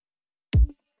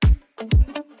Hey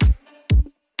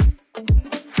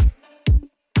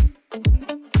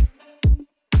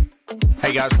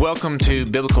guys, welcome to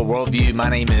Biblical Worldview. My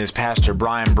name is Pastor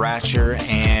Bryan Bratcher,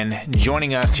 and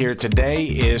joining us here today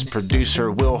is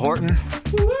producer Will Horton.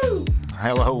 Woo-hoo!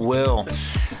 Hello, Will.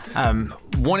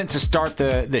 Wanted to start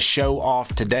the show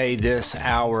off today,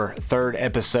 our third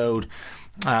episode,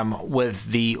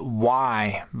 with the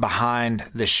why behind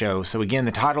the show. So again,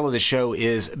 the title of the show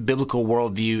is Biblical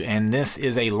Worldview, and this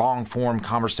is a long-form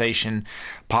conversation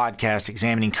podcast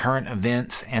examining current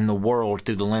events and the world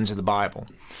through the lens of the Bible.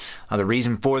 The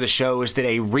reason for the show is that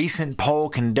a recent poll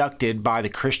conducted by the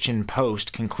Christian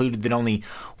Post concluded that only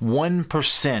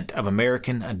 1% of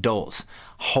American adults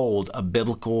hold a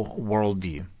biblical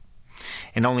worldview,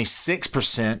 and only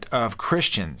 6% of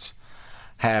Christians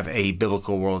have a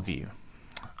biblical worldview.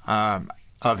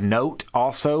 Of note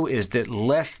also is that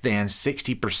less than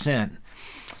 60%,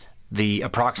 the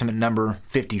approximate number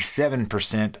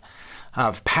 57%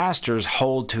 of pastors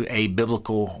hold to a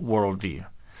biblical worldview.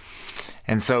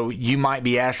 And so you might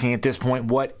be asking at this point,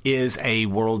 what is a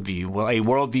worldview? Well, a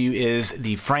worldview is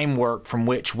the framework from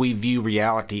which we view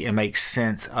reality and make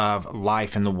sense of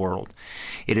life in the world.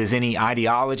 It is any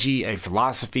ideology, a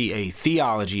philosophy, a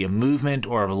theology, a movement,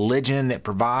 or a religion that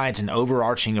provides an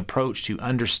overarching approach to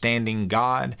understanding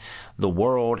God, the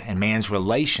world, and man's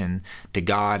relation to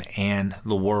God and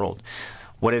the world.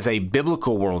 What is a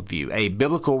biblical worldview? A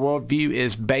biblical worldview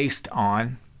is based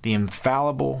on the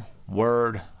infallible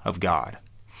Word of God.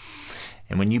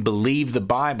 And when you believe the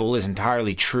Bible is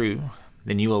entirely true,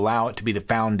 then you allow it to be the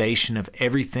foundation of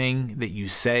everything that you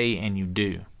say and you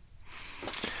do.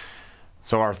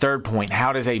 So our third point,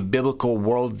 how does a biblical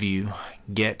worldview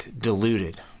get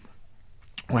diluted?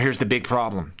 Well, here's the big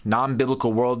problem.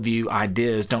 Non-biblical worldview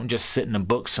ideas don't just sit in a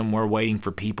book somewhere waiting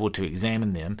for people to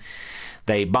examine them.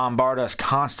 They bombard us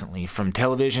constantly from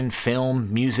television,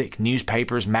 film, music,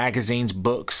 newspapers, magazines,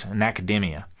 books, and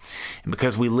academia. And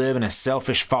because we live in a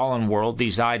selfish, fallen world,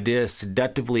 these ideas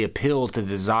seductively appeal to the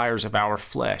desires of our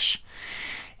flesh.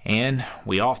 And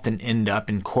we often end up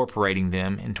incorporating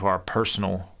them into our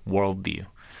personal worldview.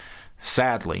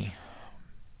 Sadly,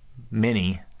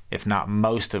 many, if not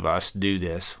most of us, do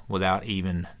this without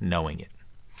even knowing it.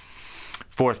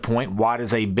 Fourth point, why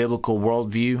does a biblical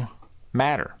worldview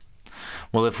matter?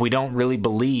 Well, if we don't really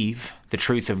believe the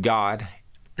truth of God,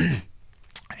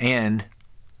 and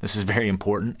this is very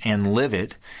important, and live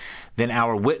it, then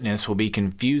our witness will be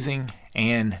confusing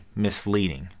and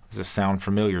misleading. Does this sound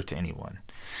familiar to anyone?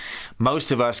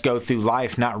 Most of us go through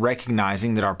life not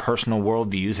recognizing that our personal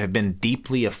worldviews have been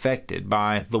deeply affected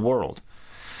by the world.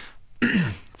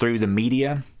 Through the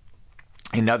media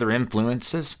and other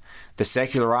influences, the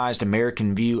secularized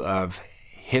American view of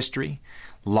history,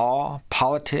 law,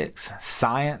 politics,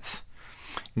 science,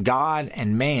 God,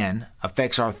 and man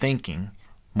affects our thinking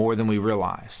more than we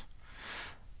realize.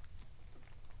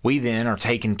 We then are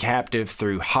taken captive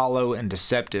through hollow and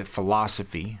deceptive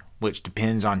philosophy, which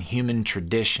depends on human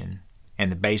tradition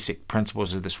and the basic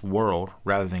principles of this world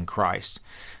rather than Christ.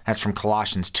 That's from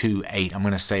Colossians 2:8. I'm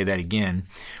going to say that again.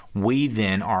 We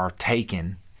then are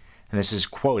taken, and this is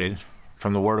quoted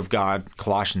from the Word of God,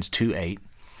 Colossians 2:8.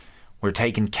 We're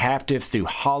taken captive through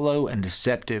hollow and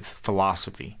deceptive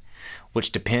philosophy,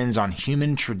 which depends on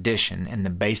human tradition and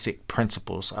the basic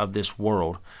principles of this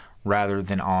world rather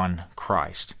than on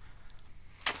Christ.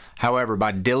 However,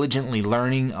 by diligently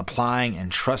learning, applying,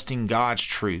 and trusting God's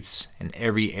truths in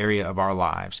every area of our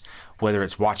lives, whether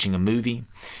it's watching a movie,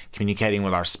 communicating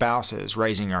with our spouses,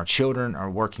 raising our children, or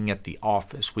working at the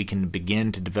office, we can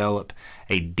begin to develop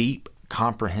a deep,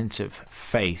 comprehensive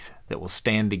faith that will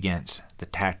stand against the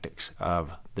tactics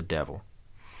of the devil.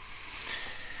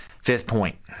 Fifth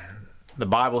point, the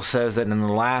Bible says that in the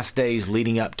last days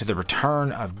leading up to the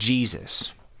return of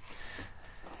Jesus,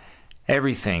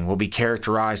 everything will be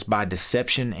characterized by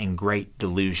deception and great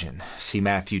delusion. See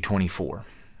Matthew 24.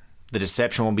 The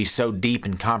deception will be so deep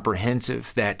and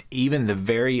comprehensive that even the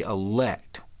very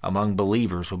elect among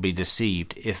believers will be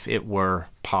deceived if it were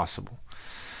possible.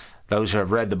 Those who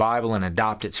have read the Bible and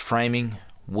adopt its framing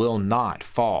will not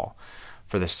fall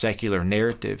for the secular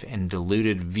narrative and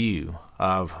diluted view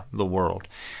of the world.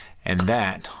 And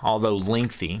that, although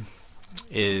lengthy,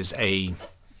 is a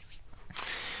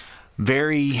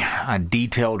very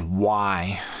detailed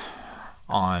why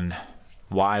on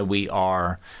why we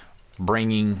are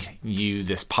bringing you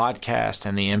this podcast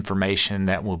and the information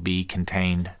that will be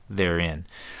contained therein.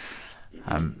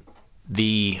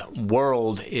 The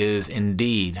world is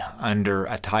indeed under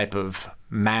a type of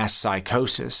mass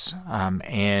psychosis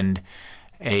and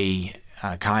a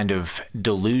kind of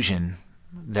delusion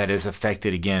that has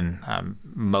affected, again,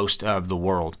 most of the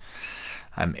world.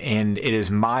 And it is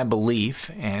my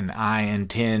belief, and I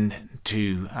intend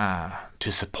to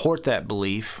support that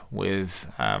belief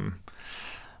with a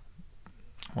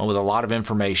lot of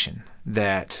information,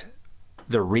 that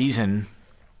the reason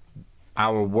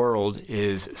our world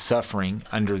is suffering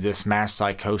under this mass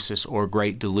psychosis or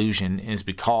great delusion is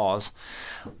because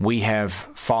we have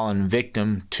fallen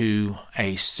victim to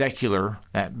a secular,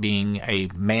 that being a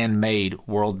man-made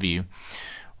worldview,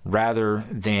 rather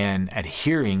than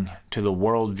adhering to the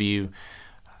worldview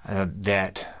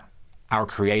that our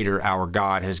Creator, our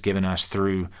God, has given us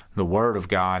through the Word of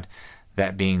God,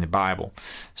 that being the Bible.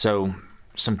 So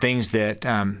some things that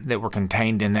were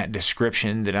contained in that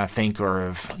description that I think are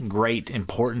of great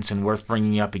importance and worth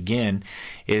bringing up again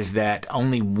is that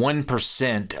only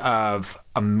 1% of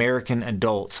American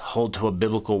adults hold to a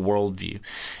biblical worldview.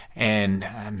 And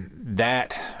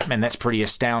that's pretty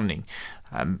astounding.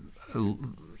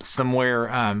 Somewhere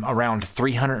around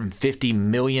 350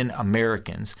 million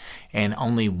Americans, and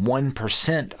only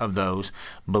 1% of those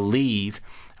believe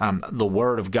the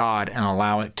Word of God and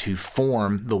allow it to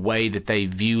form the way that they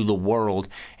view the world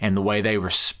and the way they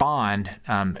respond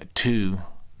to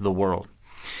the world.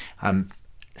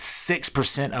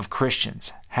 6% of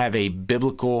Christians have a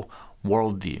biblical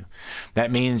worldview.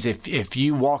 That means if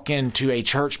you walk into a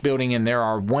church building and there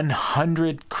are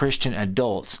 100 Christian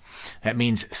adults, that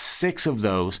means 6 of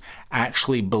those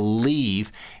actually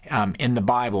believe in the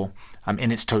Bible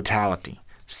in its totality.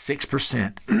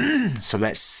 6%. So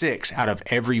that's 6 out of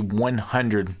every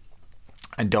 100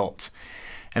 adults.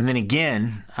 And then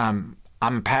again, I'm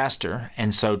a pastor,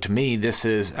 and so to me this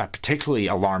is particularly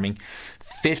alarming.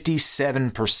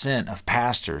 57% of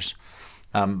pastors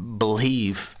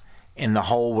believe in the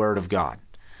whole Word of God.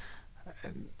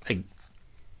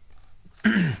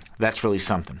 That's really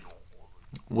something.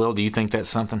 Will, do you think that's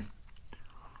something?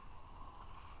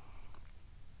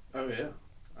 Oh, yeah.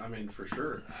 I mean, for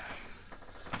sure.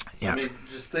 Yeah. I mean,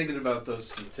 just thinking about those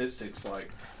statistics, like,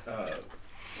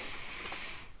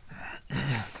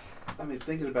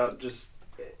 thinking about just,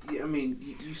 I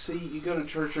mean, you see, you go to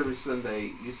church every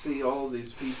Sunday, you see all of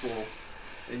these people,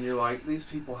 and you're like, these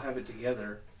people have it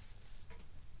together.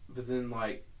 But then,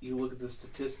 like, you look at the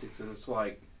statistics, and it's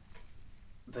like,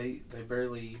 they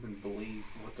barely even believe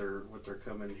what they're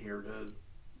coming here to,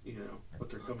 what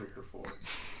they're coming here for.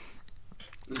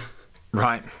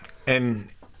 Right. And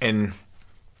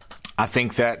I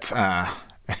think that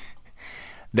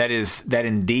that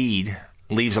indeed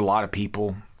leaves a lot of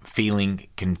people feeling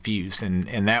confused.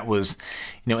 And that was,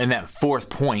 in that fourth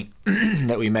point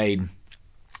that we made,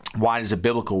 why does a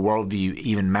biblical worldview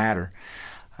even matter?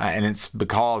 And it's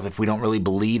because if we don't really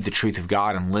believe the truth of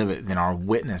God and live it, then our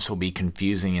witness will be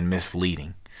confusing and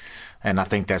misleading. And I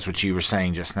think that's what you were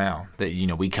saying just now, that,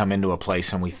 we come into a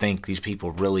place and we think these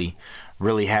people really,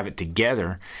 really have it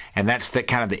together. And that's the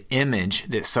kind of the image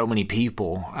that so many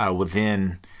people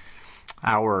within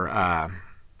our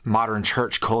modern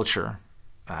church culture,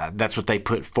 that's what they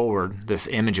put forward, this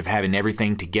image of having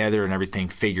everything together and everything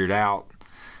figured out.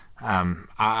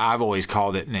 I've always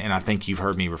called it, and I think you've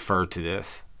heard me refer to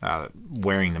this,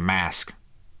 wearing the mask,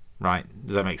 right?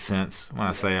 Does that make sense when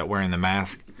I say that, wearing the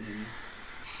mask? Mm-hmm.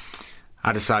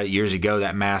 I decided years ago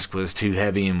that mask was too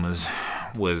heavy and was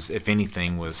if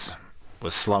anything, was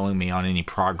slowing me on any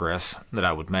progress that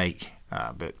I would make.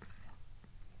 But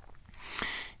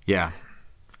yeah,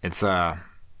 it's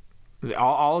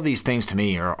all of these things to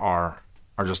me are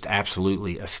just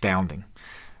absolutely astounding.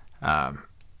 That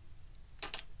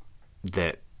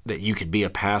you could be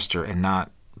a pastor and not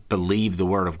believe the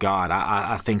Word of God.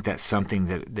 I think that's something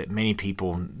that many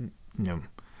people,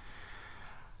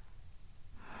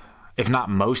 if not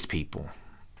most people,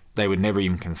 they would never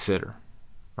even consider,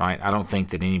 right? I don't think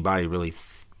that anybody really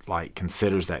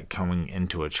considers that coming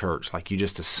into a church. Like, you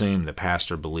just assume the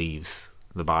pastor believes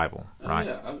the Bible,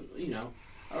 right? Yeah,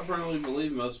 I firmly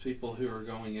believe most people who are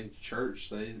going into church,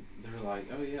 they're like,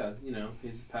 oh yeah,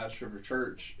 he's the pastor of a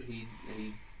church.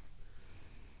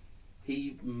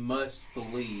 He must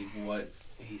believe what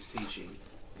he's teaching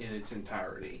in its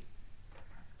entirety.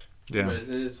 Yeah. But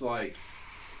it's like,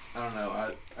 I don't know.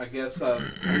 I guess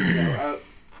I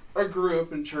grew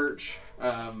up in church,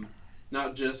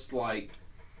 not just like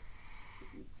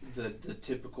the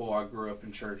typical. I grew up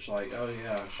in church, like, oh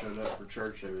yeah, I showed up for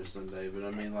church every Sunday. But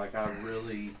I mean, like, I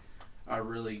really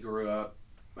grew up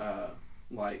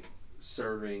like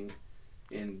serving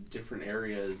in different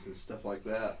areas and stuff like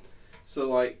that. So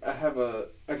like I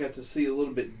got to see a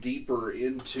little bit deeper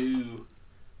into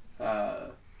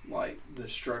like the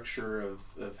structure of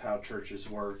how churches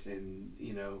work, and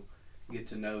get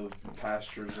to know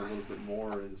pastors a little bit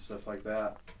more and stuff like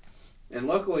that. And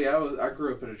luckily, I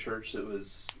grew up in a church that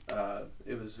was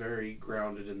it was very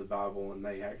grounded in the Bible, and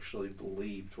they actually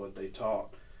believed what they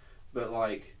taught. But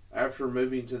like after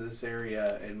moving to this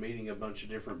area and meeting a bunch of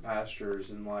different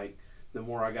pastors, and like the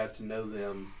more I got to know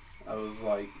them, I was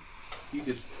like, you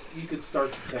could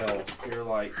start to tell. You're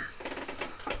like,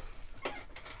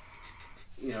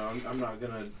 I'm not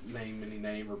gonna name any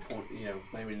name or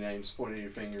name any names, point any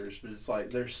fingers, but it's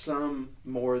like there's some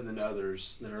more than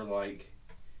others that are like,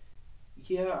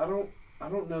 yeah, I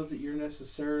don't know that you're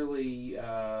necessarily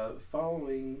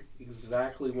following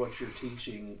exactly what you're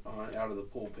teaching out of the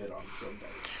pulpit on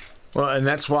Sundays. Well, and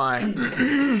that's why,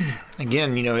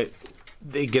 again,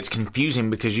 it gets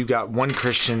confusing because you've got one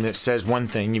Christian that says one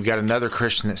thing, you've got another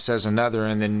Christian that says another,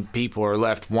 and then people are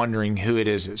left wondering who it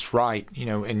is that's right,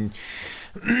 and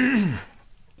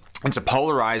it's a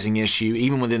polarizing issue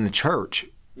even within the church.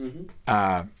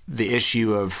 Mm-hmm. The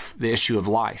issue of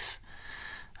life.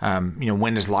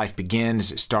 When does life begin?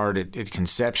 Does it start at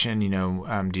conception?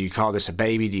 Do you call this a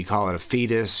baby? Do you call it a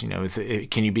fetus?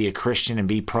 Can you be a Christian and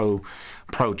be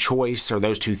pro-choice? Are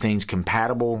those two things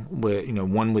compatible with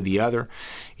one with the other?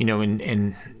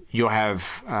 And you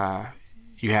have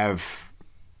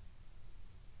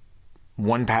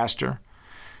one pastor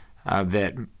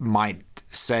that might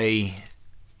say,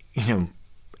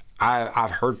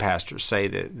 I've heard pastors say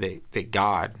that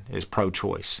God is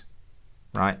pro-choice,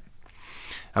 right?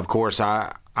 Of course,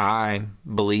 I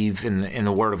believe in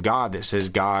the Word of God that says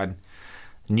God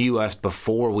knew us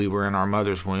before we were in our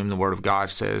mother's womb. The Word of God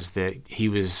says that He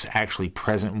was actually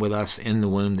present with us in the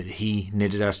womb, that He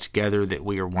knitted us together, that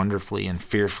we are wonderfully and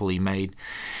fearfully made.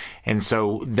 And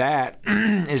so that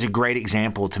is a great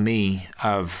example to me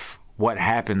of what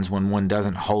happens when one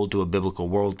doesn't hold to a biblical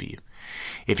worldview.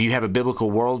 If you have a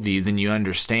biblical worldview, then you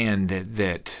understand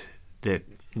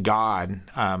that God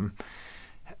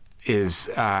is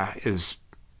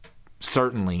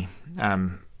certainly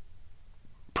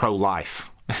pro-life,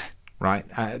 right?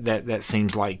 That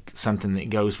seems like something that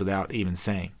goes without even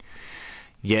saying.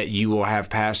 Yet you will have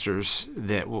pastors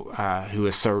that who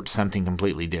assert something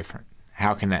completely different.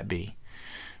 How can that be?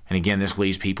 And again, this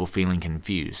leaves people feeling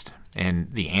confused. And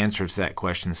the answer to that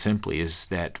question simply is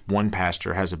that one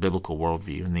pastor has a biblical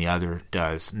worldview and the other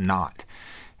does not.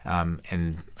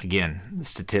 And again, the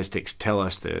statistics tell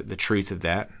us the truth of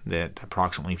that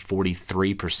approximately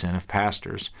 43% of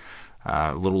pastors,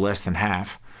 a little less than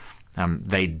half,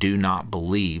 they do not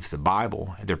believe the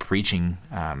Bible. Their preaching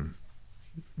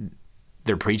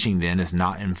then is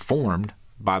not informed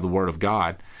by the Word of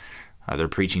God. Their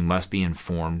preaching must be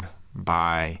informed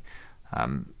by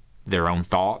their own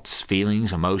thoughts,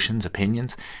 feelings, emotions,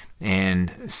 opinions.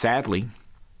 And sadly,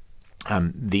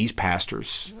 these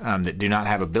pastors that do not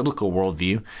have a biblical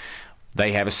worldview,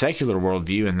 they have a secular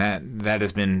worldview, and that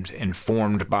has been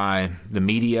informed by the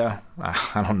media.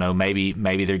 I don't know, maybe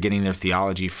they're getting their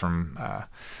theology from,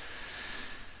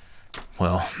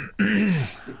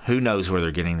 who knows where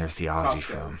they're getting their theology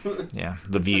Costco. from? Yeah,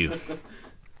 the View.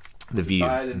 The View.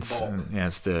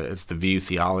 It's the View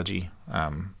theology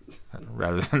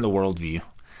rather than the worldview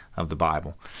of the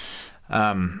Bible.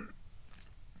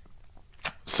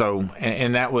 So,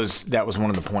 and that was one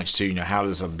of the points too. How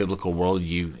does a biblical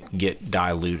worldview get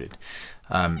diluted?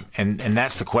 And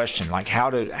that's the question. Like, how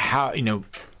did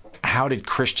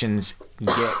Christians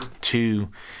get to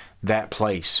that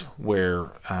place where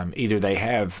either they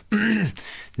have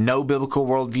no biblical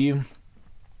worldview,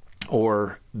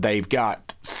 or they've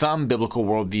got some biblical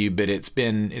worldview, but it's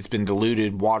been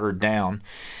diluted, watered down,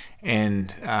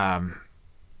 and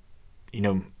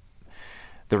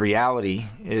the reality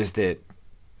is that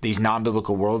these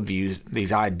non-biblical worldviews,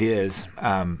 these ideas,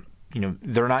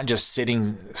 they're not just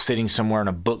sitting somewhere in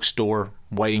a bookstore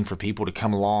waiting for people to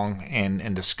come along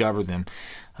and discover them.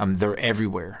 They're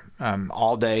everywhere,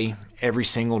 all day, every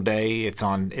single day. It's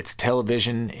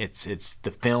television, it's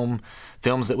the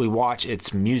films that we watch,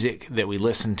 it's music that we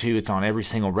listen to. It's on every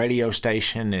single radio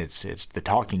station. It's the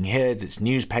talking heads, it's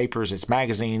newspapers, it's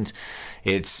magazines,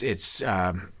 it's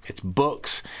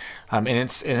books, and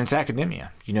it's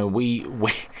academia. We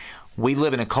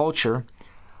live in a culture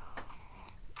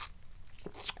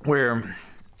where,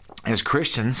 as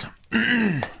Christians,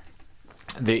 it's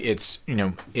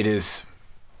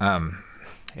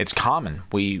common.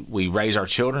 We raise our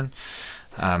children.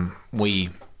 We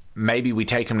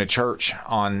take them to church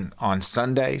on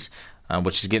Sundays,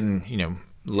 which is getting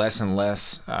less and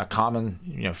less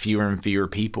common. Fewer and fewer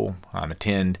people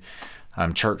attend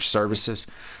church services,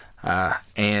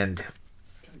 and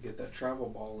gotta get that travel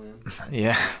ball in.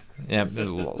 Yeah, a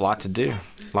lot to do.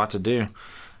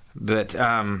 But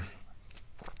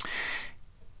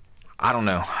I don't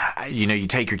know, you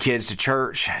take your kids to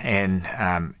church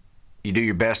and you do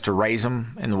your best to raise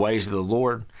them in the ways of the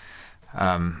Lord.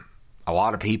 A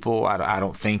lot of people, I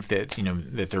don't think that,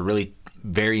 that they're really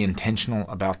very intentional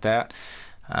about that.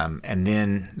 And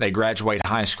then they graduate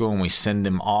high school and we send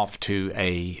them off to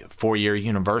a 4-year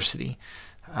university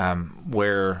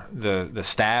where the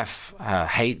staff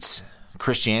hates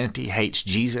Christianity, hates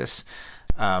Jesus,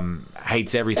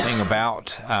 hates everything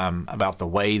about the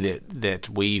way that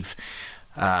we've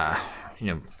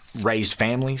raised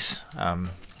families.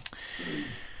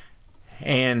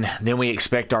 And then we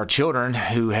expect our children,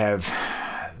 who have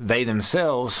they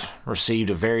themselves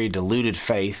received a very diluted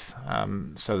faith,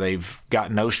 so they've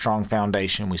got no strong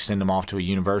foundation. We send them off to a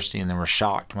university, and then we're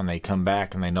shocked when they come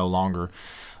back and they no longer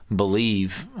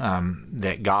believe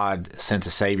that God sent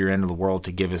a Savior into the world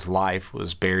to give His life,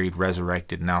 was buried,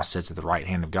 resurrected, and now sits at the right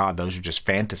hand of God. Those are just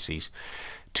fantasies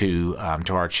to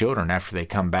our children after they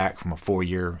come back from a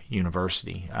 4-year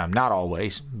university. Not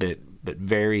always, but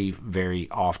very, very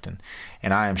often.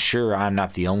 And I am sure I'm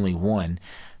not the only one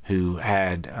who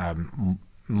had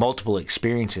multiple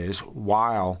experiences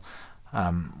while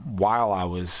I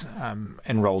was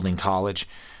enrolled in college,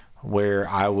 where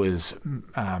I was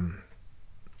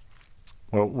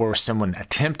where someone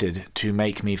attempted to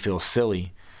make me feel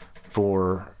silly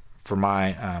for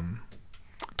my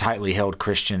tightly held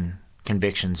Christian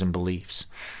convictions and beliefs.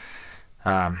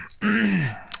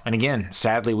 And again,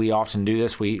 sadly, we often do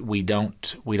this. We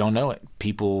don't know it.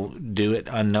 People do it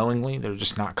unknowingly. They're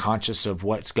just not conscious of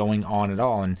what's going on at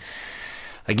all. And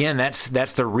again, that's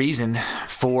the reason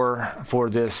for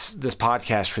this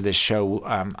podcast, for this show.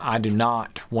 I do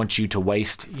not want you to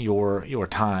waste your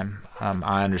time.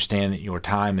 I understand that your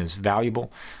time is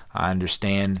valuable. I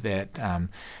understand that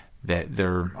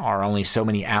there are only so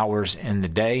many hours in the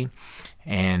day.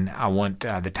 And I want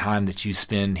the time that you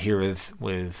spend here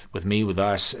with me, with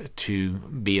us, to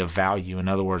be of value. In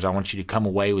other words, I want you to come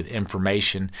away with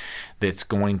information that's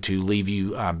going to leave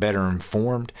you better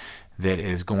informed, that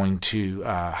is going to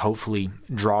hopefully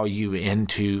draw you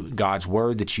into God's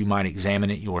Word, that you might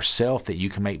examine it yourself, that you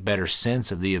can make better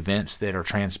sense of the events that are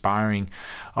transpiring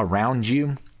around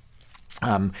you.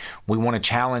 We want to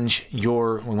challenge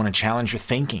your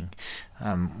thinking.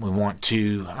 We want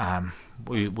to.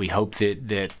 We hope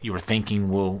that your thinking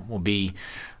will be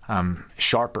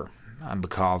sharper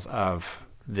because of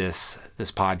this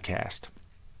podcast.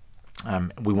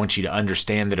 We want you to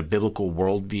understand that a biblical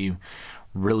worldview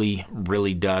really,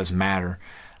 really does matter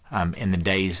in the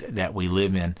days that we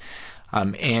live in.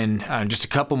 And just a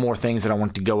couple more things that I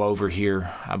want to go over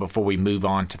here before we move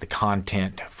on to the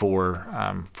content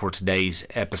for today's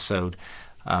episode.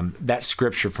 That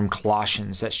scripture from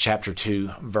Colossians, that's chapter 2,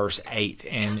 verse 8.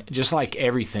 And just like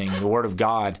everything, the Word of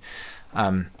God,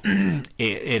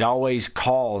 it always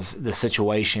calls the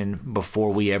situation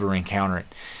before we ever encounter it.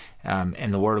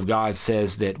 And the Word of God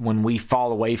says that when we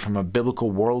fall away from a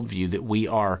biblical worldview, that we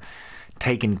are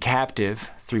taken captive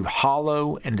through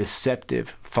hollow and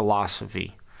deceptive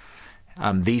philosophy.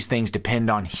 These things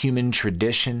depend on human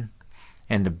tradition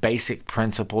and the basic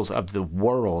principles of the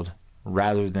world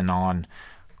rather than on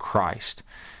Christ.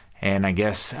 And I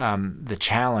guess the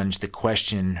challenge, the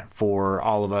question for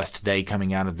all of us today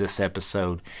coming out of this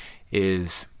episode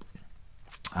is,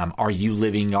 are you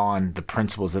living on the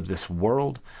principles of this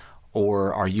world,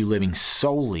 or are you living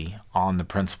solely on the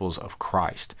principles of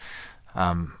Christ?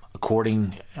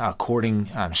 According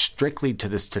strictly to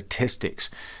the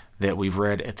statistics that we've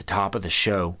read at the top of the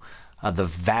show, the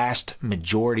vast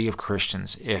majority of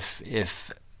Christians,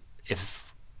 if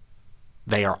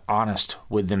they are honest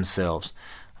with themselves,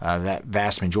 that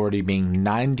vast majority being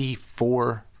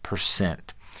 94%,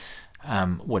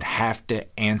 would have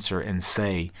to answer and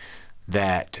say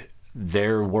that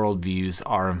their worldviews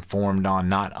are informed on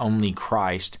not only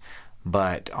Christ,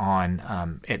 but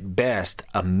on, at best,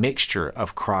 a mixture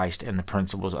of Christ and the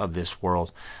principles of this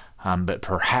world. But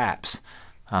perhaps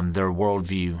their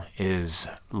worldview is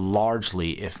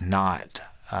largely, if not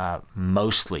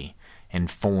mostly,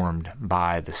 informed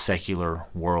by the secular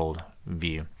world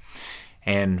view.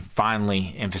 And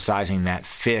finally, emphasizing that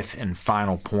fifth and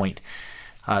final point,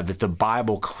 that the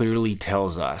Bible clearly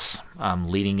tells us,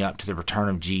 leading up to the return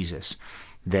of Jesus,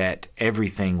 that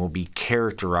everything will be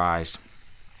characterized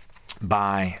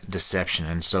by deception.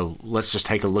 And so let's just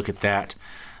take a look at that,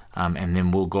 and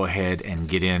then we'll go ahead and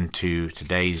get into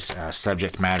today's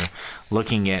subject matter,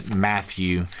 looking at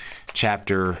Matthew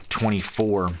chapter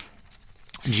 24.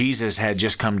 Jesus had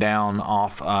just come down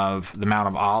off of the Mount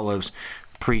of Olives,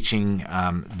 preaching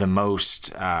the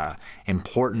most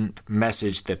important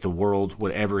message that the world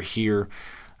would ever hear.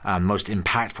 most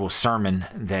impactful sermon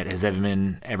that has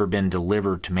ever been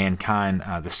delivered to mankind,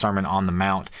 the Sermon on the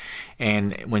Mount.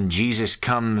 And when Jesus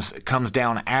comes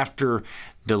down after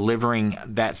delivering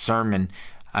that sermon,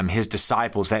 his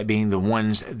disciples, that being the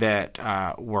ones that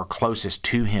were closest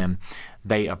to him,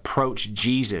 they approach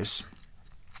Jesus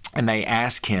and they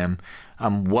ask him,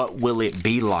 what will it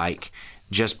be like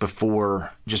just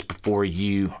before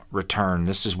you return?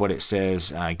 This is what it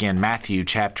says. Again, Matthew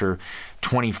chapter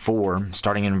 24,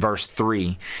 starting in verse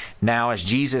 3. Now, as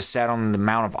Jesus sat on the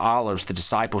Mount of Olives, the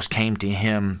disciples came to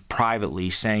him privately,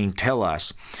 saying, "Tell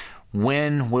us,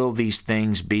 when will these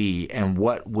things be, and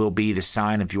what will be the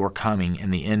sign of your coming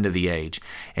and the end of the age?"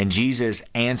 And Jesus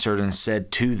answered and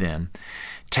said to them,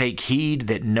 "Take heed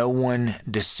that no one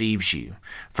deceives you.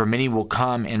 For many will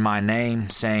come in my name,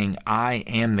 saying, 'I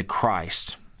am the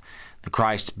Christ.'" The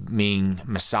Christ being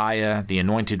Messiah, the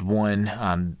anointed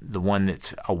one, the one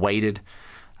that's awaited.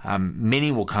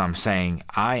 Many will come saying,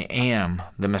 "I am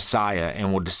the Messiah,"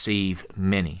 and will deceive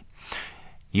many.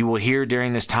 You will hear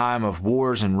during this time of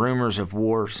wars and rumors of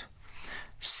wars.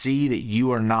 See that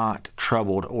you are not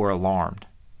troubled or alarmed.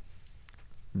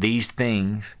 These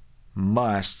things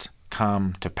must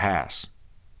come to pass.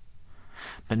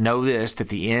 But know this, that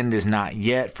the end is not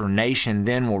yet, for nation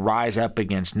then will rise up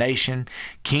against nation,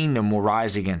 kingdom will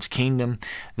rise against kingdom.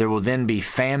 There will then be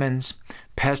famines,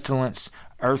 pestilence,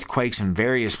 earthquakes in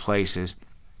various places.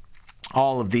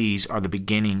 All of these are the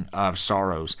beginning of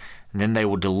sorrows. And then they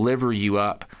will deliver you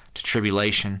up to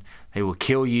tribulation. They will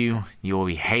kill you. You will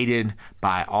be hated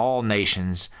by all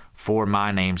nations for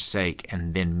my name's sake.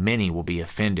 And then many will be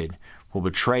offended, will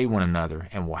betray one another,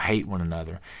 and will hate one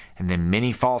another. And then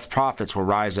many false prophets will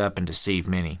rise up and deceive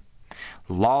many.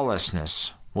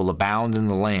 Lawlessness will abound in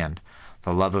the land.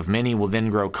 The love of many will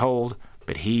then grow cold,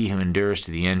 but he who endures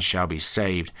to the end shall be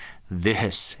saved.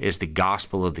 This is the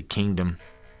gospel of the kingdom,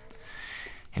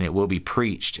 and it will be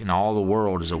preached in all the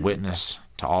world as a witness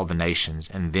to all the nations,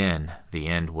 and then the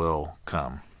end will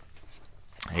come.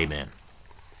 Amen.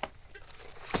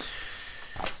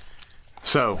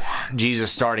 So,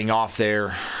 Jesus starting off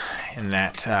there in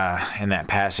that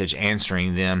passage,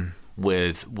 answering them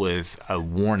with a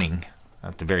warning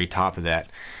at the very top of that.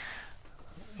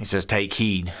 He says, "Take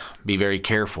heed, be very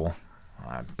careful,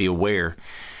 be aware.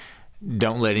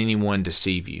 Don't let anyone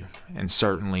deceive you." And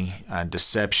certainly,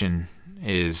 deception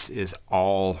is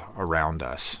all around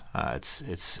us.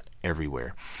 It's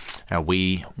everywhere.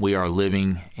 We are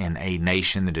living in a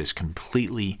nation that is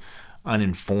completely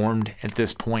uninformed at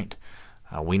this point.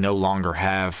 We no longer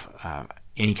have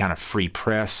any kind of free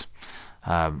press.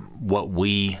 What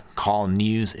we call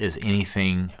news is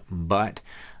anything but.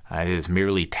 It is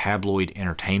merely tabloid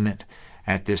entertainment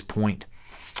at this point.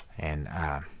 And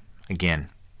again,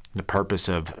 the purpose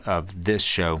of this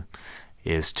show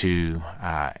is to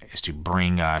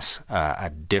bring us a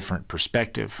different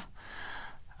perspective,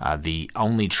 the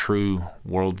only true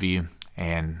worldview,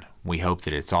 and we hope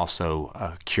that it's also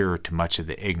a cure to much of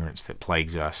the ignorance that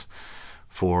plagues us.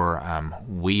 For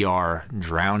we are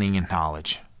drowning in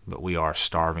knowledge, but we are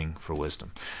starving for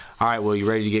wisdom. All right, well, you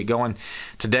ready to get going?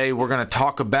 Today we're going to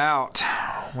talk about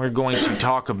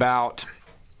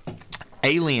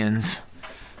aliens,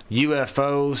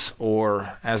 UFOs,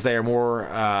 or as they are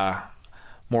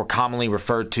more commonly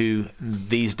referred to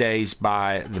these days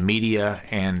by the media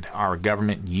and our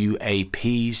government,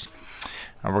 UAPs.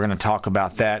 We're going to talk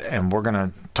about that, and we're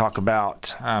going to talk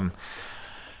about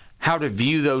how to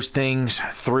view those things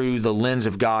through the lens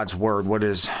of God's Word. What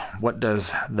does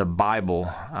the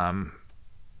Bible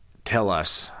tell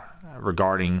us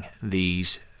regarding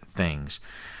these things?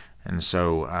 And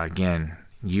so, again,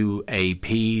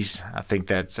 UAPs, I think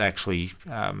that's actually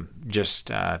just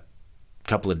a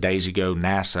couple of days ago,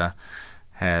 NASA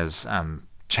has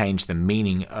changed the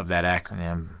meaning of that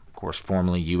acronym. Of course,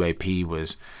 formerly UAP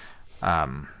was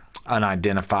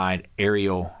unidentified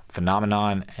aerial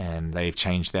phenomenon, and they've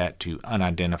changed that to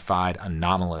unidentified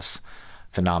anomalous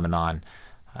phenomenon,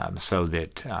 so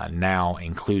that now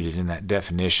included in that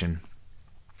definition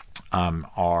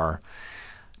are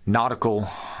nautical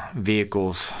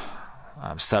vehicles,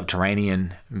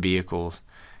 subterranean vehicles,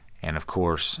 and of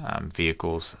course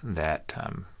vehicles that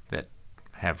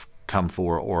have come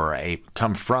from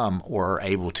or are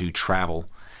able to travel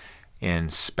in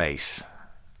space.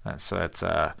 So that's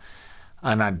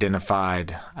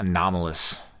unidentified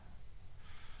anomalous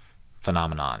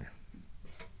phenomenon.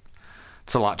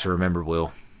 It's a lot to remember,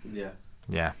 Will.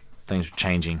 Yeah, things are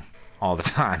changing all the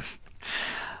time.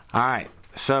 All right,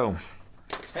 so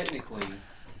technically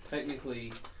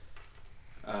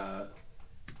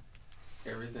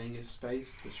everything is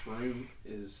space. This room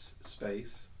is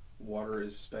space. Water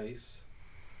is space.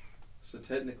 So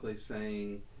technically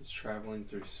saying it's traveling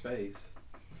through space.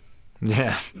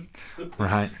 Yeah,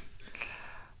 right.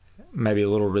 Maybe a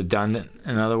little redundant,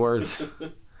 in other words.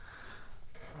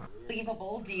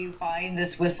 Believable, do you find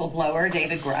this whistleblower,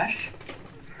 David Grush?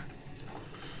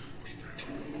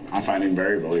 I find him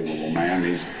very believable, man.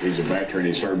 He's a veteran.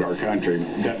 He served our country.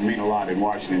 Doesn't mean a lot in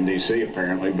Washington, D.C.,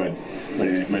 apparently, but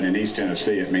in East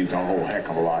Tennessee, it means a whole heck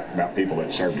of a lot about people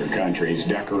that served our country. He's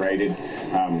decorated.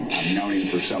 I've known him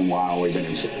for some while. We've been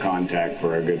in contact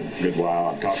for a good while.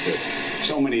 I've talked to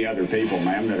so many other people,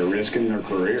 man, that are risking their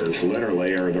careers,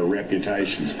 literally, or their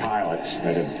reputations. Pilots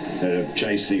that have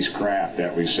chased these craft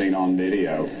that we've seen on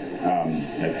video,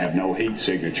 that have no heat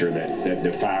signature, that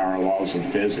defy our laws of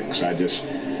physics.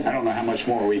 I don't know how much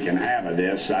more we can have of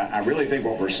this. I really think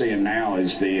what we're seeing now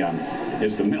is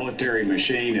the military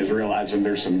machine is realizing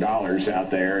there's some dollars out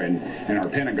there, and our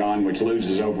Pentagon, which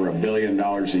loses over $1 billion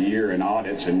a year in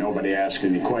audits and nobody asks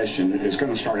any question, is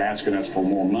going to start asking us for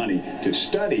more money to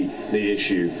study the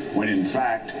issue, when in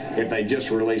fact, if they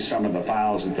just release some of the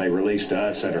files that they released to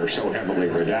us that are so heavily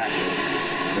redacted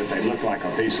that they look like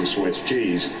a piece of Swiss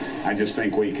cheese, I just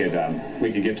think we could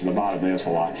get to the bottom of this a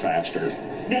lot faster.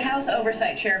 The House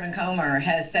Oversight Chairman Comer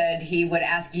has said he would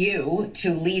ask you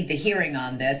to lead the hearing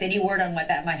on this. Any word on when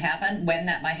that might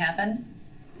happen?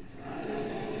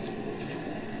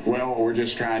 Well, we're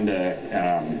just trying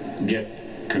to get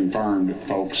confirmed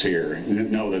folks here,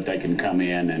 know that they can come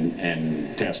in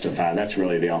and testify. That's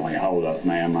really the only holdup,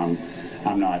 ma'am.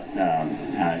 I'm not.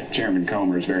 Chairman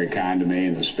Comer is very kind to me,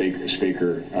 and the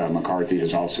Speaker McCarthy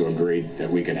has also agreed that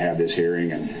we could have this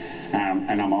hearing,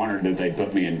 and I'm honored that they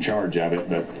put me in charge of it.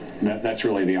 But that's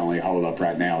really the only holdup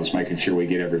right now, is making sure we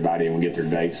get everybody and we get their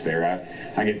dates there.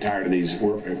 I get tired of these.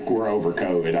 We're over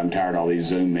COVID. I'm tired of all these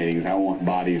Zoom meetings. I want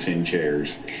bodies in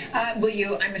chairs. I'm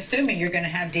assuming you're going to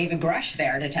have David Grush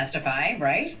there to testify,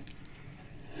 right?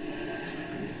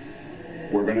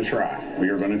 We're going to try. We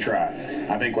are going to try.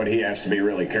 I think what he has to be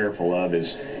really careful of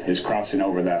is crossing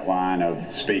over that line of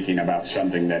speaking about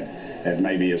something that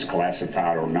maybe is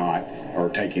classified or not, or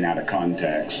taking out of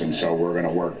context. And so we're going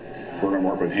to work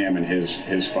with him and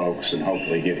his folks, and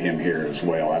hopefully get him here as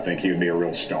well. I think he would be a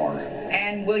real star.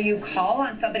 And will you call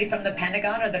on somebody from the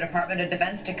Pentagon or the Department of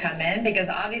Defense to come in? Because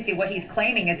obviously what he's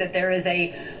claiming is that there is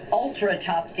a ultra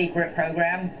top secret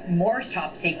program, more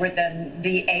top secret than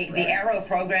the Arrow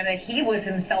program that he was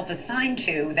himself assigned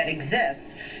to, that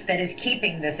exists, that is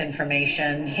keeping this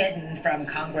information hidden from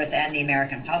Congress and the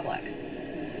American public.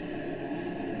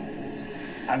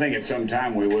 I think at some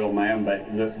time we will, ma'am,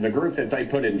 but the group that they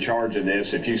put in charge of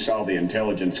this, if you saw the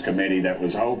Intelligence Committee that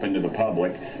was open to the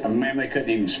public, ma'am, they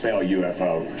couldn't even spell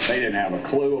UFO. They didn't have a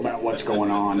clue about what's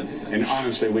going on, and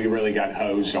honestly, we really got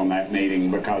hosed on that meeting,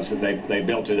 because they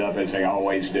built it up as they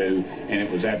always do, and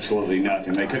it was absolutely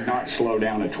nothing. They could not slow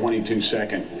down a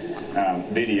 22-second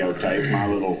videotape. My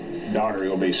little daughter, who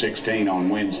will be 16 on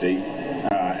Wednesday,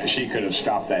 she could have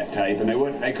stopped that tape, and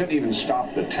they couldn't even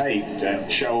stop the tape to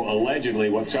show allegedly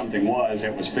what something was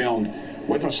that was filmed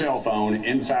with a cell phone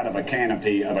inside of a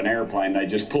canopy of an airplane. They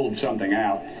just pulled something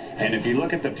out. And if you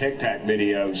look at the Tic Tac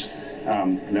videos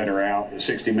that are out,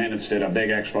 60 Minutes did a big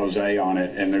expose on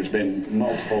it, and there's been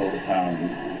multiple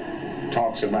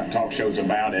talk shows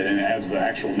about it, and it has the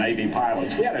actual Navy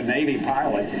pilots. We had a Navy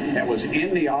pilot that was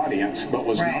in the audience but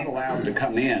was not allowed to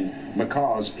come in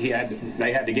because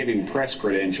they had to give him press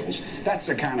credentials. That's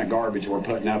the kind of garbage we're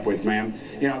putting up with, ma'am.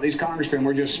 You know, these congressmen,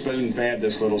 we're just spoon-fed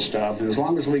this little stuff, and as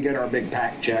long as we get our big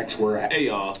PAC checks, we're happy. Hey,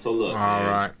 y'all, so look, all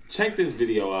right, check this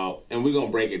video out, and we're going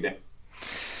to break it down.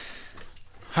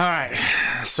 All right,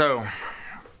 so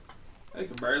They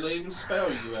can barely even spell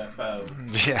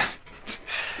UFO. yeah.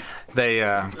 They,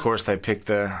 of course, they picked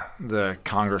the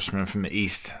congressman from the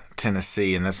East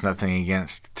Tennessee, and that's nothing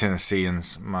against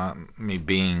Tennesseans, me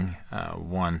being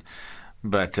one,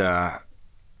 but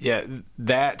yeah,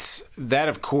 that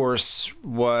of course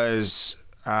was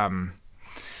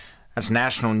that's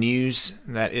national news.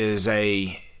 That's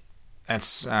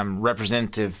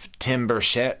Representative Tim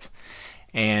Burchett,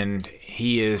 and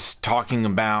he is talking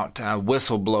about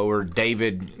whistleblower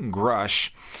David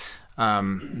Grush.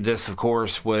 This, of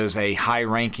course, was a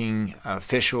high-ranking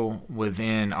official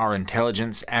within our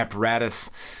intelligence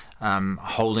apparatus,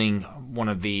 holding one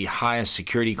of the highest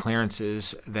security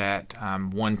clearances that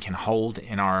one can hold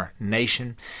in our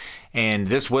nation. And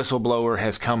this whistleblower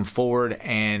has come forward,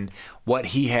 and what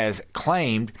he has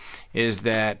claimed is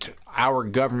that our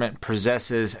government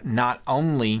possesses not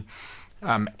only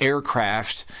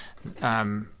aircraft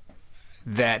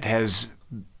that has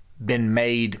been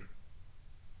made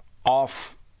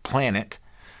off planet,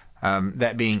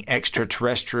 that being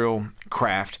extraterrestrial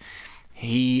craft.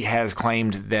 he has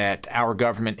claimed that our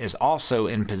government is also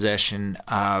in possession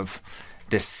of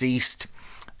deceased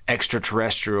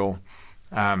extraterrestrial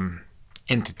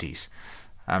entities.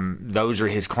 Those are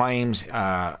his claims.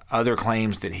 Other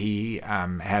claims that he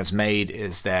has made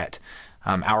is that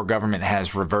our government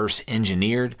has reverse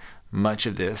engineered much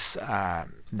of this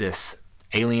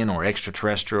alien or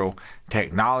extraterrestrial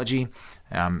technology.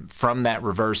 From that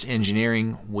reverse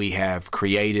engineering, we have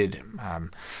created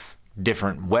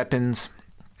different weapons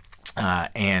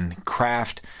and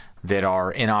craft that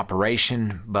are in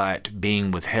operation but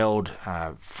being withheld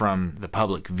from the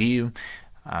public view.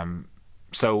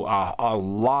 So a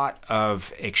lot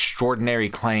of extraordinary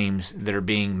claims that are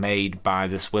being made by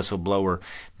this whistleblower,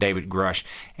 David Grush.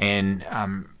 And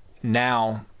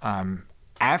now,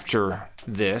 after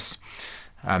this,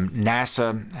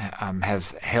 NASA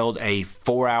has held a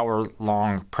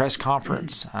 4-hour-long press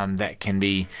conference that can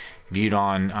be viewed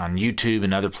on YouTube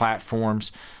and other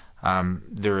platforms.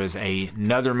 There is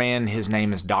another man, his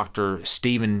name is Dr.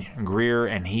 Stephen Greer,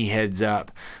 and he heads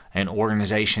up an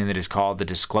organization that is called the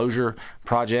Disclosure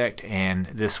Project. And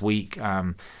this week,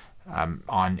 on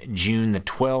June the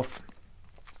 12th,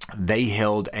 they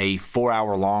held a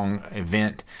 4-hour-long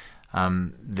event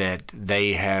that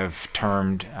they have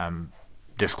termed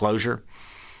Disclosure.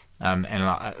 And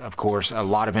of course, a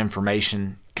lot of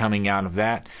information coming out of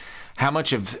that. How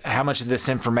much of this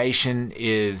information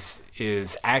is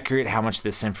accurate? How much of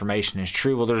this information is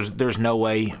true? Well, there's no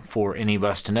way for any of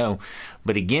us to know.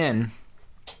 But again,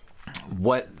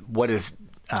 what is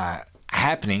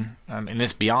happening, and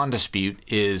it's beyond dispute,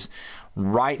 is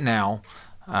right now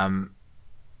our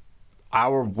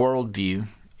worldview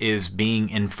is being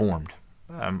informed,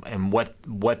 and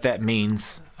what that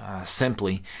means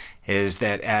simply is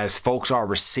that as folks are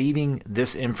receiving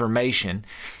this information,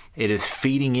 it is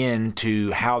feeding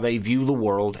into how they view the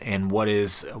world and what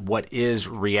is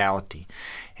reality.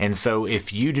 And so,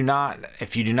 if you do not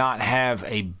have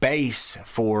a base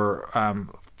for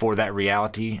that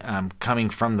reality coming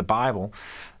from the Bible,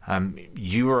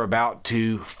 you are about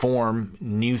to form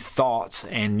new thoughts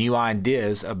and new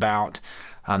ideas about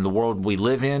the world we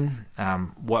live in,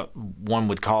 what one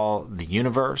would call the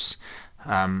universe,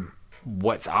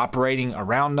 what's operating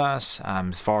around us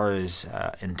as far as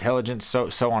intelligence,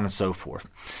 so on and so forth.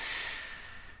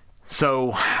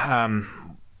 So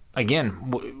again,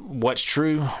 what's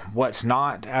true, what's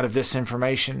not out of this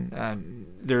information,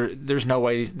 there's no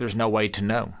way to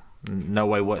know, no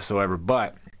way whatsoever.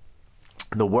 But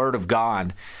the Word of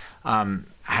God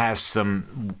has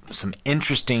some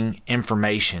interesting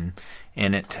information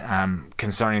in it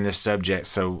concerning this subject.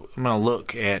 So I'm going to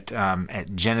look at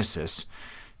Genesis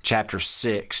chapter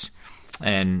 6,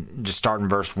 and just start in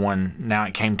verse 1. Now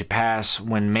it came to pass,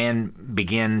 when man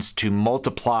begins to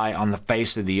multiply on the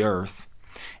face of the earth,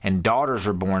 and daughters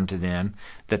are born to them,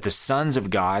 that the sons of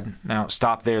God, now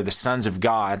stop there, the sons of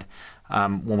God,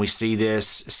 when we see this,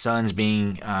 sons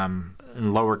being in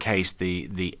lowercase,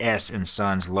 the S in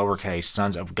sons, lowercase,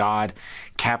 sons of God,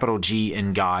 capital G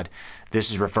in God. This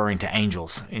is referring to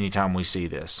angels anytime we see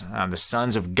this. The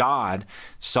sons of God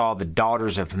saw the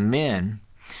daughters of men,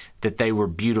 that they were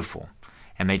beautiful,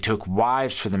 and they took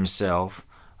wives for themselves,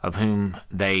 of whom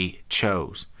they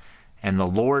chose. And the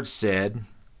Lord said,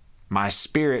 My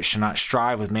spirit shall not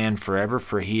strive with man forever,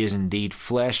 for he is indeed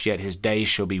flesh, yet his days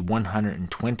shall be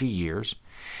 120 years.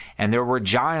 And there were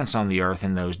giants on the earth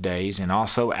in those days, and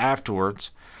also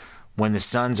afterwards, when the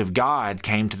sons of God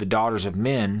came to the daughters of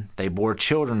men, they bore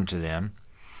children to them.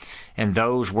 And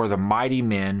those were the mighty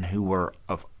men who were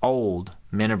of old,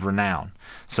 men of renown.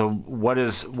 So what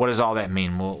does all that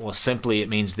mean? Well, simply it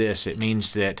means this. It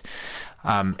means that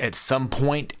at some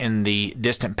point in the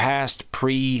distant past,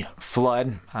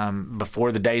 pre-flood,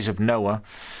 before the days of Noah,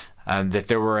 that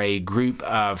there were a group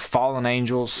of fallen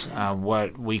angels,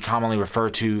 what we commonly refer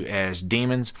to as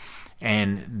demons,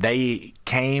 and they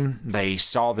came, they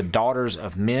saw the daughters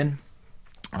of men,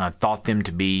 thought them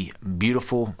to be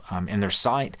beautiful in their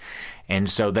sight, and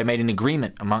so they made an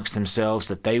agreement amongst themselves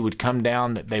that they would come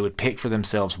down, that they would pick for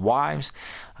themselves wives.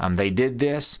 They did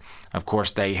this. Of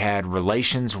course, they had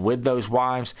relations with those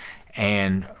wives,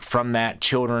 and from that,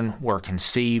 children were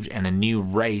conceived, and a new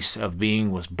race of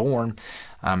being was born.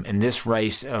 And this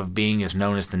race of being is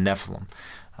known as the Nephilim,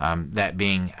 that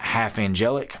being half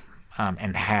angelic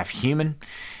and half human.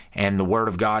 And the Word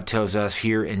of God tells us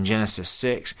here in Genesis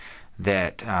 6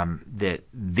 that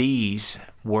these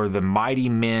were the mighty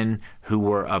men who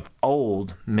were of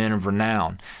old, men of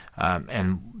renown.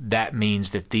 And that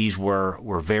means that these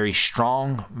were very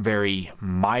strong, very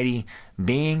mighty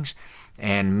beings,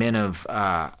 and men of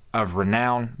of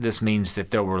renown. This means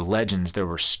that there were legends, there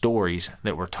were stories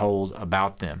that were told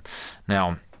about them.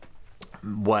 Now,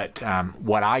 what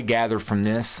I gather from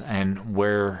this, and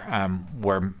where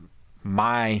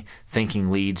my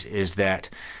thinking leads, is that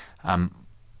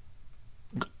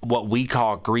what we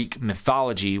call Greek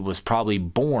mythology was probably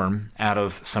born out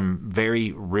of some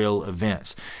very real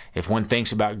events. If one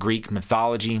thinks about Greek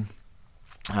mythology,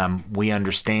 we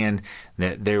understand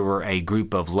that there were a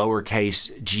group of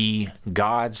lowercase g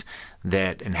gods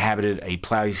that inhabited a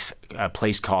place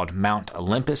called Mount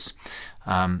Olympus.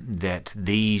 That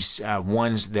these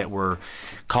ones that were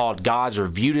called gods or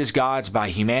viewed as gods by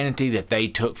humanity, that they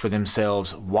took for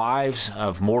themselves wives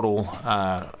of mortal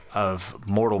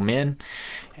men,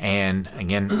 and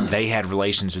again they had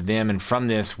relations with them, and from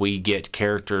this we get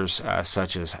characters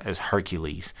such as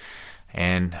Hercules.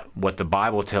 And what the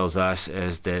Bible tells us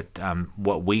is that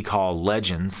what we call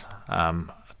legends,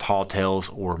 tall tales,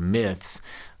 or myths,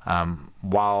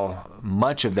 while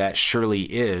much of that surely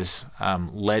is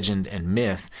legend and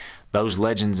myth, those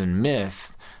legends and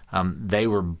myths, they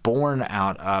were born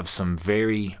out of some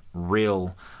very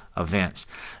real events.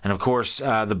 And of course,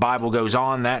 the Bible goes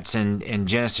on. That's in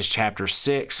Genesis chapter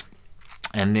 6.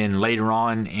 And then later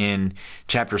on in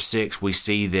chapter 6, we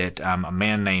see that a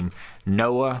man named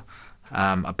Noah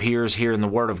appears here in the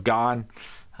Word of God.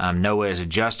 Noah is a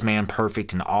just man,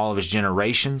 perfect in all of his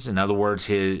generations. In other words,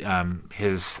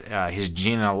 his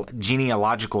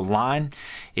genealogical line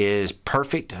is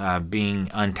perfect, being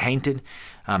untainted.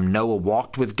 Noah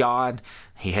walked with God.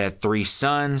 He had 3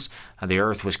 sons. The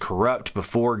earth was corrupt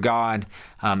before God.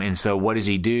 And so what does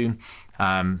he do?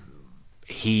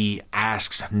 He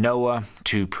asks Noah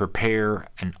to prepare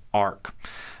an ark.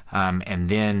 And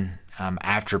then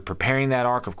after preparing that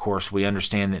ark, of course, we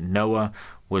understand that Noah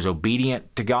was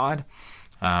obedient to God.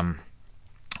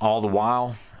 All the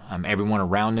while, everyone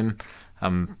around him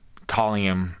calling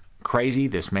him crazy,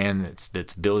 this man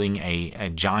that's building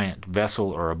a giant vessel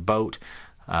or a boat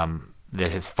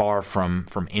that is far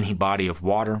from any body of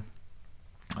water.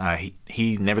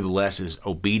 He nevertheless is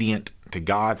obedient to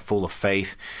God, full of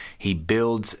faith. He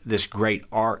builds this great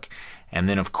ark, and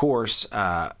then of course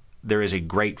there is a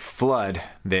great flood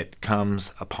that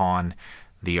comes upon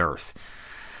the earth.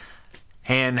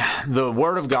 And the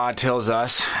Word of God tells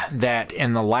us that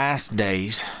in the last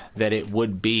days that it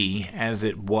would be as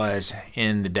it was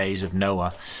in the days of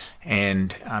Noah.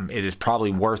 And it is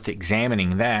probably worth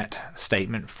examining that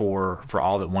statement for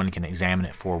all that one can examine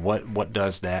it for. What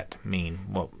does that mean?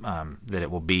 That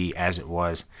it will be as it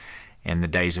was in the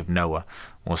days of Noah?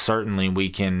 Well, certainly we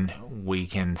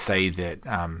can say that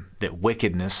that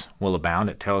wickedness will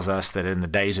abound. It tells us that in the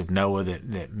days of Noah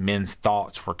that men's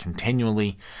thoughts were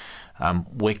continually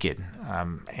wicked,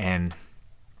 and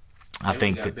I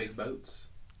think we got that big boats.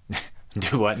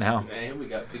 Do what now? And we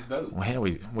got big boats. Well,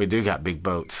 we do got big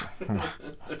boats.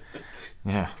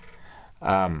 Yeah,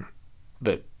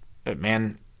 but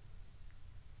man,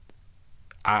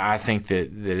 I think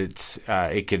that it's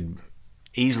it could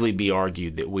easily be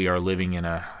argued that we are living in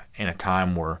a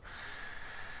time where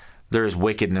there is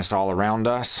wickedness all around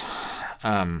us.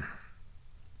 And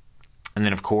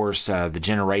then, of course, the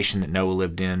generation that Noah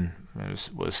lived in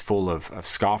was full of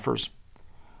scoffers.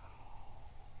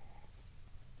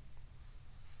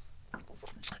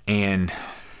 And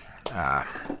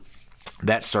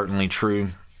that's certainly true.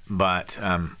 But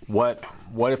what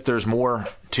if there's more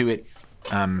to it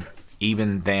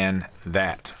even than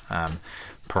that?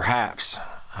 Perhaps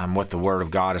what the Word of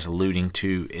God is alluding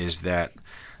to is that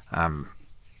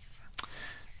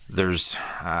there's...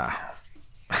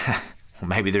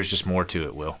 maybe there's just more to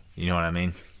it, Will. You know what I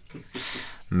mean?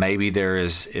 Maybe there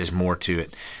is more to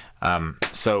it.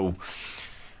 So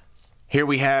here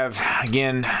we have,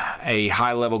 again, a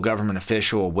high-level government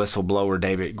official, a whistleblower,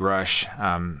 David Grush,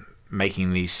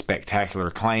 making these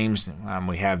spectacular claims.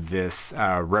 We have this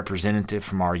representative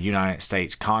from our United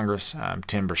States Congress,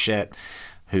 Tim Burchett,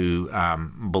 who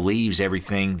believes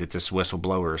everything that this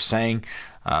whistleblower is saying.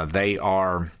 They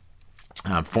are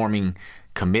forming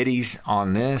committees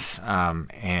on this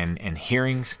and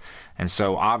hearings, and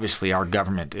so obviously our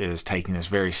government is taking this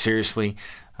very seriously.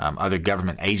 Other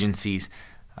government agencies,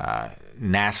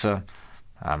 NASA,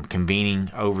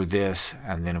 convening over this,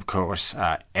 and then of course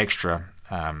extra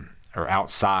or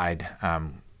outside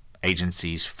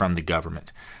agencies from the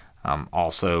government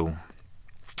also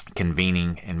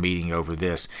convening and meeting over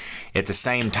this. At the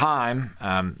same time,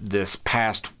 this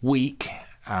past week,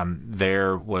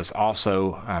 there was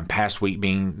also, past week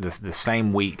being the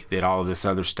same week that all of this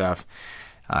other stuff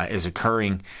is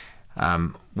occurring,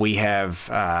 we have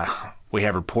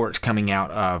reports coming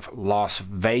out of Las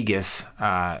Vegas,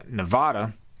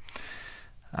 Nevada,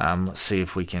 Let's see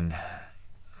if we can.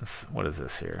 What is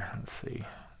this here? Let's see.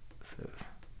 It says,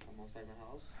 I'm outside my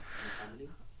house. My family.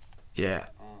 Yeah.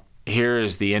 Here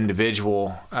is the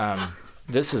individual.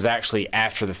 This is actually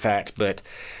after the fact, but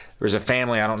there's a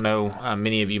family. I don't know.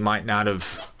 Many of you might not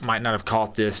have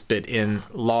caught this, but in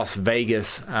Las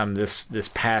Vegas, this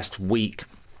past week,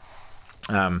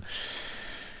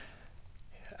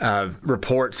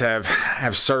 reports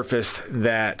have surfaced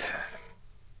that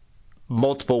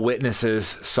multiple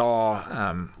witnesses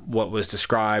saw what was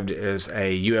described as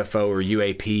a UFO or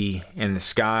UAP in the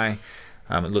sky.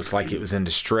 It looked like it was in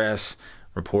distress.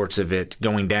 Reports of it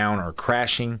going down or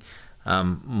crashing.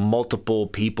 Multiple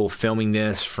people filming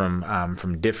this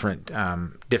from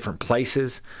different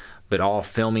places, but all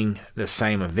filming the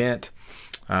same event.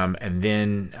 And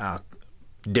then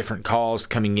different calls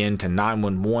coming in to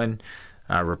 911,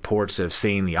 reports of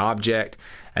seeing the object.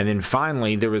 And then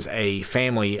finally, there was a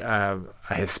family, a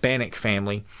Hispanic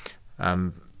family,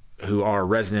 who are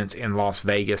residents in Las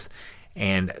Vegas,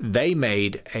 and they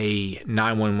made a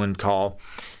 911 call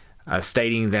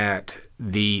stating that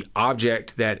the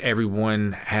object that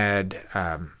everyone had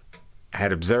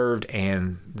observed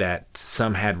and that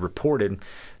some had reported,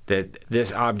 that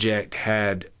this object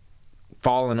had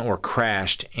fallen or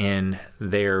crashed in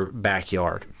their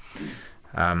backyard.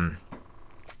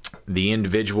 The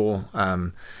individual,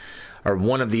 or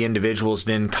one of the individuals,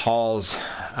 then calls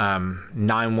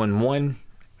 911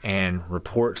 and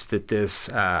reports that this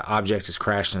object has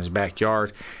crashed in his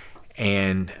backyard.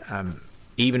 And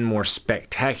even more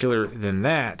spectacular than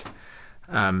that,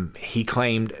 he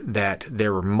claimed that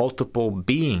there were multiple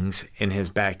beings in his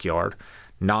backyard,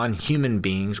 non-human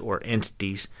beings or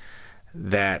entities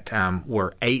that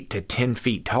were 8 to 10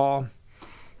 feet tall,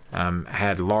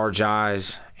 had large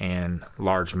eyes and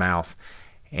large mouth.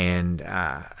 And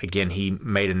again, he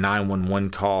made a 911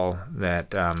 call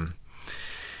that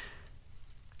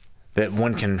that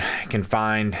one can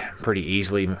find pretty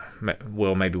easily.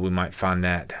 Well, maybe we might find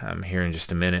that here in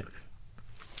just a minute.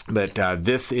 But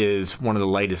this is one of the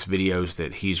latest videos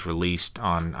that he's released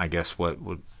on, I guess, what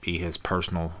would be his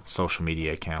personal social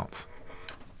media accounts.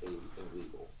 They've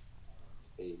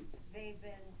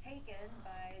been taken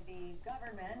by the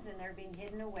government and they're being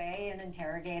hidden away and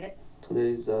interrogated.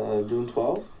 Today's June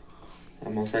 12th.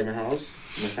 I'm outside my house,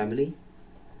 my family.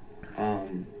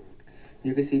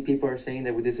 You can see people are saying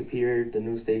that we disappeared, the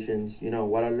news stations. You know,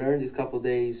 what I learned these couple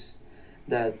days,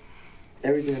 that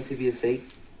everything on TV is fake,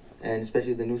 and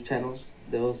especially the news channels,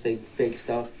 they'll say fake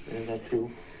stuff, and it's not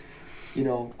true. You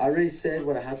know, I already said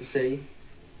what I have to say.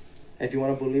 If you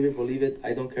want to believe it,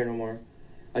 I don't care no more.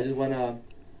 I just want to,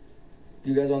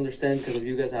 you guys understand, because if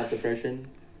you guys have depression,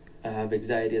 I have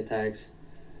anxiety attacks,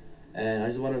 and I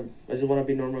just want to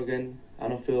be normal again. I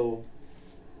don't feel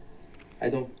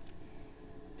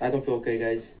okay,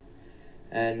 guys.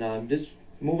 And just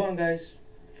move on, guys.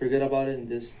 Forget about it and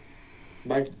just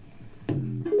bye.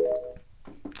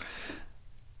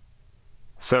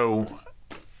 So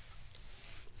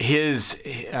his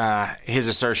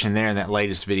assertion there in that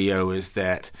latest video is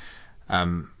that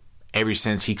ever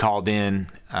since he called in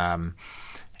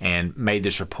and made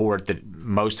this report, that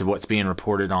most of what's being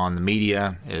reported on the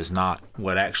media is not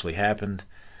what actually happened.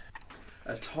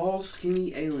 A tall,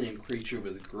 skinny alien creature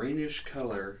with greenish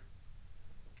color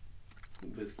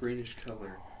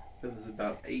that was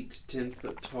about 8 to 10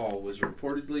 foot tall was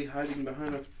reportedly hiding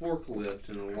behind a forklift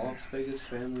in a Las Vegas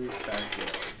family's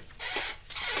backyard.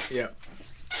 Yep.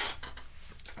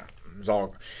 It was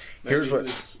all. Maybe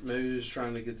he was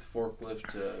trying to get the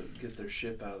forklift to get their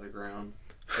ship out of the ground.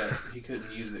 But he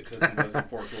couldn't use it because he wasn't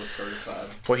forklift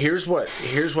certified. Well, here's what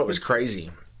was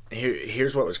crazy.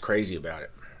 Here's what was crazy about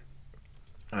it.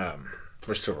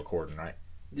 We're still recording, right?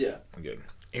 Yeah. Good.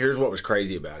 Here's what was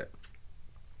crazy about it.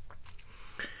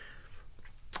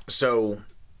 So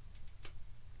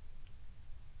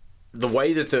the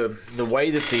way that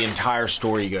the entire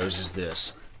story goes is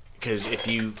this, because if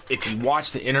you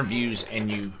watch the interviews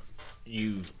and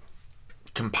you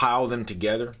compile them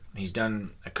together, he's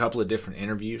done a couple of different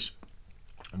interviews.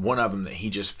 One of them that he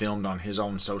just filmed on his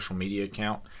own social media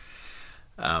account.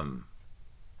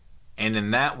 And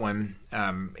in that one,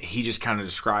 he just kind of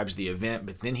describes the event,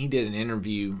 but then he did an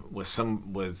interview with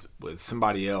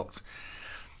somebody else,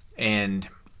 and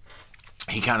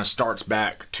he kind of starts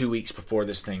back 2 weeks before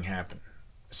this thing happened.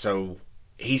 So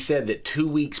he said that 2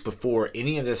 weeks before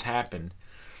any of this happened,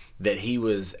 that he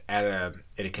was at a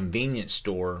convenience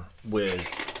store with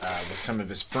some of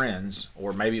his friends,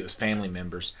 or maybe it was family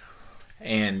members,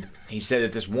 and he said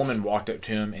that this woman walked up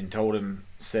to him and told him,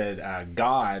 said,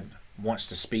 God wants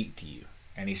to speak to you.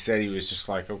 And he said he was just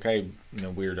like, okay,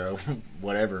 weirdo,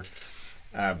 whatever.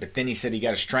 But then he said he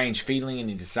got a strange feeling and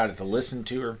he decided to listen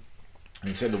to her. And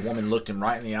he said the woman looked him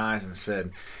right in the eyes and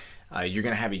said, you're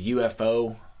going to have a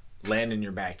UFO land in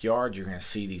your backyard. You're going to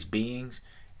see these beings.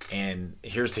 And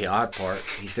here's the odd part.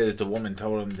 He said that the woman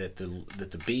told him that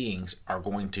the beings are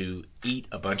going to eat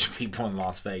a bunch of people in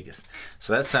Las Vegas.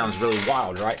 So that sounds really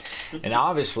wild, right? And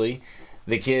obviously,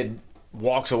 the kid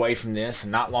walks away from this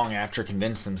and not long after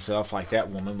convinced himself like that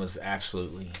woman was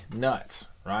absolutely nuts,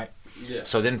 right? Yeah.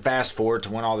 So then fast forward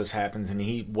to when all this happens,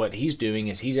 and what he's doing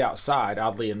is he's outside,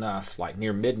 oddly enough, like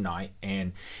near midnight.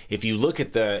 And if you look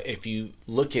at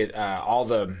all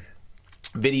the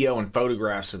video and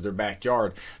photographs of their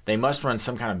backyard, they must run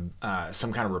some kind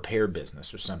of repair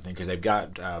business or something, because they've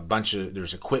got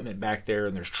there's equipment back there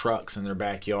and there's trucks in their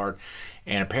backyard.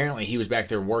 And apparently he was back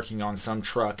there working on some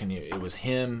truck, and it was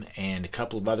him and a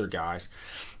couple of other guys.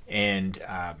 And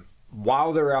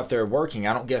while they're out there working,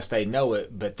 I don't guess they know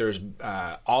it, but there's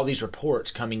all these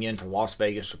reports coming into Las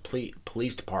Vegas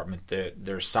Police Department that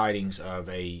there's sightings of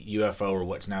a UFO, or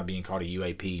what's now being called a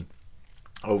UAP,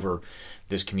 over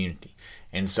this community.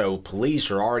 And so police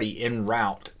are already en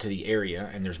route to the area,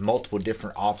 and there's multiple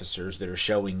different officers that are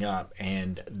showing up,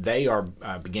 and they are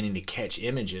beginning to catch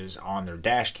images on their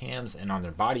dash cams and on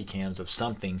their body cams of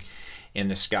something in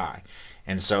the sky.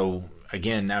 And so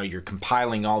again, now you're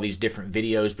compiling all these different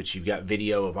videos, but you've got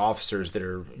video of officers that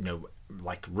are,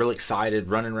 like real excited,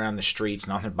 running around the streets,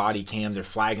 and on their body cam they're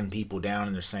flagging people down,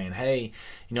 and they're saying, hey,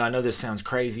 I know this sounds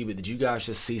crazy, but did you guys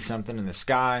just see something in the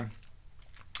sky?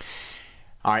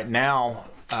 All right, now.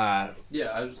 I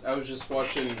was just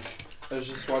watching one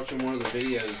of the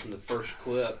videos, and the first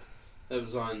clip that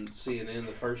was on CNN.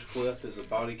 The first clip is a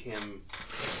body cam,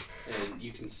 and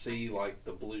you can see like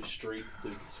the blue streak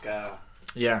through the sky.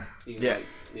 Yeah. Yeah.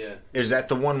 Is that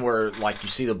the one where like you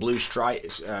see the blue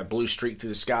streak through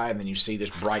the sky, and then you see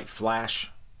this bright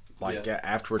flash,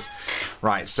 afterwards?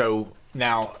 Right. So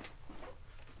now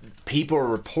people are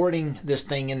reporting this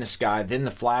thing in the sky. Then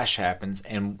the flash happens,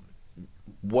 and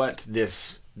what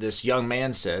this young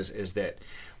man says is that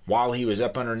while he was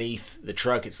up underneath the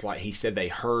truck, it's like he said they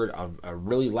heard a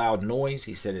really loud noise.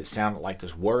 He said it sounded like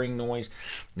this whirring noise,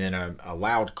 then a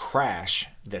loud crash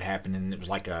that happened, and it was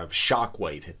like a shock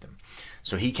wave hit them.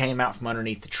 So he came out from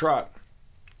underneath the truck.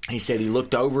 He said he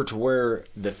looked over to where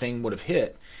the thing would have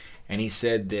hit, and he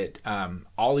said that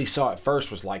all he saw at first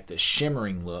was like this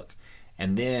shimmering look,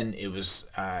 and then it was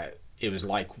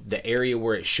like the area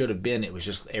where it should have been, it was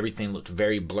just, everything looked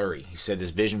very blurry. He said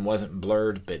his vision wasn't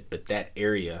blurred, but that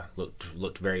area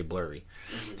looked very blurry.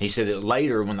 Mm-hmm. He said that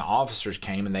later when the officers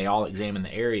came and they all examined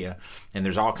the area, and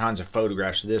there's all kinds of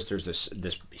photographs of this, there's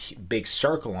this big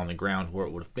circle on the ground where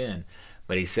it would have been.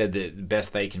 But he said that the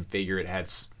best they can figure, it had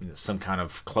some kind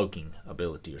of cloaking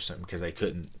ability or something, because they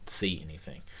couldn't see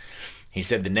anything. He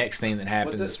said the next thing that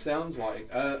happened... What this sounds like,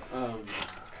 I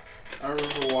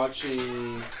remember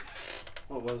watching...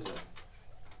 What was it?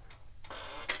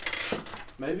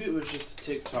 Maybe it was just a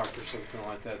TikTok or something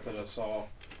like that I saw.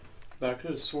 But I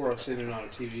could have swore I've seen it on a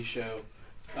TV show.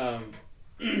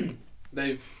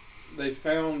 They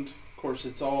found, of course,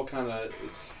 it's all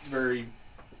it's very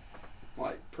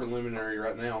like preliminary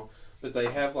right now. But they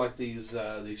have like these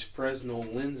Fresnel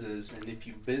lenses, and if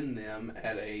you bend them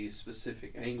at a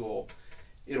specific angle,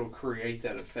 it'll create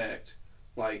that effect.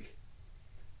 Like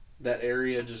that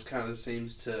area just kind of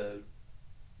seems to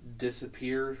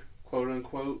disappear, quote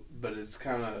unquote, but it's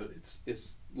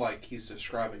like he's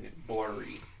describing it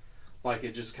blurry, like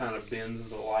it just kind of bends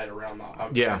the light around the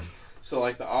object. Yeah. So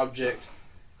like the object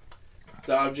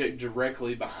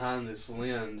directly behind this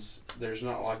lens, there's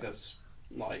not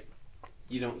like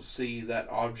you don't see that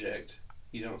object,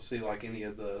 you don't see like any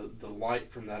of the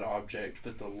light from that object,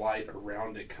 but the light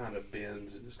around it kind of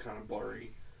bends and is kind of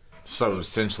blurry. So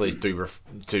essentially through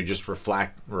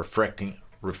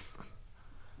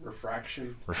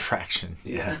refraction,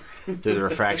 yeah. Through the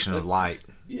refraction of light,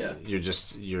 yeah,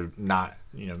 you're not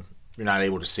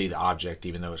able to see the object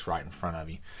even though it's right in front of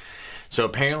you. So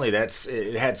apparently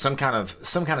it had some kind of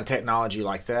technology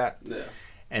like that. Yeah.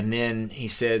 And then he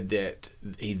said that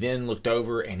he then looked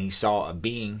over and he saw a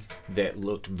being that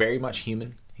looked very much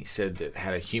human. He said that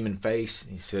had a human face.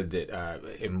 He said that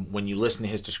and when you listen to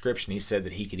his description, he said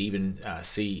that he could even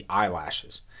see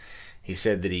eyelashes. He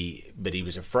said that he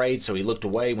was afraid, so he looked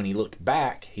away. When he looked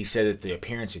back, he said that the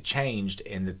appearance had changed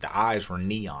and that the eyes were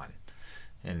neon,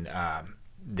 and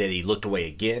that he looked away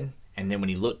again. And then when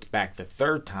he looked back the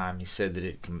third time, he said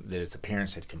that his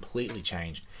appearance had completely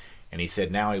changed. And he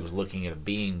said now he was looking at a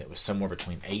being that was somewhere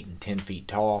between 8 and 10 feet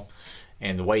tall.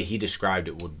 And the way he described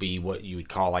it would be what you would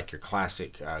call like your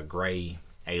classic gray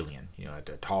alien. A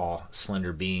tall,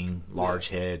 slender being, large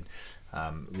head,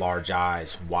 large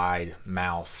eyes, wide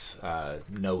mouth,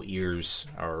 no ears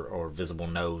or visible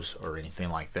nose or anything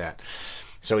like that.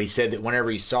 So he said that whenever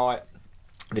he saw it,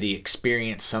 that he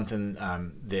experienced something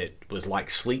that was like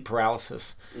sleep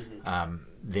paralysis.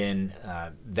 Then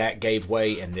that gave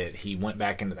way, and that he went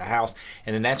back into the house.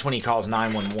 And then that's when he calls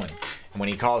 911. And when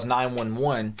he calls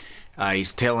 911,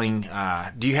 he's telling,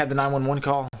 do you have the 911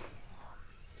 call?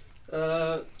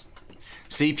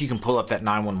 See if you can pull up that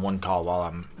 911 call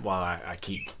while I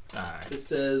keep. It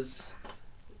says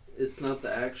it's not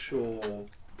the actual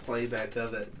playback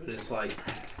of it, but it's like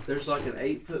there's like an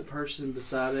 8-foot person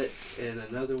beside it, and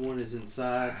another one is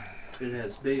inside, and it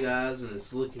has big eyes, and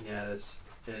it's looking at us,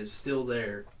 and it's still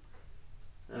there.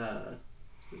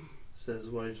 Says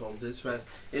what he told dispatch.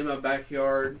 In my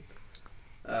backyard,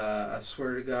 I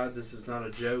swear to God, this is not a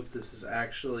joke. This is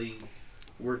actually,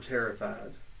 we're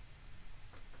terrified.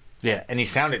 Yeah, and he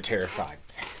sounded terrified.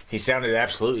 He sounded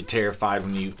absolutely terrified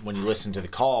when you listen to the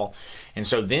call. And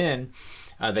so then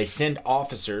they send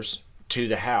officers to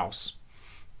the house,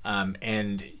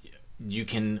 and you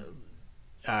can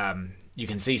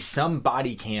see some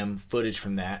body cam footage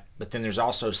from that, but then there's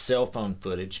also cell phone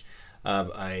footage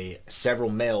of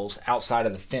several males outside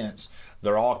of the fence.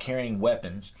 They're all carrying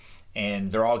weapons,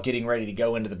 and they're all getting ready to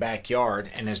go into the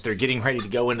backyard. And as they're getting ready to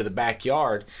go into the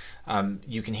backyard,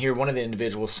 you can hear one of the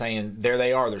individuals saying, there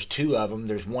they are. There's two of them.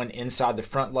 There's one inside the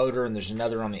front loader, and there's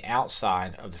another on the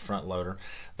outside of the front loader.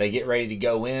 They get ready to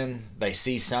go in. They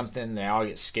see something. They all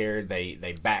get scared.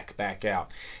 They back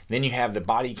out. Then you have the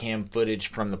body cam footage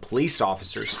from the police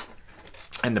officers.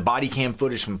 And the body cam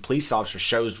footage from the police officers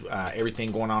shows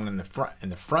everything going on in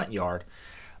the front yard.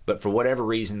 But for whatever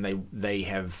reason, they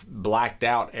have blacked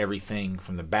out everything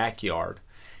from the backyard,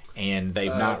 and they've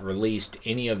not released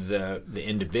any of the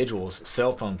individual's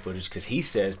cell phone footage, because he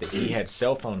says that he had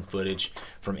cell phone footage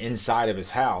from inside of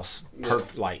his house,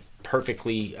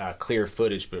 perfectly clear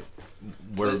footage, but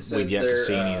we've yet to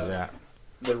see any of that.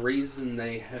 The reason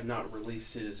they have not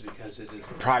released it is because it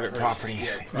is private property.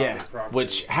 Yeah, property.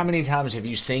 Which, how many times have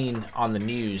you seen on the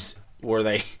news where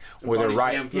they're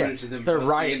right, footage of them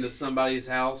busting into somebody's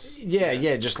house.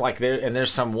 Yeah, just like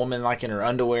there's some woman like in her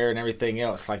underwear and everything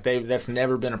else. Like that's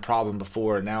never been a problem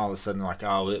before. And now all of a sudden, like,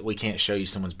 oh, we can't show you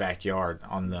someone's backyard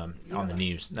on the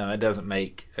news. No, that doesn't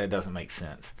make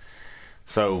sense.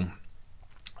 So,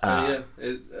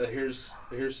 here's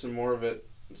some more of it.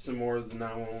 Some more of the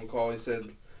 911 call. He said,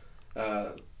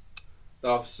 the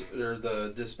officer or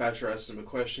the dispatcher asked him a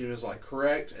question. He was like,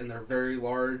 correct, and they're very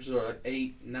large. They're like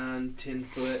 8, 9, 10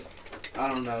 foot. I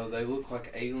don't know. They look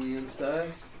like aliens to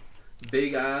us.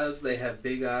 Big eyes. They have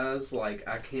big eyes like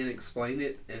I can't explain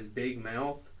it, and big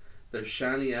mouth. They're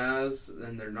shiny eyes,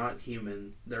 and they're not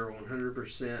human. They're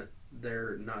 100%.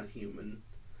 They're not human.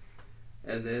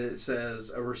 And then it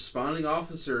says, a responding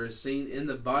officer is seen in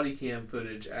the body cam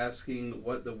footage asking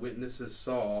what the witnesses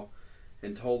saw,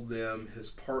 and told them his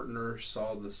partner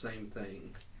saw the same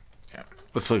thing. Yeah.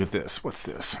 Let's look at this. What's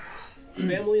this?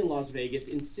 Family in Las Vegas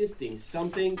insisting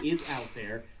something is out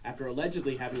there after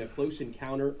allegedly having a close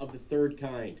encounter of the third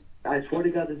kind. I swear to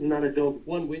God, this is not a joke.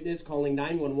 One witness calling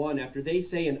 911 after they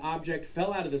say an object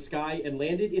fell out of the sky and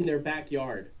landed in their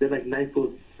backyard. They're like 9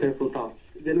 foot, 10 foot tall.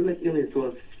 They look like aliens to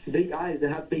us. Big eyes, they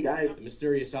have big eyes. The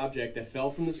mysterious object that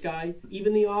fell from the sky,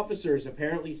 even the officers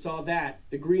apparently saw that.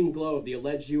 The green glow of the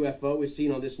alleged UFO is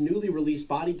seen on this newly released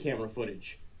body camera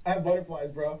footage. I have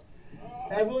butterflies, bro.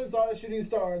 Everyone saw a shooting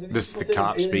star. This is the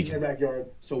cop speaking. In their backyard.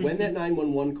 So when that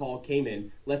 911 call came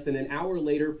in, less than an hour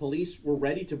later, police were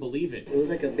ready to believe it. It was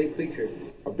like a big creature.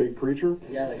 A big creature?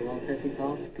 Yeah, like around 10 feet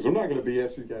tall. Because I'm not going to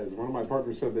BS you guys. One of my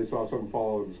partners said they saw something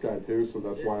fall out of the sky too, so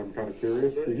that's why I'm kind of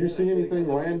curious. Did you see anything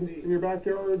land in your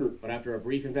backyard? Or? But after a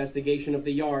brief investigation of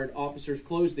the yard, officers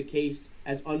closed the case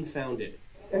as unfounded.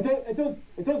 If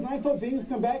those 9 foot beings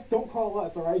come back, don't call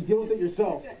us, all right? Deal with it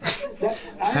yourself.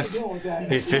 That's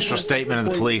the official statement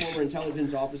of the police. Former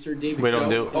intelligence officer David We don't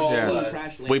do.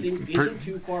 Isn't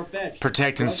too far-fetched.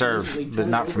 Protect and serve, but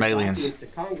not from aliens. To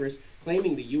Congress,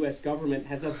 claiming the U.S. government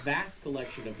has a vast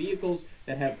collection of vehicles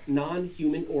that have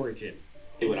non-human origin.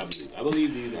 I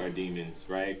believe these are demons,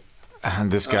 right?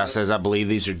 This guy says, I believe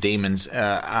these are demons.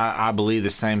 I believe the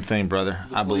same thing, brother.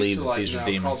 I believe that these are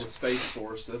demons. Called the Space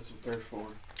Force. That's what they're for.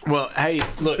 Well, hey,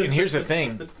 look, and here's the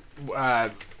thing.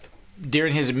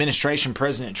 During his administration,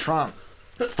 President Trump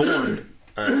formed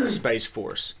a Space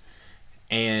Force.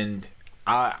 And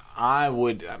I'm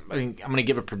going to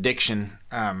give a prediction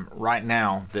right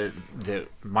now that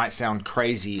might sound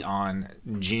crazy on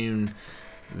June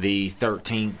the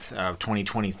 13th of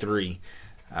 2023.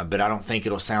 But I don't think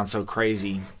it'll sound so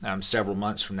crazy several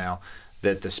months from now.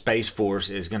 that the Space Force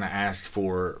is going to ask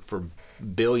for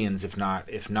billions, if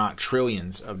not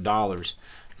trillions of dollars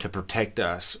to protect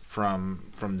us from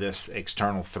this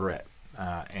external threat.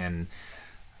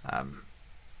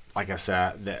 Like I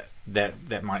said,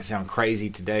 that might sound crazy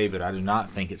today, but I do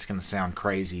not think it's going to sound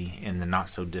crazy in the not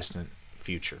so distant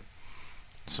future.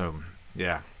 So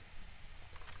yeah,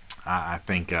 I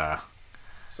think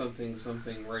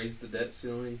something raise the debt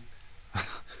ceiling.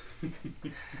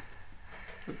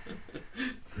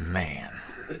 Man.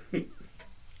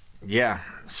 Yeah.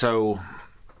 So,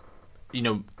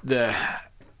 the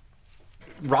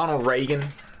Ronald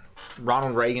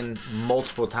Reagan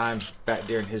multiple times back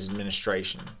during his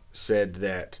administration said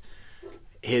that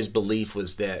his belief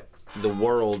was that the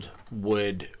world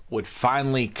would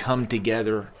finally come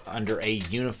together under a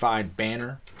unified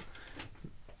banner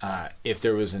if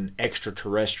there was an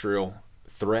extraterrestrial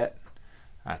threat.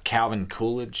 Calvin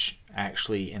Coolidge,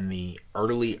 actually in the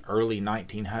early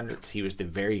 1900s, he was the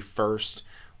very first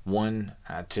one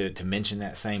to mention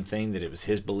that same thing, that it was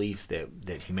his belief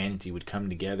that humanity would come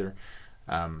together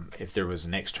if there was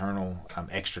an external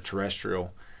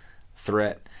extraterrestrial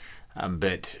threat.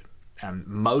 But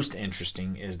most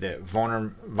interesting is that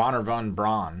Wernher von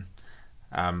Braun,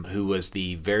 who was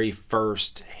the very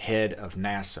first head of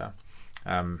NASA,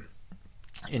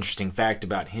 interesting fact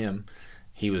about him,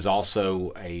 he was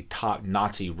also a top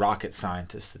Nazi rocket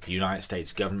scientist that the United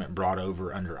States government brought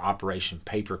over under Operation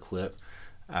Paperclip,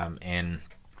 and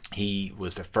he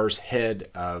was the first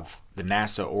head of the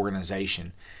NASA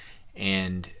organization.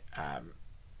 And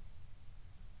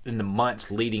in the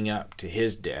months leading up to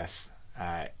his death,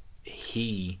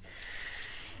 he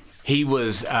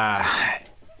was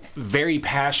very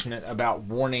passionate about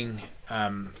warning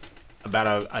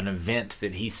about an event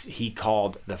that he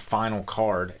called the final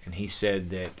card, and he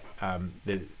said that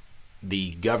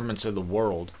the governments of the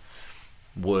world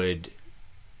would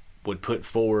put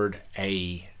forward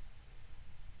a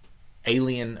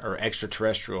alien or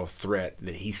extraterrestrial threat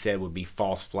that he said would be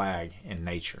false flag in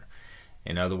nature.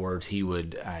 In other words,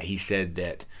 he said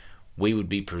that we would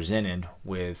be presented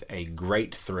with a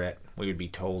great threat. We would be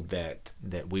told that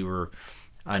we were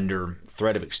under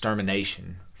threat of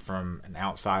extermination from an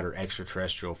outside or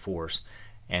extraterrestrial force,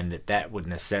 and that would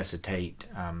necessitate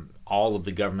all of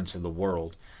the governments of the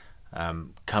world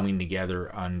coming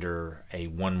together under a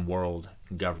one world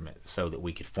government so that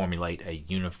we could formulate a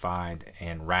unified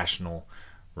and rational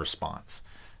response.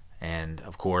 And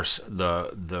of course,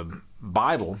 the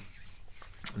Bible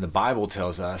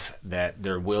tells us that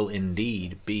there will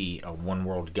indeed be a one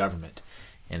world government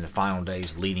in the final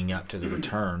days leading up to the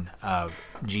return of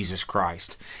Jesus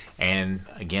Christ. And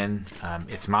again,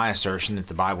 it's my assertion that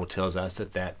the Bible tells us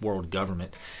that world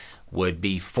government would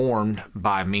be formed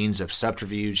by means of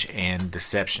subterfuge and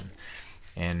deception.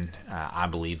 And I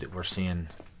believe that we're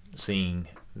seeing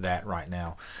that right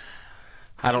now.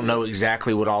 I don't know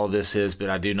exactly what all of this is, but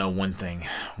I do know one thing: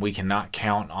 we cannot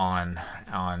count on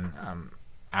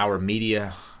our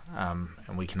media,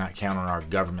 and we cannot count on our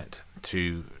government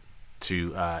to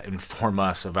inform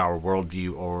us of our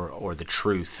worldview or the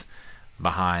truth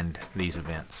behind these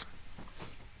events.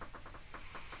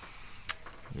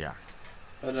 Yeah.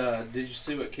 But did you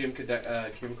see what Kim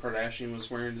Kardashian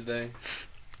was wearing today?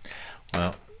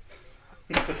 Well,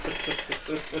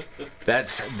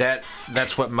 that's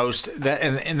what most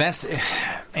and that's,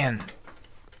 man.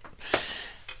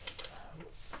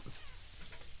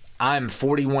 I'm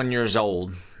 41 years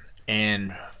old,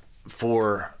 and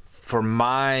for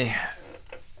my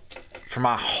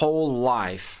whole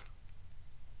life,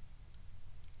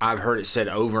 I've heard it said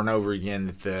over and over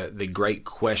again that the great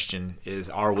question is,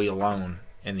 are we alone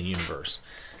in the universe?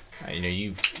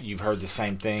 You've heard the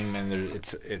same thing, man.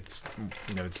 It's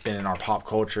been in our pop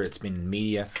culture, it's been in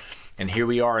media, and here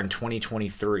we are in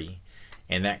 2023,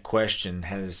 and that question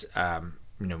has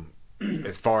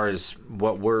as far as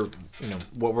what we're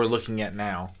looking at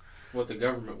now, what the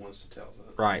government wants to tell us.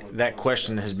 Right. That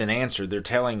question has been answered. They're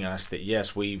telling us that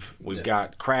yes, we've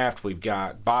got craft, we've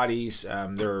got bodies.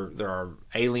 There are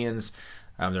aliens.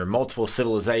 There are multiple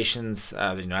civilizations.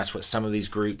 That's what some of these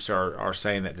groups are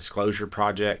saying. That Disclosure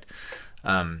Project.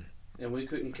 And we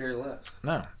couldn't care less.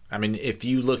 No, I mean, if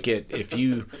you look at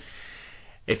the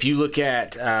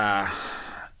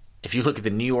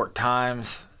New York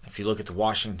Times, if you look at the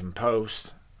Washington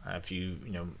Post,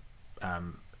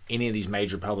 any of these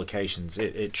major publications,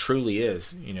 it truly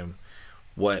is,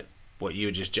 what you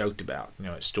had just joked about.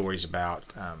 It's stories about,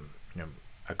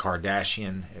 a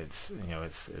Kardashian. It's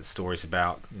stories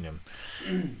about,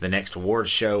 the next awards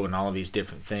show and all of these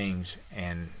different things.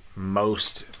 And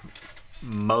most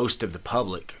of the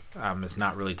public is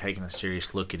not really taking a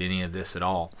serious look at any of this at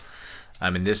all.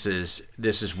 And this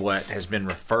is what has been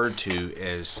referred to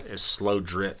as slow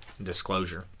drip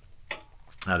disclosure.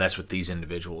 That's what these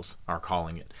individuals are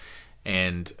calling it.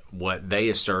 And what they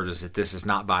assert is that this is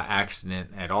not by accident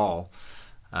at all,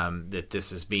 that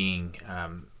this is being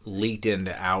leaked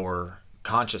into our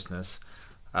consciousness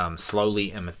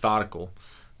slowly and methodical,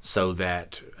 so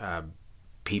that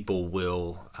people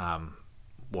will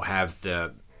have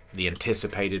the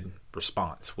anticipated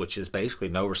response, which is basically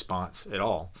no response at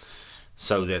all,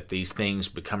 so that these things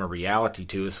become a reality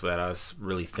to us without us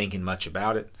really thinking much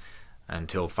about it,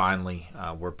 until finally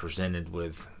we're presented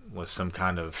with some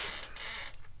kind of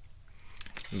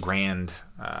grand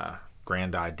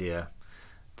idea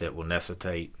that will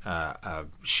necessitate a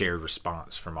shared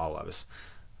response from all of us,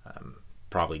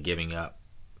 probably giving up,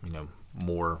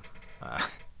 more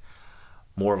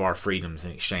of our freedoms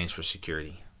in exchange for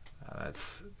security.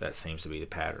 That seems to be the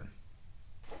pattern.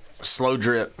 Slow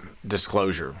drip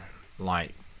disclosure,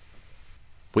 like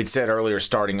we'd said earlier,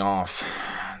 starting off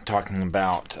talking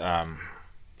about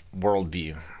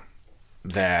worldview,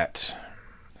 that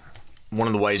one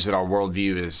of the ways that our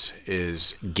worldview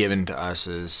is given to us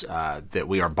is that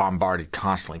we are bombarded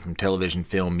constantly from television,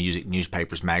 film, music,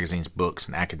 newspapers, magazines, books,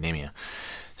 and academia.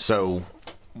 So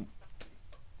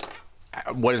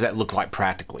what does that look like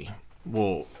practically?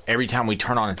 Well, every time we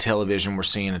turn on a television, we're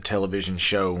seeing a television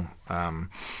show,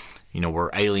 where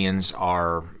aliens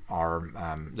are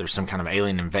there's some kind of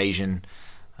alien invasion.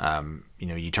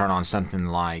 You turn on something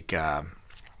like The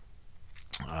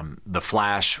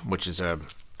Flash, which is a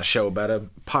show about a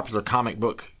popular comic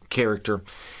book character,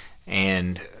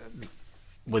 and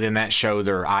within that show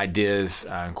there are ideas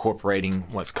incorporating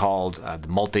what's called the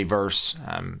multiverse.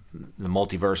 The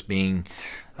multiverse being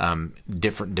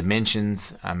different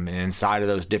dimensions, and inside of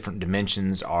those different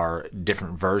dimensions are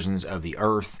different versions of the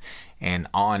Earth, and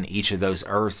on each of those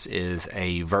Earths is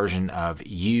a version of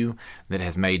you that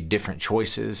has made different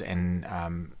choices, and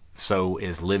so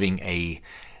is living a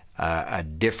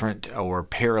different or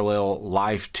parallel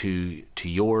life to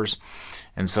yours.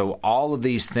 And so all of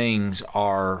these things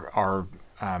are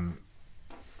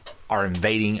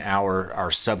invading our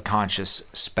subconscious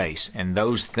space, and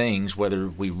those things, whether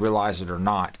we realize it or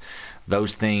not,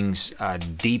 those things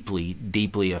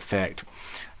deeply affect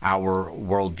our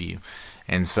worldview.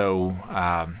 And so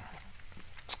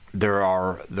there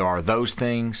are those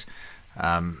things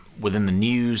within the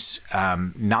news,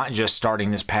 not just starting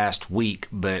this past week,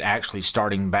 but actually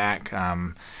starting back,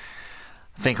 I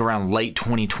think around late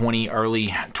 2020, early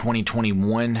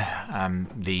 2021,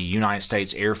 the United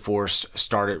States Air Force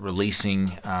started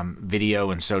releasing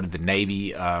video, and so did the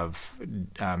Navy, of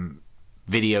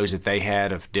videos that they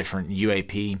had of different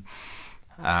UAP.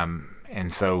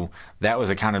 And so that was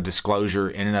a kind of disclosure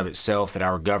in and of itself, that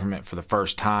our government for the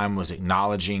first time was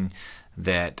acknowledging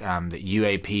that that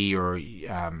UAP or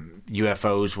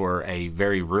UFOs were a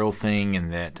very real thing,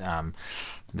 and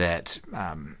that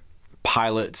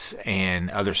pilots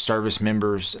and other service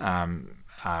members,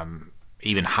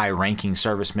 even high-ranking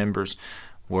service members,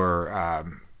 were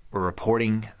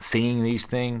reporting seeing these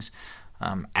things.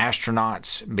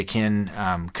 Astronauts began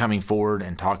coming forward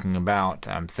and talking about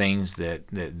things that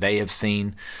they have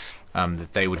seen,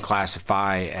 that they would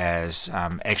classify as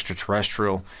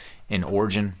extraterrestrial in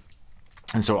origin.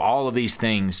 And so all of these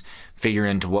things figure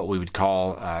into what we would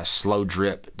call slow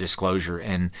drip disclosure.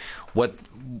 And what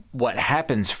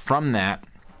happens from that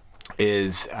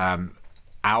is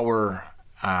our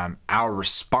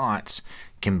response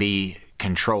can be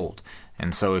controlled.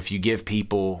 And so if you give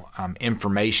people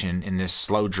information in this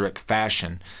slow drip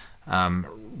fashion,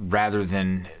 rather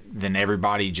than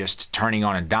everybody just turning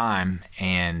on a dime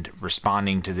and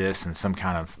responding to this in some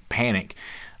kind of panic,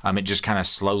 it just kind of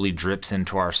slowly drips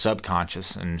into our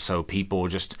subconscious. And so people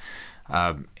just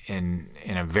in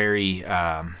a very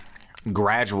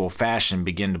gradual fashion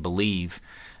begin to believe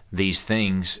these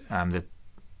things that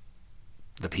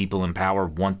the people in power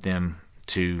want them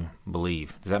to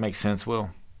believe. Does that make sense,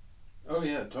 Will? Oh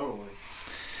yeah, totally.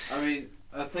 I mean,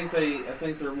 I think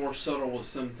they're more subtle with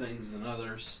some things than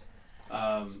others.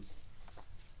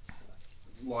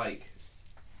 Like,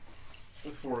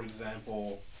 for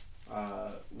example,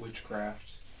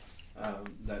 witchcraft,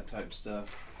 that type of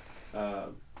stuff. I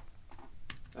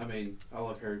mean, I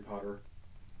love Harry Potter.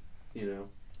 And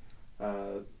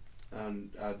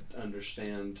I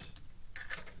understand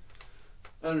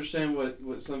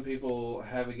what some people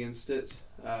have against it,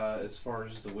 as far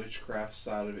as the witchcraft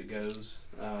side of it goes,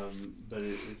 but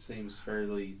it seems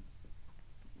fairly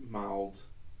mild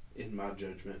in my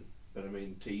judgment. But I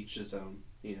mean, to each his own.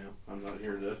 I'm not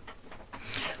here to.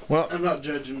 Well, I'm not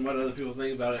judging what other people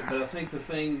think about it, but I think the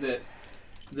thing that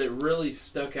that really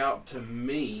stuck out to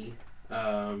me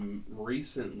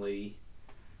recently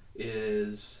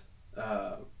is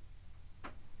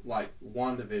like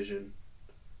WandaVision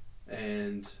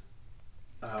and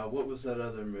what was that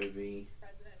other movie?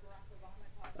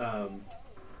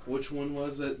 Which one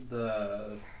was it?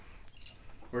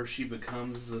 Where she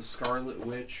becomes the Scarlet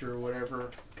Witch or whatever?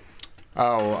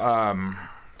 Oh,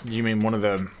 you mean one of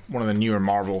the newer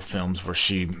Marvel films where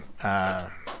she I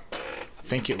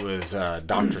think it was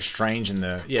Doctor Strange in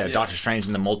the Doctor Strange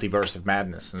in the Multiverse of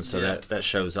Madness, and so that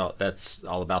shows all, that's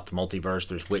all about the multiverse.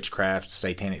 There's witchcraft,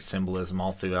 satanic symbolism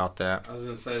all throughout that. I was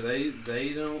gonna say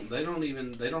they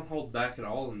don't hold back at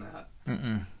all in that.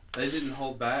 Mm-mm. They didn't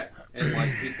hold back, and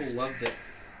like people loved it.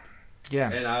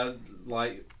 Yeah. And I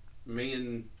like me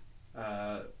and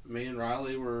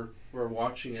Riley were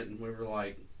watching it, and we were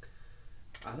like,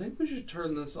 I think we should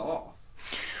turn this off.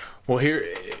 Well, here,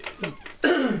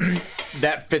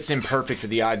 that fits in perfect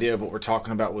with the idea of what we're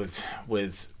talking about with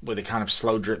a kind of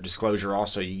slow drip disclosure.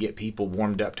 Also, you get people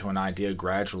warmed up to an idea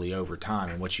gradually over time,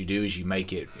 and what you do is you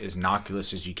make it as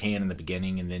innocuous as you can in the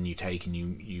beginning, and then you take and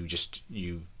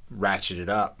you ratchet it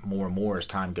up more and more as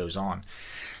time goes on.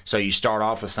 So you start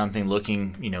off with something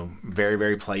looking, very,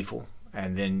 very playful,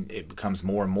 and then it becomes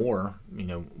more and more,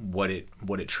 what it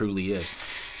truly is.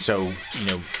 So,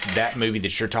 that movie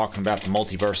that you're talking about, the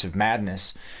Multiverse of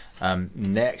Madness,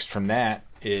 next from that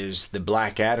is the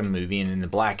Black Adam movie, and in the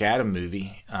Black Adam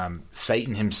movie,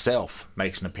 Satan himself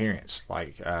makes an appearance,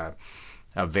 like a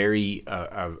very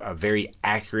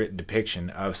accurate depiction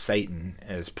of Satan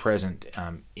as present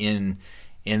in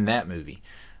that movie.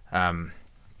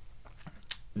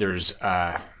 There's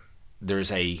a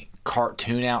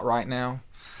cartoon out right now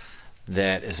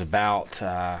that is about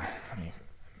let me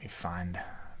find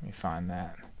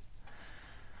that.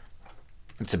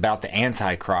 It's about the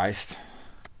Antichrist.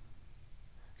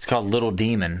 It's called Little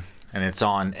Demon, and it's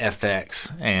on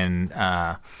FX. And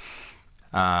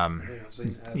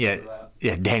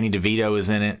Danny DeVito is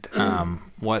in it.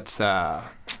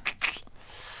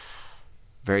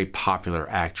 Very popular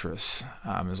actress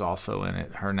is also in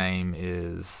it. Her name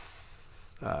is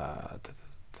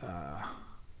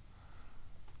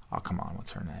come on,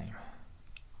 what's her name?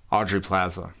 Aubrey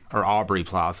Plaza.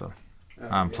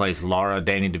 Plays Laura.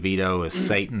 Danny DeVito as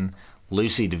Satan.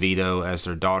 Lucy DeVito as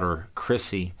their daughter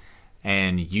Chrissy,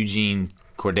 and Eugene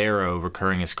Cordero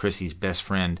recurring as Chrissy's best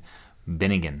friend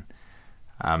Bennigan.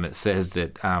 It says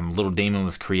that Little Demon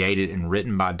was created and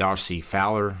written by Darcy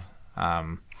Fowler,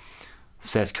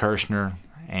 Seth Kirshner,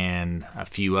 and a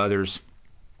few others.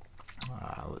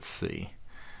 Let's see.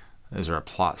 Is there a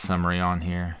plot summary on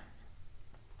here?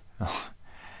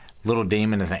 Little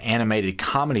Demon is an animated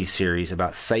comedy series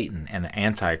about Satan and the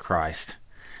Antichrist,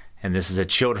 and this is a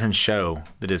children's show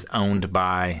that is owned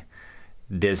by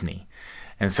Disney.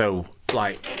 And so,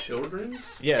 like,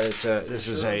 children's? Yeah, it's not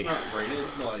rated.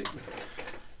 Like,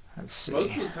 let's see.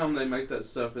 Most of the time they make that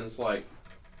stuff, and it's like,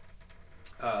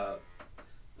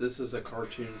 this is a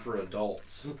cartoon for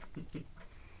adults.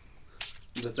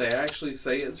 But they actually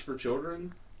say it's for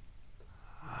children?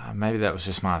 Maybe that was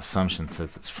just my assumption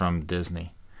since it's from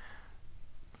Disney.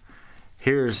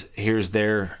 Here's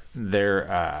their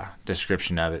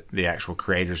description of it, the actual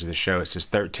creators of the show. It says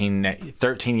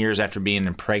 13 years after being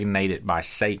impregnated by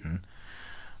Satan,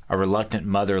 a reluctant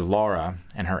mother, Laura,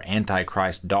 and her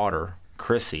Antichrist daughter,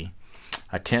 Chrissy,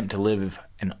 attempt to live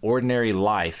an ordinary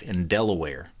life in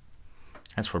Delaware.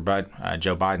 That's where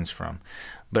Joe Biden's from.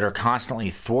 But are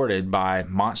constantly thwarted by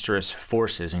monstrous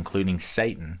forces, including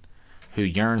Satan, who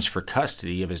yearns for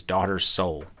custody of his daughter's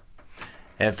soul.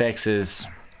 FX's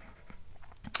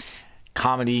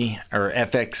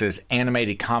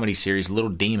animated comedy series Little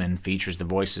Demon features the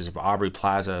voices of Aubrey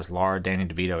Plaza as Laura, Danny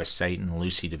DeVito as Satan, and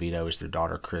Lucy DeVito as their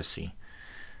daughter Chrissy.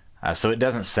 So it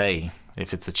doesn't say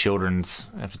if it's a children's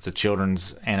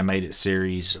animated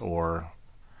series or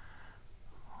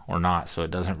not. So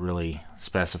it doesn't really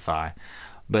specify.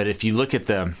 But if you look at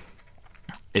the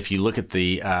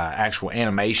actual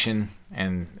animation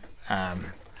and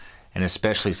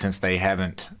especially since they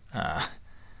haven't. I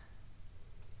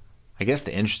guess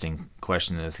the interesting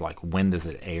question is, like, when does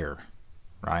it air,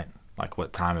 right? Like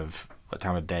what time of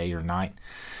day or night?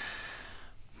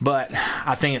 But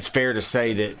I think it's fair to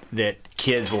say that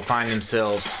kids will find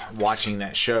themselves watching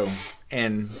that show.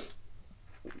 And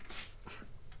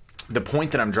the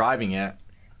point that I'm driving at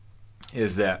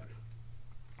is that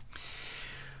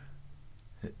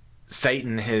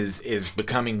Satan is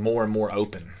becoming more and more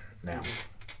open now.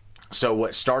 So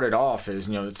what started off is,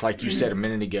 it's like you said a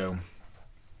minute ago,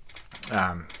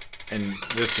 and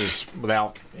this is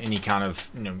without any kind of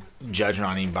judgment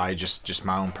on anybody, just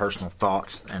my own personal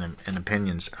thoughts and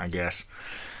opinions, I guess.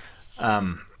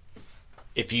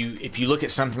 If you look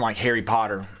at something like Harry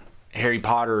Potter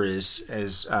is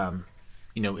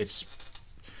it's.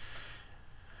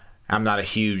 I'm not a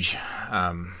huge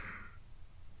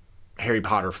Harry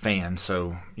Potter fan,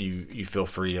 so you feel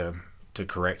free to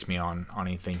correct me on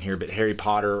anything here. But Harry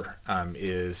Potter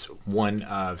is one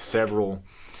of several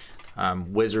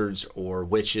wizards or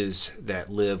witches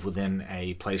that live within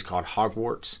a place called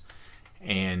Hogwarts,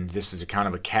 and this is a kind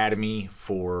of academy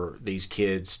for these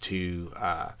kids to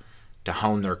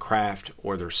hone their craft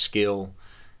or their skill,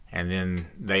 and then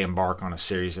they embark on a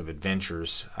series of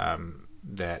adventures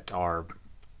that are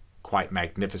quite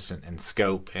magnificent in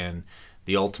scope, and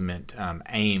the ultimate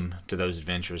aim to those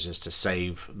adventures is to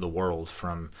save the world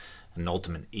from an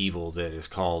ultimate evil that is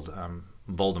called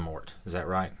Voldemort. Is that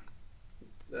right?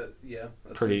 Yeah,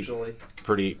 essentially.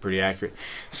 Pretty accurate.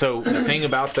 So the thing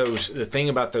about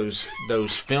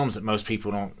those films that most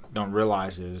people don't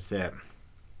realize is that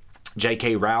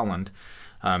J.K. Rowling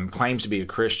claims to be a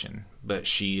Christian, but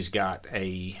she's got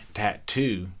a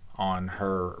tattoo on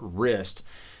her wrist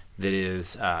that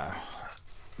is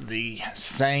the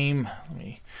same.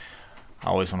 I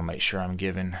always want to make sure I'm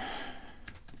giving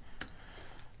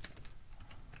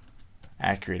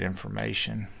accurate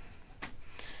information.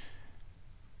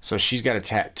 So she's got a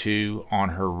tattoo on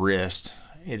her wrist.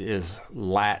 It is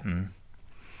Latin,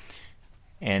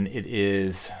 and it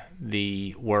is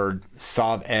the word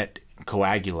salve et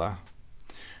coagula,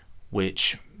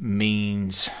 which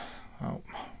means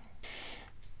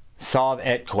salve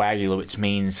et coagula, which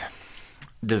means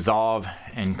dissolve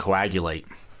and coagulate.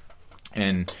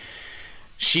 And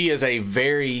she is a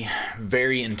very,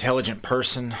 very intelligent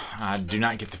person. I do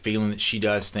not get the feeling that she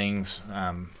does things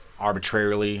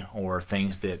arbitrarily or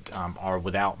things that are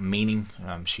without meaning.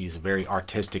 She's a very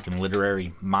artistic and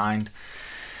literary mind.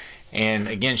 And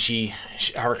again,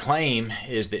 her claim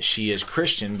is that she is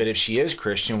Christian, but if she is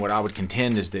Christian, what I would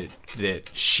contend is that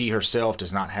she herself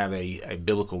does not have a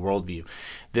biblical worldview.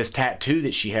 This tattoo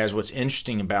that she has, what's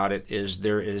interesting about it is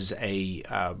there is a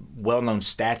well-known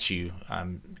statue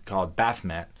called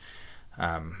Baphomet,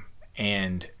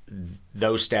 and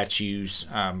those statues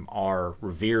are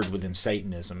revered within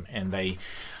Satanism, and they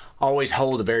always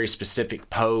hold a very specific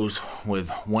pose with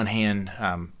one hand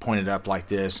pointed up like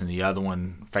this and the other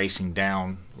one facing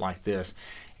down like this.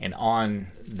 And on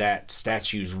that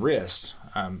statue's wrist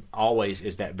always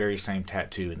is that very same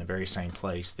tattoo in the very same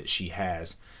place that she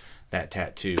has that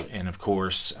tattoo. And of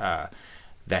course,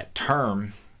 that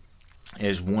term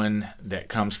is one that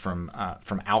comes from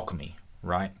alchemy,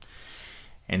 right?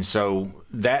 And so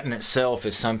that in itself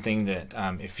is something that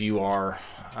if you are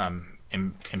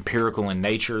empirical in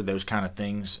nature, those kind of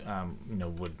things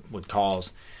would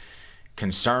cause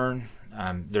concern.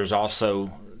 There's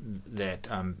also that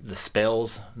the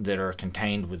spells that are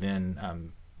contained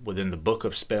within the book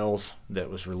of spells that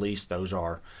was released, those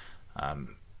are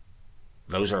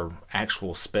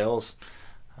actual spells.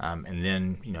 And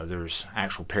then there's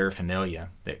actual paraphernalia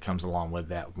that comes along with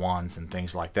that, wands and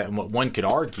things like that. And what one could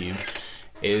argue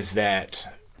is that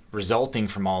resulting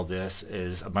from all this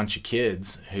is a bunch of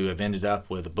kids who have ended up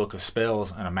with a book of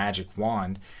spells and a magic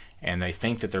wand, and they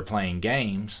think that they're playing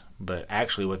games, but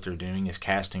actually what they're doing is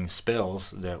casting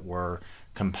spells that were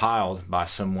compiled by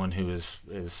someone who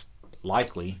is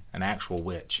likely an actual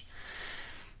witch.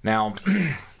 Now,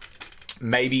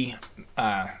 maybe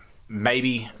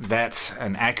that's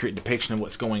an accurate depiction of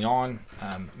what's going on.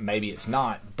 Maybe it's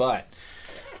not, but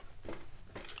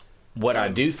what I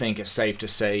do think is safe to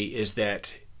say is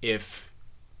that if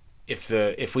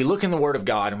we look in the Word of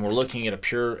God and we're looking at a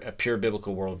pure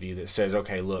biblical worldview that says,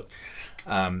 okay, look,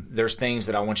 there's things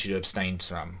that I want you to abstain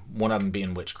from, one of them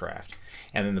being witchcraft,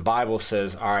 and then the Bible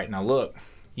says, all right, now look,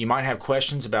 you might have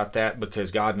questions about that because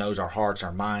God knows our hearts,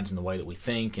 our minds, and the way that we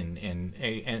think, and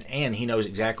He knows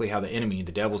exactly how the enemy,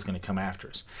 the devil, is going to come after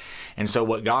us. And so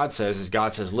what God says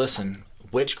is, listen,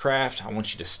 witchcraft, I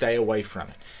want you to stay away from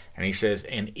it. And He says,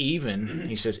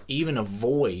 even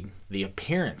avoid the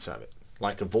appearance of it.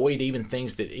 Like avoid even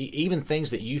things that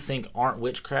you think aren't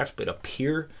witchcraft but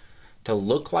appear to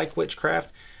look like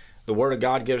witchcraft. The Word of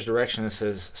God gives direction that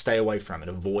says, stay away from it.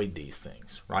 Avoid these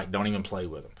things, right? Don't even play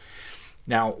with them.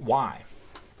 Now, why?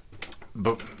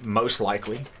 But most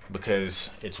likely because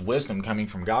it's wisdom coming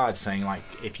from God saying, like,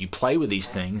 if you play with these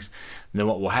things, then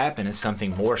what will happen is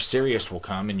something more serious will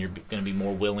come and you're going to be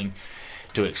more willing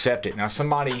to accept it. Now,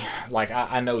 somebody like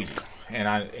I know you,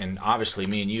 and obviously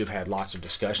me and you have had lots of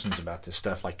discussions about this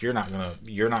stuff. Like you're not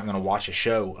gonna watch a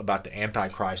show about the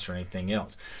Antichrist or anything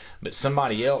else, but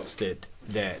somebody else that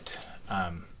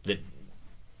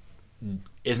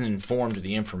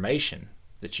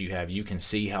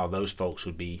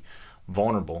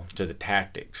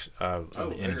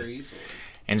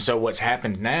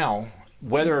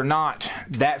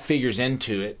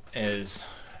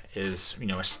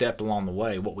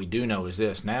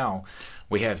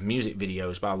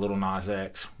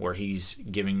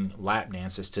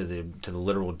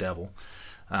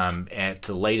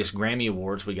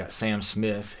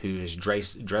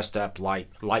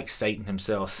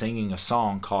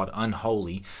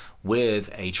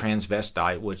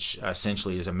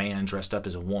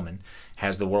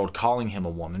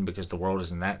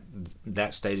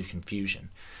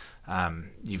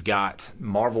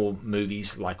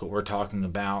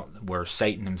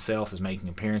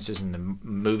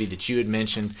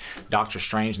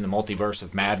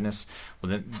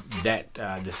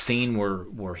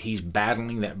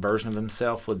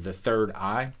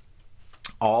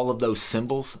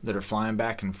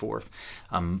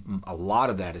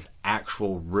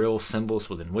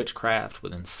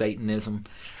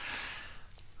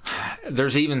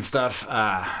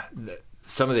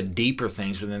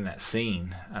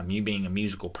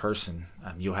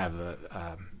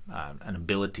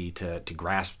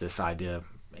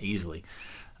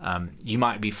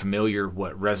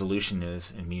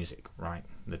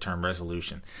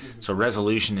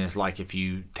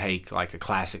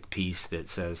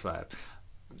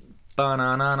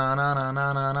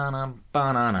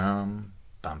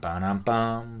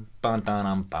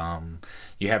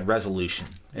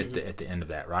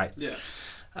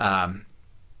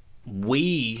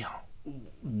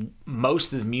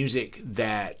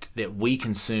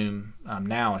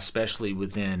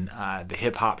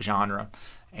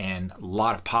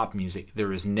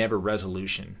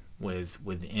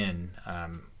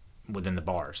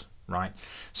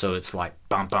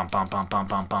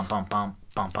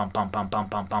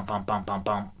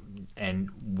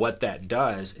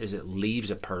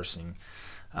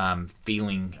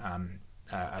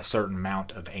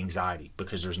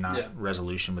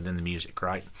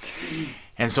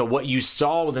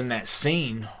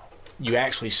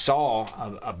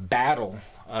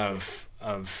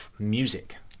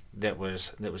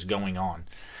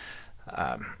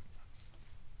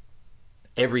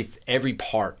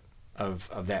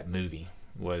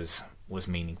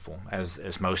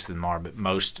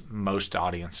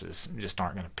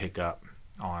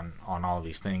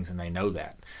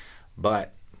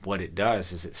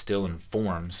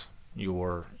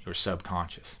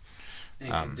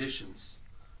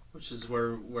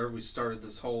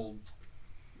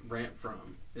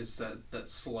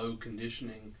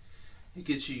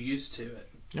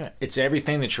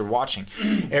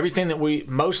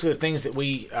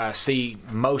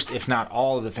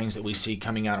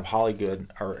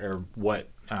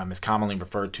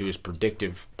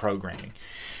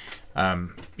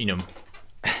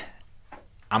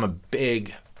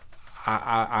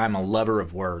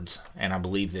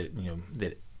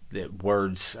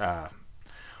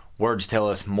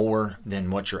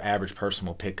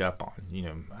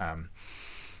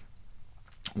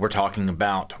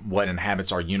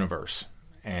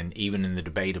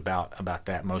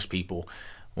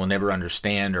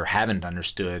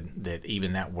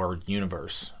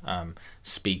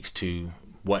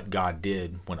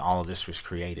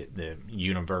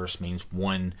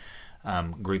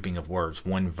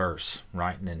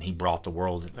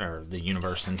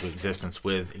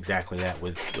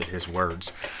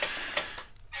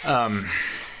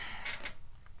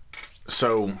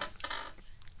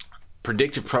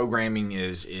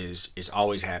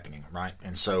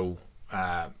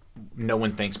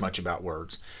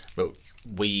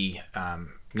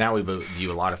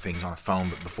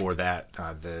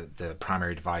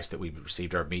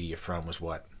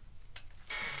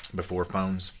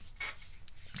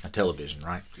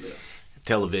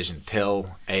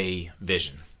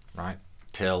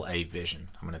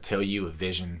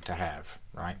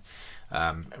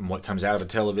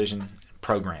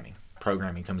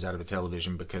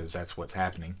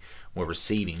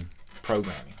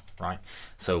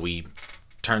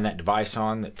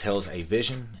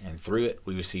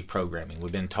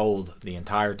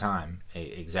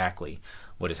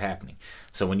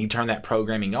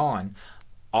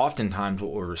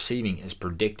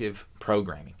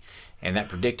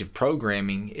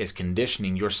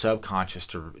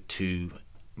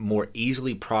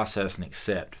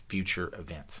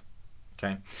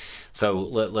Okay, so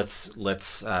let's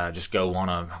just go on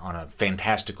a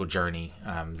fantastical journey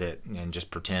and just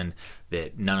pretend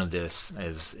that none of this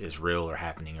is real or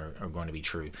happening or going to be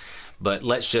true. But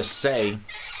let's just say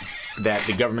that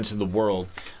the governments of the world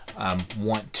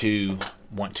want to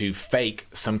fake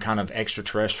some kind of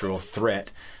extraterrestrial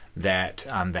threat, that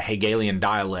the Hegelian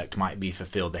dialect might be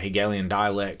fulfilled. The Hegelian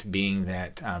dialect being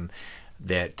that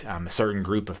a certain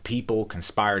group of people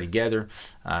conspire together.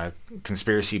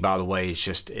 Conspiracy, by the way, is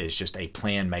just a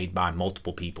plan made by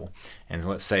multiple people. And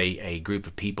let's say a group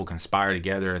of people conspire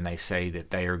together and they say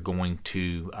that they are going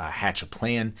to hatch a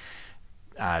plan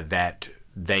that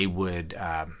they would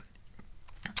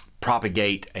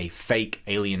propagate a fake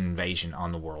alien invasion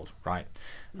on the world, right?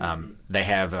 They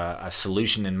have a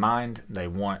solution in mind. They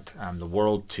want the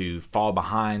world to fall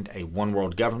behind a one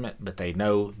world government, but they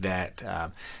know that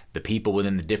the people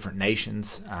within the different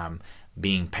nations,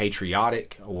 being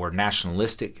patriotic or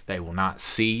nationalistic, they will not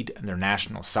cede their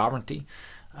national sovereignty.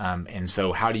 And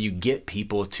so how do you get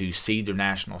people to cede their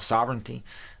national sovereignty?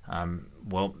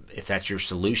 Well, if that's your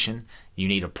solution, you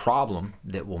need a problem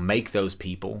that will make those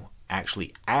people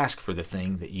actually ask for the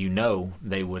thing that you know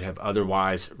they would have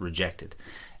otherwise rejected.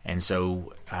 And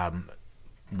so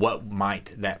what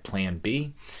might that plan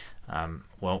be?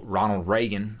 Well, Ronald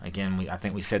Reagan, again, I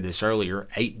think we said this earlier,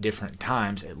 8 different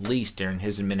times at least during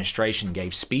his administration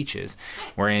gave speeches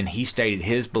wherein he stated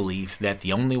his belief that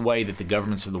the only way that the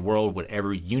governments of the world would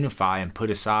ever unify and put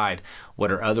aside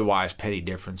what are otherwise petty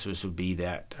differences would be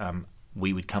that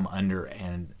we would come under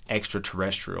an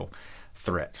extraterrestrial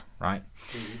threat, right?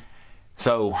 Mm-hmm.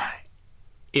 So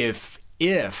if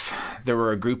there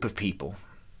were a group of people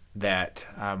that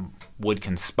would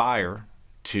conspire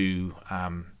to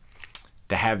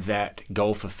have that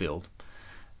goal fulfilled,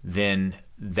 then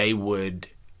they would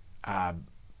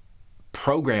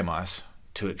program us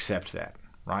to accept that,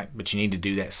 right? But you need to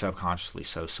do that subconsciously.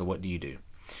 So what do?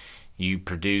 You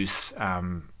produce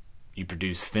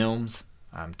films,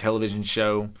 television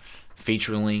show,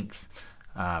 feature length,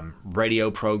 radio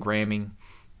programming,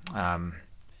 and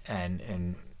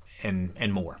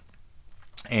more.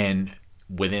 And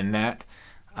within that,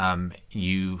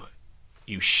 you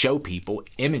show people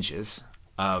images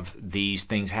of these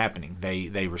things happening.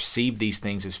 They receive these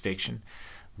things as fiction,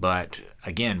 but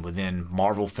again, within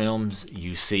Marvel films,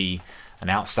 you see an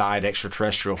outside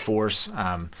extraterrestrial force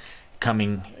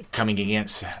coming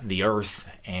against the Earth,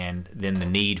 and then the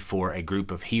need for a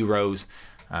group of heroes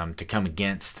to come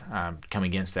against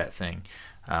that thing.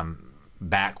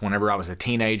 Back whenever I was a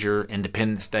teenager,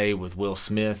 Independence Day with Will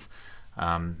Smith,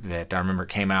 that I remember it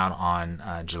came out on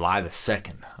July the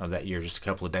 2nd of that year, just a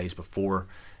couple of days before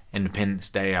Independence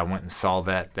Day. I went and saw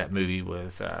that movie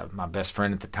with my best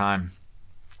friend at the time,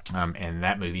 and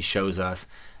that movie shows us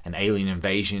an alien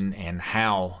invasion and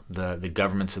how the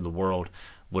governments of the world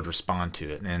would respond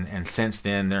to it. And since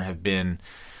then,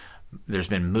 there's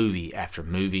been movie after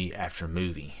movie after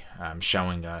movie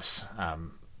showing us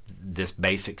this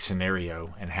basic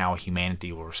scenario and how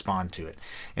humanity will respond to it.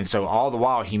 And so all the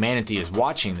while humanity is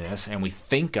watching this, and we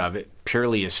think of it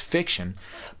purely as fiction,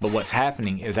 but what's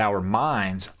happening is our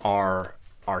minds are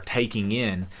taking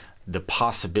in the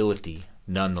possibility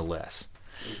nonetheless.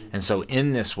 Mm-hmm. And so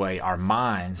in this way, our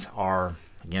minds are,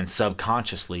 again,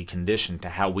 subconsciously conditioned to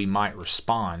how we might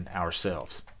respond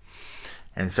ourselves.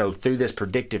 And so through this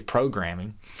predictive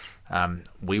programming,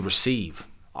 we receive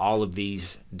all of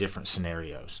these different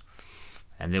scenarios.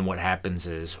 And then what happens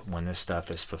is when this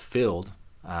stuff is fulfilled,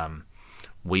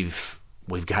 we've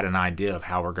got an idea of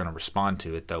how we're going to respond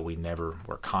to it, though we never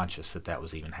were conscious that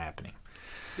was even happening.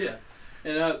 Yeah.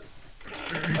 And I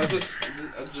just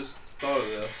thought of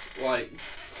this. Like,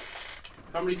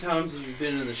 how many times have you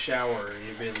been in the shower and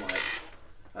you've been like,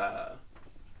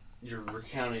 you're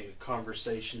recounting a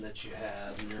conversation that you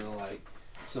had, and you're like,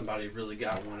 somebody really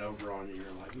got one over on you.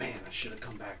 You're like, man, I should have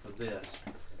come back with this.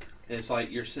 And it's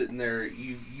like you're sitting there,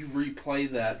 you replay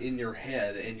that in your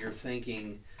head, and you're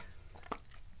thinking,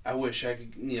 I wish I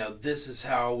could, this is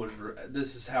how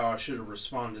I should have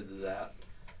responded to that.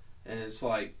 And it's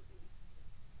like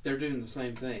they're doing the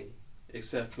same thing,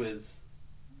 except with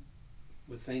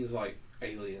things like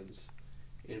aliens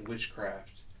and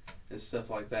witchcraft and stuff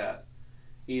like that.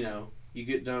 You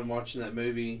get done watching that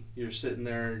movie, you're sitting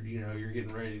there, you're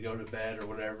getting ready to go to bed or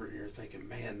whatever, and you're thinking,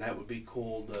 man, that would be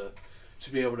cool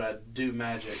to be able to do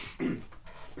magic. You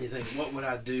think, what would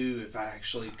I do if I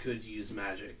actually could use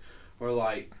magic? Or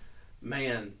like,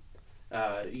 man,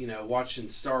 watching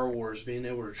Star Wars, being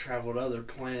able to travel to other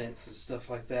planets and stuff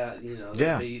like that.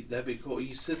 That'd be cool.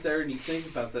 You sit there and you think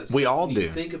about that. We all do.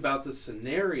 You think about the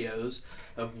scenarios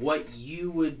of what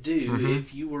you would do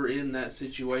if you were in that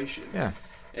situation. Yeah.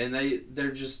 And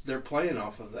they're playing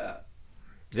off of that.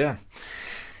 Yeah.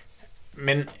 I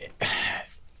mean,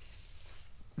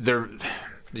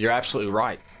 you're absolutely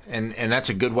right. And that's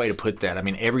a good way to put that. I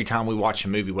mean, every time we watch a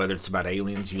movie, whether it's about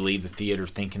aliens, you leave the theater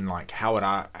thinking like, how would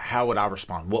I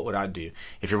respond? What would I do?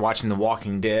 If you're watching The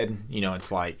Walking Dead,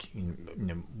 it's like,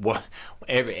 what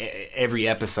every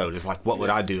episode is like, what would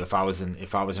I do if I was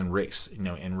in Rick's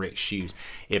shoes?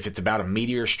 If it's about a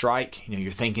meteor strike,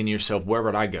 you're thinking to yourself, where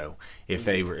would I go if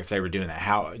they were doing that?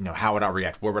 How would I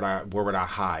react? Where would I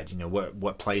hide?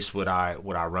 What place would I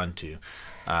run to?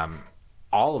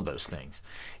 All of those things.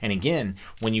 And again,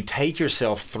 when you take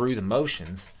yourself through the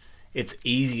motions, it's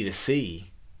easy to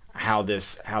see how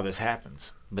this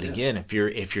happens. But again, if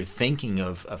you're thinking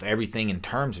of everything in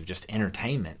terms of just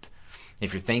entertainment,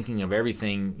 if you're thinking of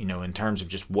everything, in terms of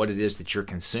just what it is that you're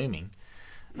consuming,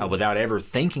 without ever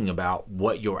thinking about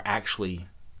what you're actually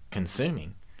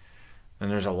consuming, then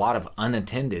there's a lot of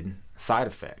unattended side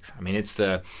effects. I mean, it's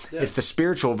the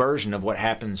spiritual version of what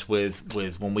happens with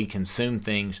when we consume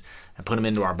things and put them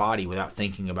into our body without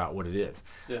thinking about what it is.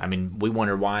 Yeah. I mean, we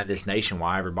wonder why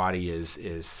everybody is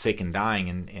sick and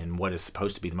dying in what is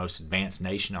supposed to be the most advanced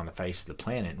nation on the face of the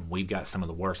planet, and we've got some of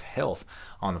the worst health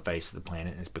on the face of the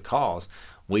planet. And it's because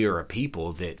we are a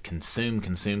people that consume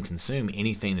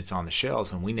anything that's on the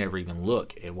shelves, and we never even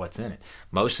look at what's in it.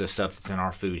 Most of the stuff that's in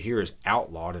our food here is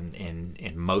outlawed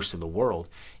in most of the world,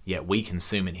 yet we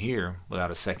consume it here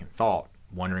without a second thought,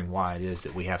 wondering why it is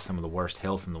that we have some of the worst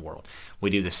health in the world. We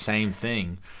do the same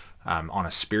thing on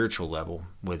a spiritual level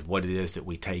with what it is that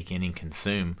we take in and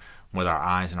consume with our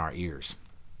eyes and our ears.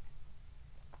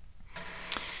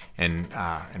 And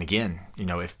again,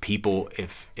 if people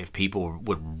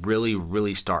would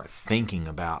really start thinking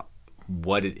about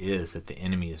what it is that the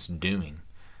enemy is doing,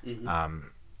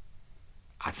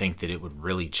 I think that it would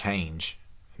really change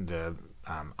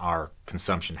our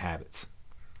consumption habits.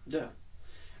 Yeah,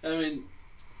 I mean,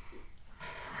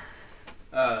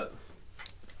 I'm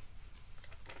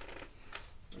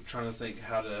trying to think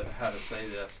how to say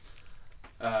this.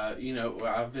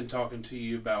 I've been talking to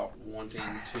you about wanting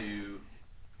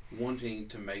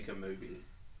to make a movie.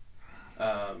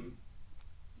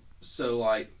 So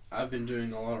like I've been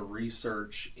doing a lot of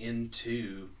research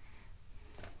into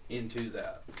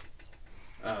that.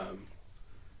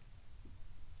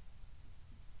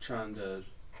 Trying to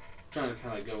kind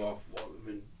of go off what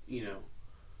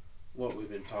we've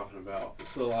been talking about.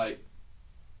 So like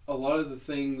a lot of the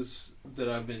things that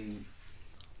I've been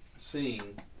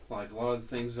seeing, like a lot of the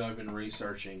things that I've been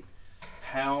researching,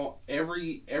 how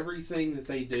everything that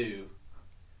they do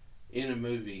in a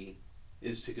movie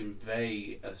is to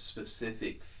convey a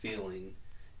specific feeling,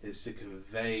 is to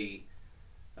convey,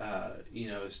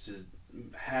 is to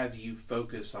have you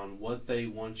focus on what they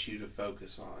want you to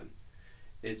focus on.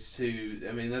 It's to,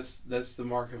 I mean, that's the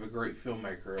mark of a great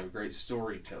filmmaker, a great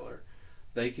storyteller.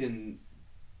 They can,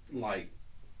 like,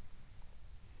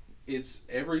 it's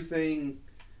everything.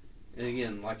 And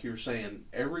again, like you were saying,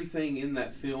 everything in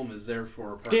that film is there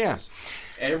for a purpose.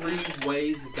 Yeah. Every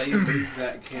way that they move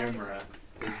that camera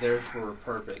is there for a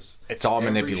purpose. It's all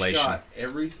manipulation. Shot,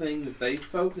 everything that they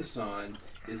focus on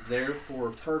is there for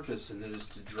a purpose, and it is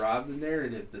to drive the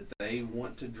narrative that they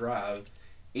want to drive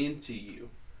into you,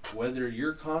 whether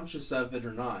you're conscious of it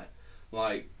or not.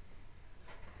 Like,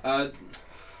 what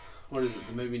is it?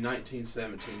 The movie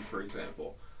 1917, for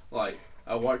example. Like,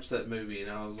 I watched that movie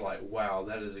and I was like, wow,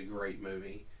 that is a great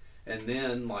movie. And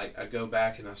then, like, I go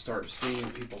back and I start seeing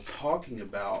people talking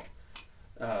about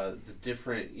the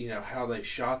different, how they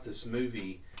shot this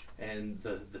movie and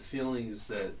the feelings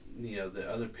that, that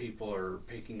other people are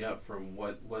picking up from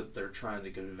what they're trying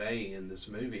to convey in this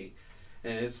movie.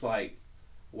 And it's like,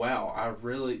 wow, I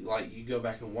really, like, you go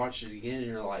back and watch it again and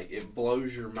you're like, it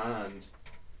blows your mind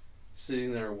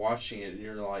sitting there watching it, and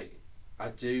you're like, I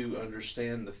do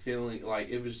understand the feeling. Like,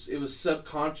 it was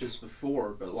subconscious before,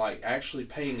 but like actually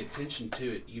paying attention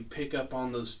to it, you pick up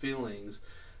on those feelings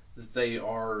that they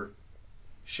are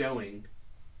showing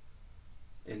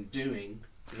and doing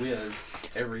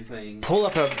with everything. Pull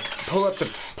up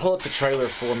the trailer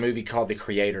for a movie called The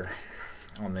Creator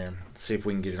on there. Let's see if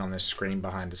we can get it on this screen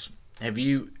behind us. Have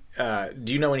you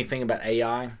do you know anything about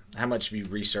AI? How much have you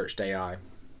researched AI?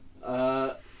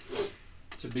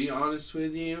 To be honest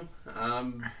with you,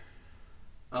 I'm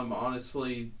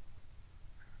honestly,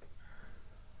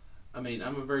 I mean,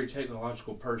 I'm a very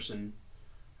technological person.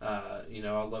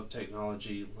 I love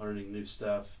technology, learning new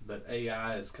stuff, but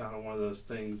AI is kind of one of those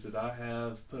things that I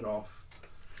have put off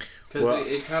because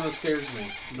it kind of scares me.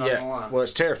 Not gonna lie. Well,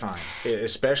 it's terrifying,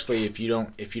 especially if you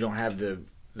don't have the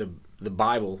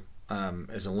Bible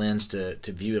as a lens to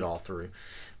view it all through.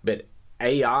 But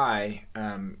AI,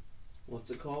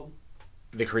 what's it called?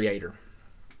 The Creator.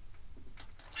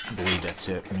 I believe that's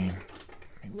it. Let me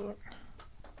look.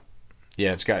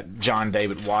 Yeah, it's got John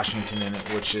David Washington in it,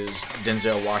 which is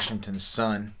Denzel Washington's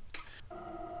son.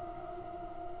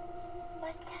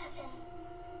 What's heaven?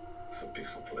 It's a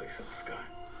peaceful place in the sky.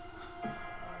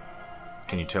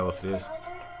 Can you tell if it is?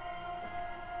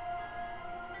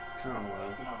 It's kind of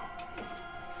low.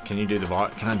 Can you do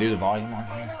Can I do the volume on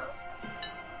here?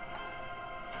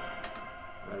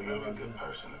 I'm never a good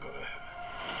person to go to heaven.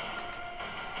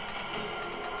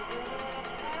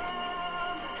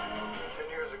 10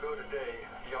 years ago today,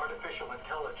 the artificial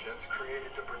intelligence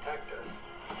created to protect us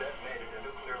detonated a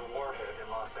nuclear warhead in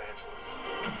Los Angeles.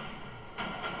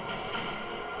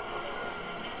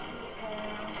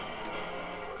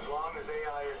 As long as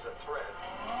AI is a threat,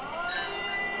 I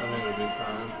think it'll be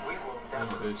fine. We will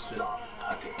never stop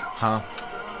acting out. Huh?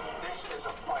 This is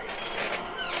a fight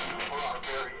for our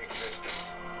very existence.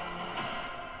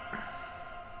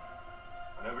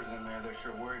 Whatever's in there, they're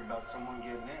sure worried about someone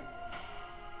getting in.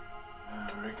 Yeah,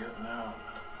 they're getting out.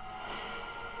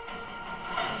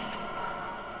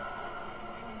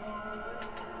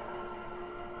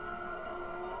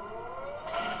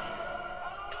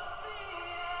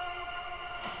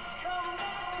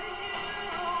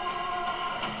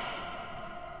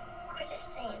 We're the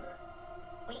same.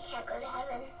 We can't go to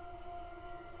heaven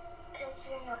because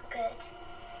you're not good.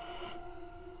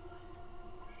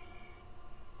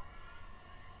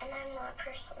 And I'm not a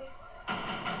person.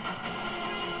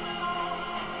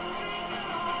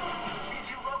 Did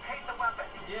you locate the weapon?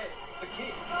 Yeah, it's a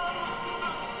kid.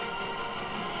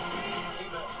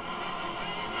 Seatbelt.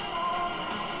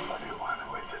 What do you want to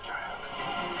wait the child?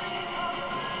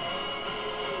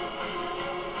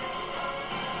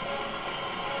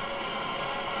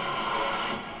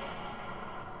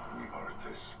 We are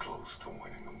this close to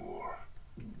winning the war.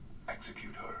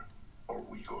 Execute her, or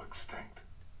we go extinct.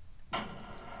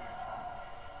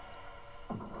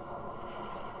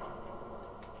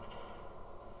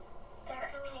 They're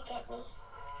coming to get me.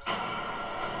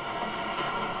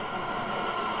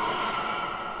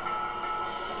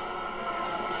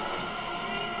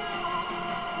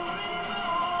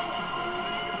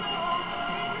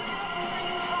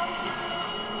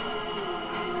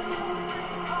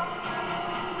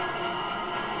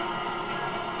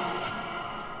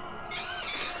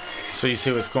 So you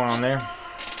see what's going on there?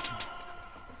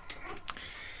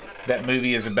 That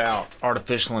movie is about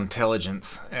artificial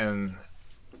intelligence, and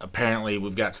apparently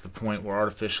we've got to the point where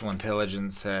artificial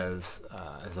intelligence has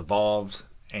evolved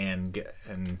and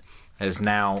has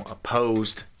now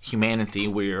opposed humanity.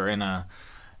 We are in a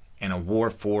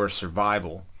war for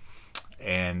survival,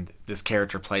 and this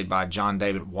character played by John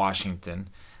David Washington,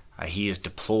 he is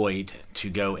deployed to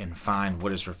go and find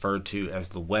what is referred to as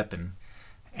the weapon,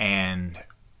 and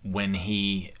when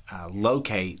he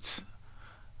locates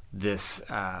this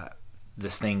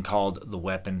thing called the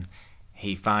weapon,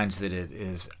 he finds that it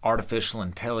is artificial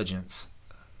intelligence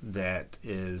that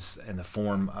is in the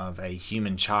form of a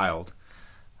human child,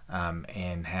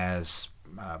 and has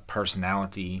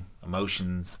personality,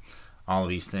 emotions, all of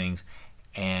these things.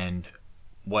 And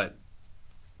what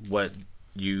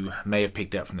you may have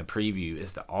picked up from the preview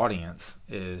is the audience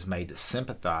is made to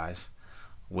sympathize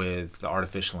with the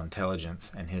artificial intelligence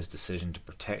and his decision to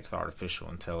protect the artificial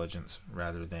intelligence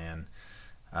rather than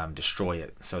destroy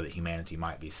it so that humanity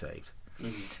might be saved.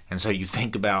 Mm-hmm. And so you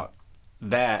think about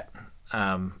that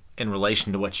in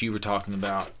relation to what you were talking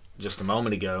about just a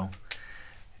moment ago,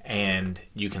 and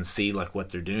you can see like what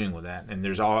they're doing with that. And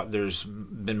there's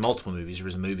been multiple movies. There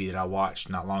was a movie that I watched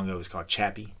not long ago. It was called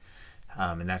Chappie,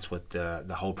 and that's what the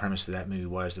whole premise of that movie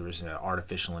was. There was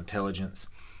artificial intelligence,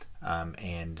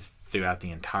 and throughout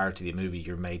the entirety of the movie,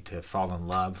 you're made to fall in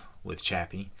love with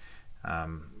Chappie,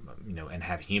 and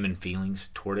have human feelings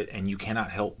toward it, and you cannot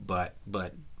help but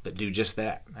do just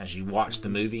that as you watch the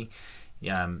movie.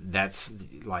 That's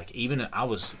like, even I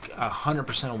was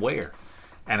 100% aware,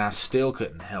 and I still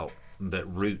couldn't help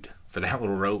but root for that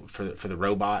little for the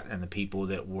robot and the people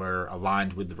that were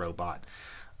aligned with the robot.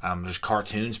 There's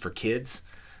cartoons for kids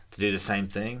to do the same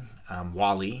thing.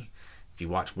 WALL-E. If you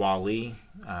watch WALL-E,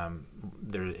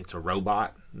 it's a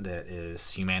robot that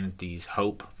is humanity's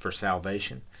hope for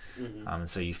salvation. Mm-hmm. And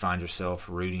so you find yourself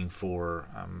rooting for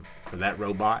that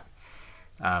robot.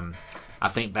 I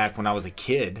think back when I was a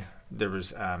kid,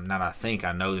 not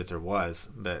I know that there was,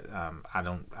 but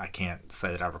I can't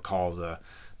say that I recall the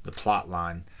plot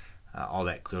line all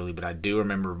that clearly, but I do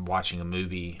remember watching a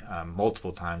movie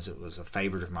multiple times. It was a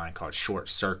favorite of mine called Short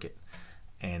Circuit,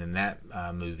 and in that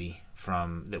movie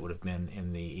that would have been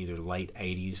in the either late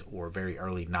 80s or very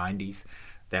early 90s,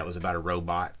 that was about a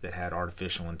robot that had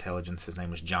artificial intelligence. His name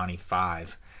was Johnny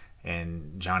Five,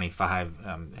 and Johnny Five,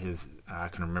 I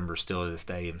can remember still to this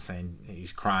day him saying,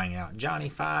 he's crying out, "Johnny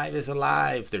Five is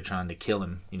alive!" They're trying to kill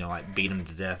him, like beat him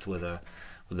to death with a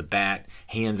bat.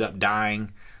 He ends up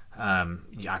dying.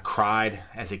 I cried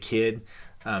as a kid,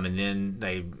 and then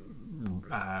they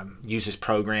use his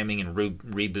programming and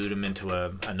reboot him into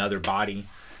another body.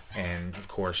 And of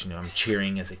course, I'm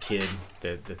cheering as a kid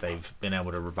that they've been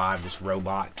able to revive this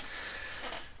robot.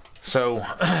 So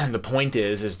the point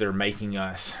is they're making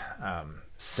us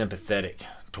sympathetic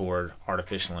toward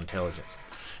artificial intelligence.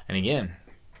 And again,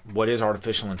 what is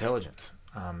artificial intelligence?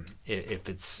 If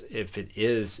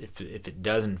it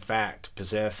does in fact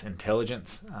possess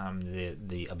intelligence,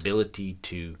 the ability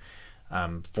to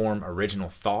form original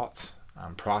thoughts,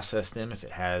 process them, if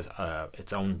it has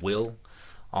its own will,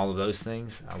 all of those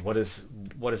things, what does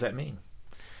that mean?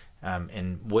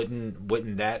 And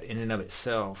wouldn't that in and of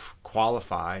itself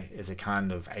qualify as a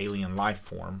kind of alien life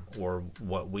form, or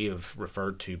what we have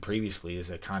referred to previously as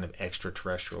a kind of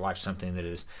extraterrestrial life, something that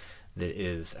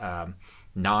is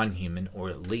non-human, or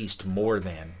at least more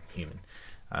than human?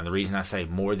 The reason I say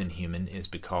more than human is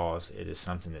because it is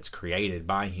something that's created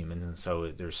by humans, and so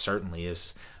there certainly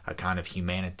is a kind of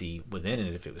humanity within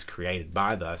it if it was created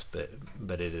by us, but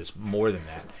it is more than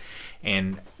that.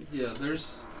 And yeah,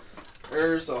 there's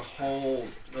a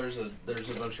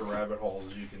bunch of rabbit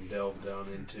holes you can delve down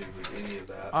into with any of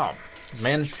that. Oh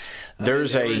man,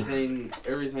 there's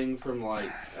everything from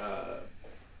like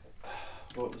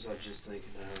what was I just thinking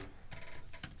of?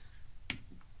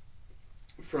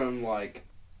 From like,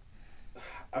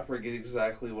 I forget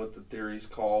exactly what the theory's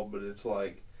called, but it's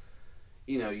like,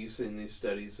 you've seen these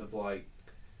studies of like,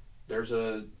 there's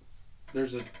a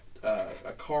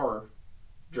car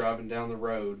driving down the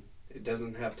road. It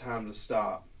doesn't have time to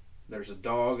stop. There's a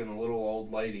dog and a little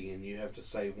old lady, and you have to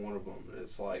save one of them. And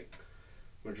it's like,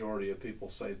 majority of people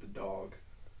save the dog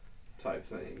type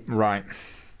thing. Right.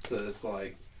 So it's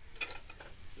like,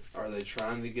 are they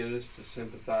trying to get us to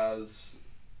sympathize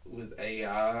with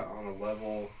AI on a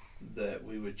level that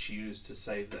we would choose to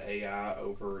save the AI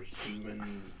over a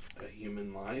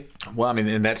human life? Well, I mean,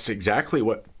 and that's exactly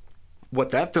what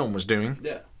that film was doing.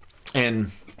 Yeah.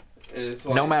 And it's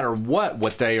like, no matter what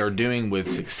they are doing with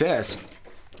success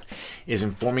is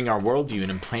informing our worldview and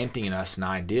implanting in us an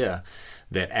idea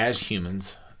that as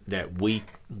humans, that we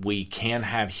can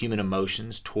have human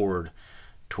emotions toward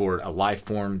a life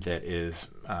form that is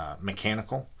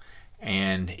mechanical.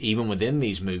 And even within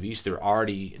these movies, they're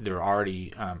already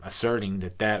asserting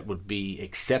that would be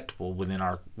acceptable within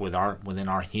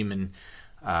our human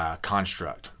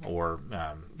construct or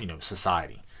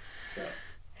society. Yeah.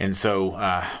 And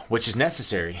so, which is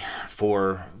necessary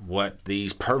for what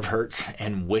these perverts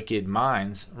and wicked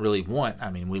minds really want. I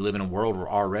mean, we live in a world where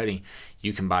already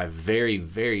you can buy very,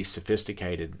 very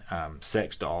sophisticated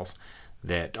sex dolls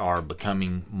that are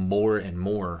becoming more and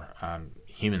more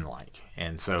human-like.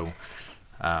 And so,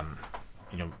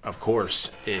 of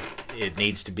course, it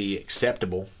needs to be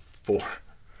acceptable for,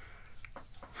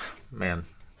 man,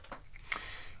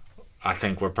 I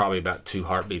think we're probably about 2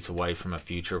 heartbeats away from a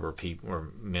future where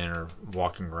men are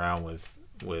walking around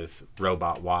with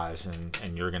robot wives,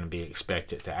 and you're going to be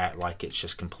expected to act like it's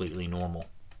just completely normal,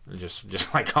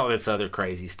 just like all this other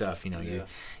crazy stuff. Yeah.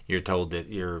 You're told that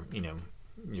you're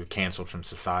canceled from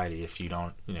society if you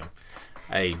don't.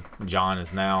 Hey,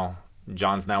 John's now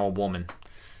a woman,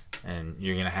 and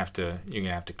you're gonna have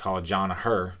to call John a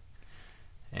her,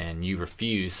 and you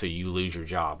refuse, so you lose your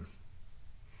job.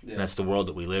 Yeah. That's the world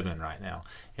that we live in right now.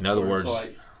 In other words,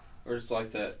 it's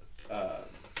like that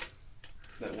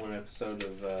one episode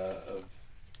of I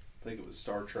think it was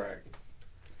Star Trek,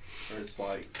 where it's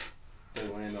like they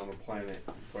land on a planet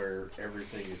where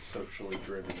everything is socially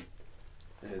driven,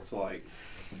 and it's like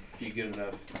if you get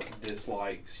enough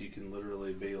dislikes, you can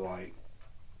literally be like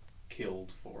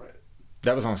killed for it.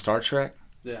 That was on Star Trek?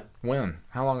 Yeah. When?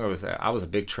 How long ago was that? I was a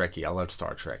big Trekkie. I loved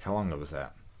Star Trek. How long ago was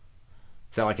that?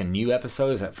 Is that like a new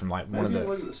episode? Is that from like one of the... Maybe it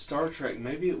wasn't Star Trek.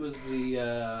 Maybe it was the...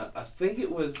 I think it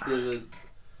was the...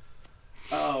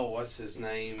 Oh, what's his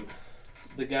name?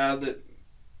 The guy that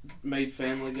made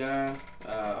Family Guy.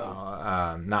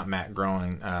 Not Matt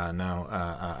Groening.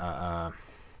 No.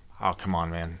 Oh, come on,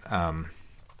 man.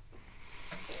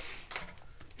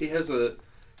 He has a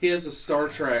Star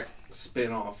Trek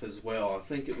spinoff as well. I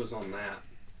think it was on that.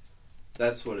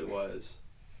 That's what it was.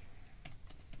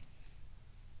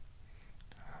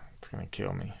 It's going to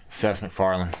kill me. Seth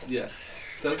MacFarlane. Yeah.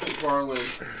 Seth MacFarlane,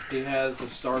 he has a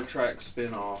Star Trek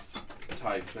spinoff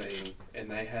type thing, and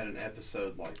they had an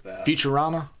episode like that.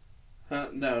 Futurama?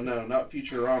 No, not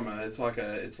Futurama. It's like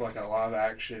a live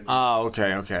action. Oh,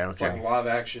 okay. It's like a live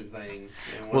action thing.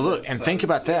 Well, look, and think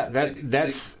about that.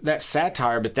 That's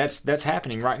satire, but that's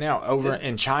happening right now over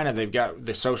in China. They've got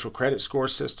the social credit score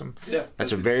system. Yeah,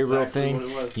 that's a very real thing. What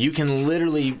it was. You can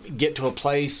literally get to a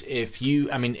place if you,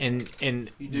 and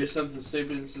you do something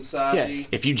stupid in society. Yeah,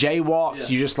 if you jaywalk,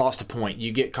 you just lost a point.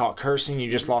 You get caught cursing, you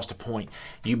just lost a point.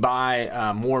 You buy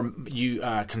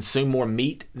consume more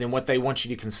meat than what they want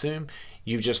you to consume.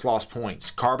 You've just lost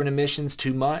points. Carbon emissions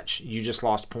too much, you just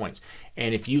lost points.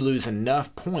 And if you lose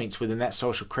enough points within that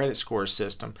social credit score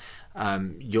system,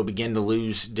 you'll begin to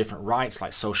lose different rights,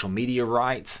 like social media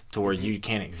rights, to where you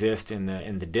can't exist in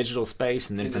the digital space.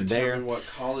 And then from there, determine what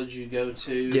college you go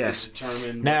to. Yes.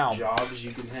 Determine Now, what jobs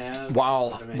you can have.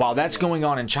 While that's going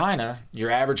on in China,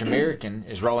 your average American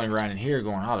is rolling around in here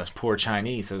going, "Oh, those poor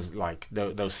Chinese,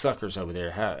 those suckers over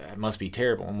there, it must be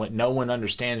terrible." And what no one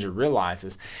understands or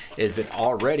realizes is that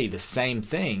already the same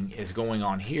thing is going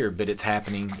on here, but it's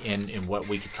happening in what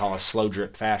we could call a slow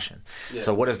drip fashion. Yeah.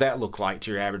 So what does that look like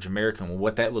to your average American? Well,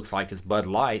 what that looks like is Bud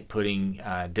Light putting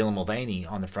Dylan Mulvaney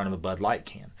on the front of a Bud Light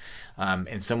can.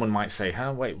 And someone might say,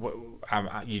 wait,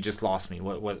 you just lost me.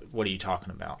 What are you talking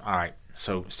about? All right,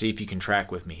 so see if you can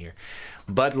track with me here.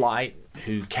 Bud Light,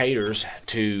 who caters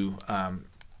to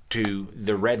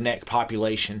the redneck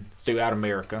population throughout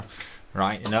America,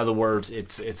 right? In other words,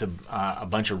 it's a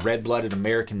bunch of red-blooded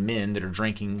American men that are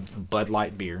drinking Bud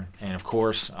Light beer. And, of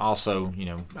course, also,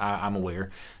 I'm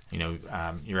aware,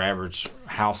 your average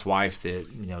housewife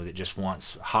that just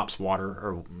wants hops water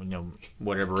or,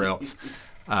 whatever else.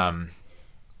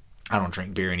 I don't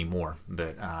drink beer anymore,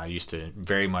 but I used to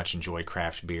very much enjoy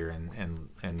craft beer and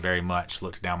very much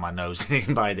looked down my nose at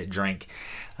anybody that drank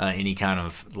any kind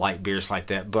of light beers like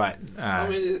that. But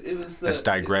it was that's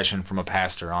digression from a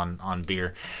pastor on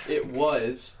beer. It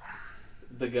was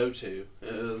the go-to.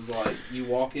 It was like you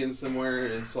walk in somewhere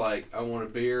and it's like, I want a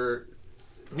beer.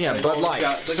 Yeah, Bud Light.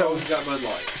 They've always got Bud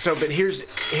Light. So, but here's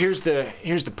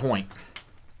the point.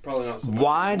 Probably not so much.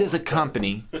 Why does a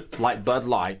company like Bud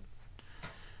Light,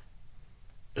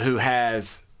 who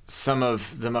has some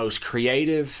of the most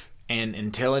creative and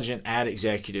intelligent ad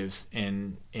executives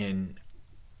in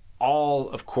all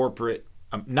of corporate,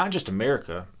 not just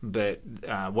America, but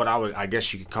what I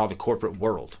guess you could call the corporate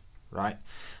world, right?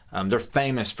 They're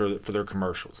famous for their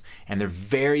commercials, and they're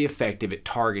very effective at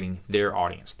targeting their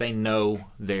audience. They know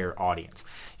their audience.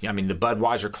 The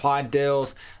Budweiser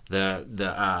Clydesdales,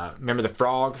 remember the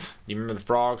frogs? Do you remember the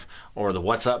frogs? Or the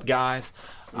What's Up guys?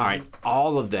 Mm-hmm. All right,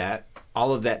 all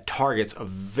of that targets a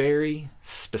very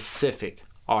specific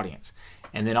audience.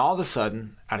 And then all of a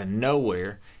sudden, out of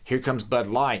nowhere, here comes Bud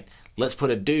Light. Let's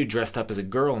put a dude dressed up as a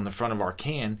girl in the front of our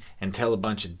can and tell a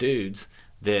bunch of dudes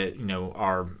that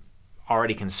are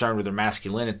already concerned with their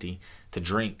masculinity to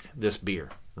drink this beer,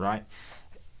 right?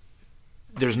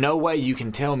 There's no way you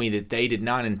can tell me that they did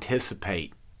not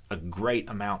anticipate a great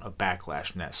amount of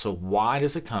backlash from that. So why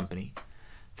does a company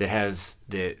that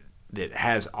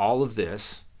has all of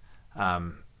this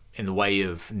in the way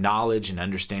of knowledge and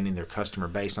understanding their customer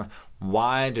base,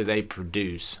 why do they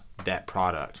produce that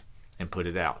product and put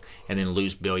it out and then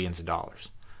lose billions of dollars?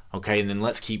 Okay, and then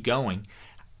let's keep going.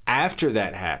 After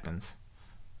that happens,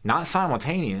 not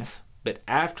simultaneous, but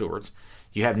afterwards,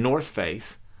 you have North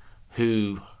Face,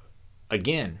 who,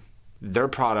 again, their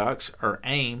products are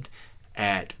aimed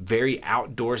at very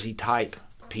outdoorsy type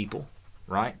people,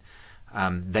 right?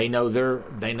 They know their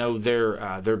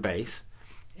base,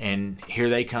 and here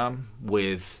they come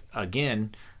with,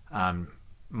 again,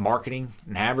 marketing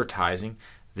and advertising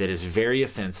that is very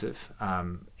offensive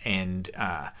and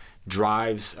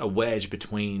drives a wedge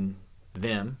between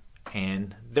them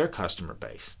and their customer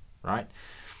base, right?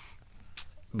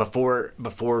 Before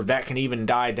that can even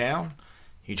die down,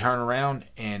 you turn around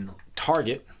and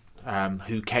Target,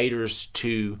 who caters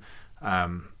to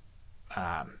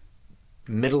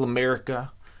middle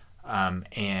America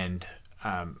and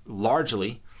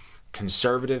largely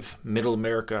conservative middle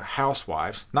America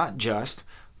housewives, not just,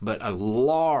 but a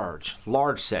large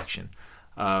section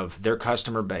of their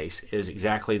customer base is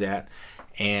exactly that.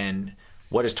 And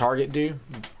what does Target do?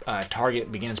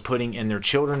 Target begins putting in their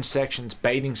children's sections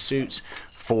bathing suits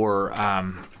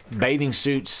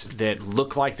that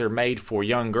look like they're made for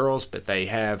young girls, but they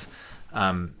have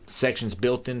sections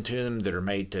built into them that are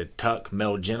made to tuck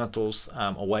male genitals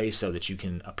away so that you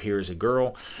can appear as a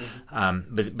girl.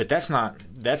 But that's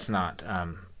not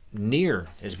near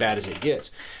as bad as it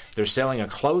gets. They're selling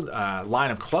a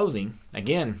line of clothing,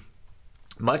 again,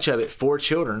 much of it for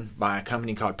children, by a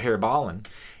company called Parabolin,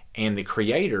 and the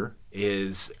creator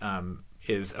is a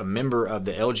member of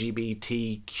the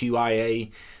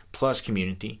LGBTQIA plus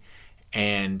community.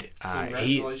 And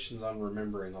congratulations on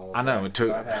remembering all of that. I know, it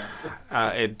took.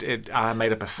 I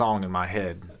made up a song in my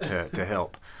head to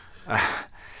help.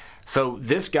 So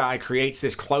this guy creates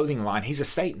this clothing line. He's a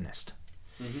Satanist,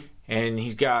 and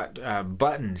he's got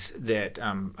buttons that,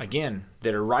 again,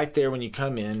 that are right there when you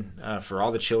come in for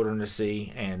all the children to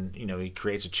see. And he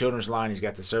creates a children's line. He's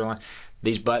got the other line.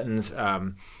 These buttons.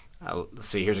 Let's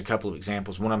see. Here's a couple of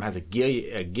examples. One of them has a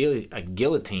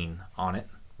guillotine on it,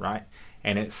 right?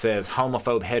 And it says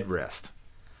homophobe headrest.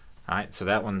 All right, so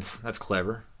that's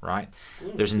clever, right?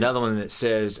 There's another one that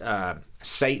says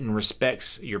Satan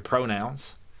respects your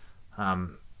pronouns.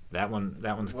 That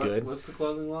one's good. What's the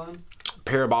clothing line?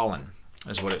 Parabolin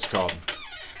is what it's called.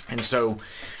 And so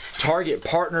Target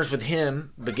partners with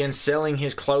him, begins selling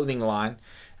his clothing line.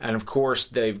 And of course,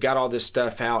 they've got all this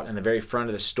stuff out in the very front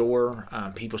of the store.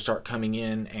 People start coming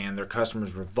in and their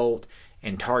customers revolt,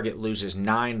 and Target loses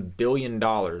 $9 billion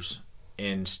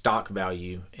in stock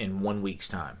value in 1 week's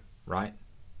time, right?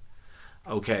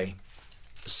 Okay,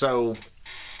 so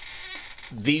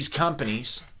these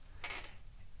companies,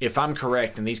 if I'm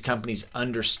correct, and these companies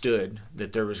understood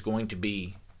that there was going to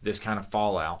be this kind of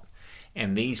fallout,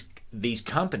 and these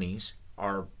companies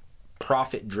are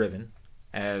profit driven,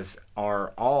 as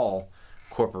are all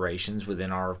corporations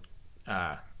within our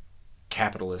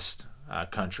capitalist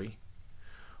country.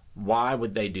 Why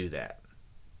would they do that?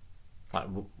 Like,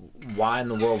 why in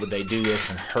the world would they do this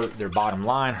and hurt their bottom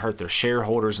line, hurt their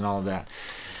shareholders, and all of that?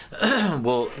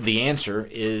 Well, the answer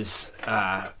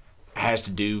has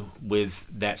to do with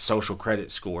that social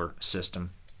credit score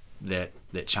system that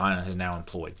China has now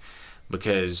employed.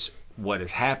 Because what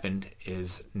has happened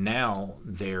is now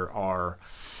there are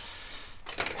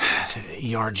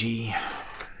ERG.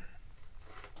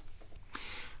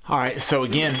 All right, so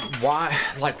again, why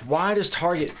does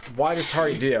Target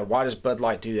do that? Why does Bud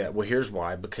Light do that? Well, here's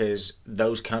why. Because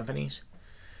those companies,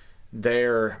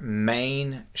 their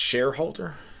main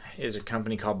shareholder is a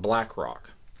company called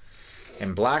BlackRock.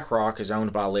 And BlackRock is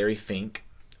owned by Larry Fink.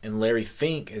 And Larry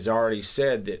Fink has already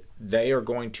said that they are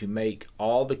going to make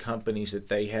all the companies that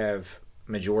they have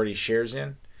majority shares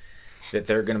in, that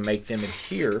they're going to make them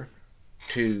adhere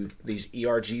to these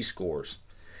ERG scores.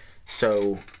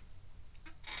 So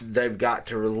they've got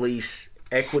to release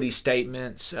equity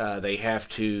statements. They have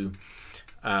to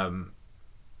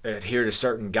adhere to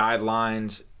certain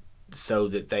guidelines so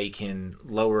that they can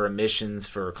lower emissions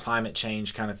for climate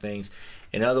change kind of things.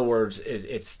 In other words,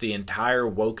 it's the entire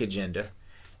woke agenda,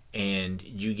 and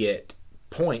you get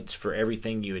points for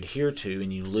everything you adhere to,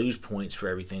 and you lose points for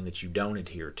everything that you don't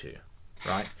adhere to,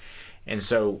 right? And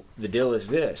so the deal is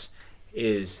this,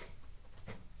 is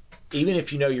even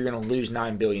if you know you're going to lose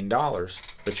 $9 billion,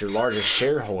 but your largest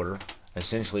shareholder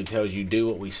essentially tells you do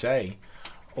what we say,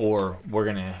 or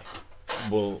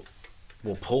we'll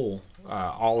pull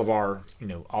all of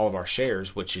our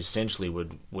shares, which essentially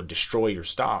would destroy your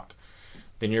stock,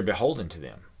 then you're beholden to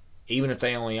them. Even if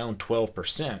they only own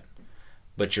 12%,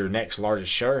 but your next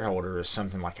largest shareholder is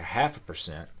something like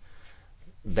 0.5%,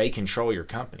 they control your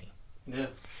company. Yeah.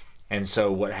 And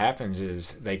so what happens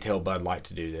is they tell Bud Light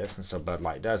to do this, and so Bud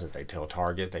Light does it. They tell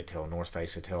Target, they tell North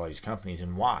Face, they tell all these companies.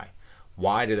 And why?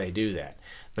 Why do they do that?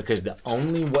 Because the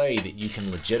only way that you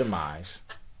can legitimize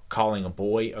calling a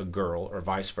boy a girl or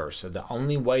vice versa, the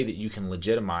only way that you can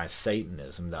legitimize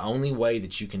Satanism, the only way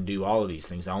that you can do all of these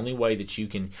things, the only way that you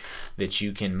can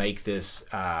make this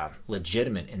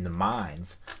legitimate in the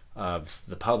minds of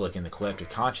the public and the collective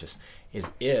conscious is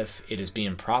if it is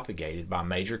being propagated by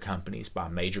major companies, by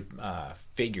major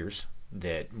figures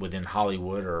that within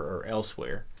Hollywood or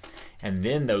elsewhere, and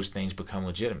then those things become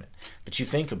legitimate. But you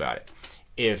think about it,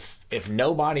 if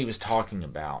nobody was talking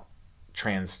about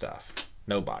trans stuff,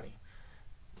 nobody,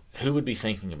 who would be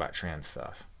thinking about trans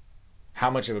stuff? How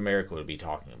much of America would be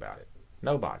talking about it?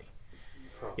 Nobody.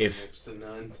 Probably next to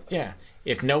none. Yeah.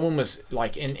 If no one was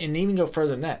like, and even go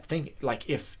further than that, think like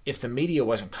if the media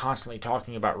wasn't constantly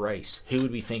talking about race, who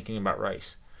would be thinking about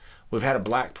race? We've had a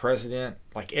black president.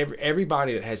 Like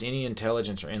everybody that has any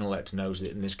intelligence or intellect knows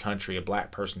that in this country, a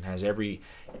black person has every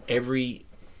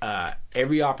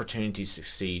opportunity to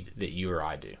succeed that you or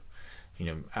I do.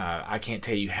 I can't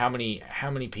tell you how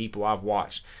many people I've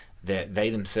watched that they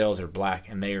themselves are black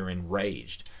and they are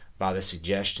enraged by the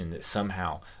suggestion that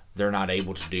somehow they're not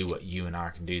able to do what you and I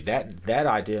can do. That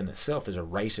idea in itself is a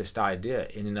racist idea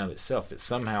in and of itself, that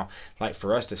somehow, like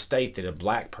for us to state that a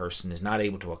black person is not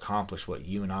able to accomplish what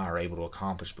you and I are able to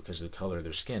accomplish because of the color of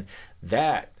their skin,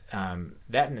 that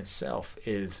in itself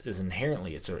is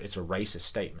inherently it's a racist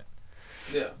statement.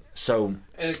 Yeah. So,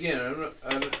 and again,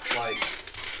 I'm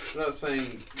not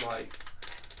saying like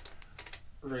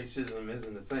racism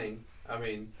isn't a thing. I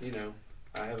mean, you know,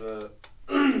 I have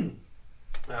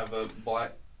a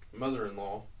black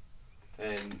mother-in-law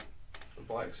and a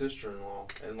black sister-in-law,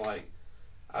 and like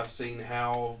I've seen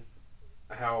how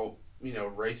you know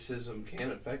racism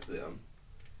can affect them,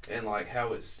 and like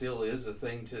how it still is a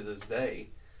thing to this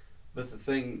day. But the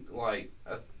thing, like,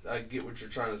 I get what you're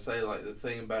trying to say. Like, the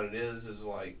thing about it is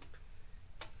like,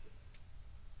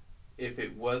 if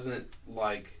it wasn't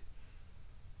like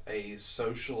a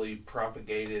socially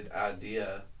propagated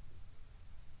idea,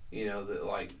 you know, that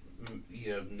like,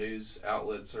 you know, news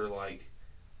outlets are like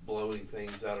blowing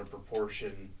things out of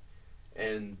proportion,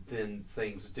 and then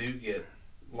things do get,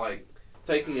 like,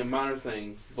 taking a minor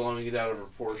thing, blowing it out of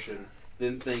proportion,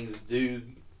 then things do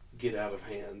get out of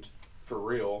hand for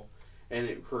real. And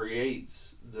it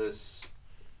creates this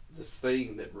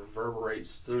thing that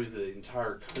reverberates through the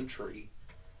entire country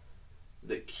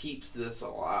that keeps this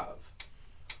alive.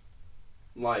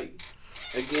 Like,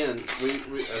 again, we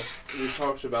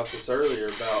talked about this earlier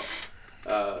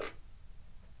about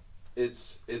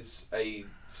it's a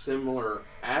similar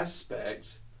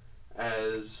aspect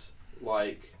as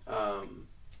like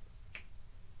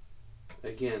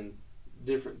again,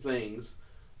 different things,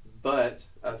 but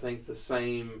I think the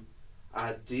same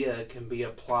idea can be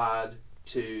applied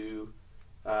to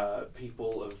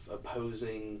people of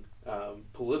opposing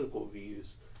political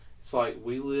views. It's like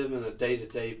we live in a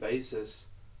day-to-day basis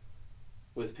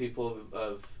with people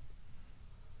of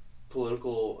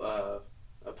political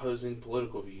opposing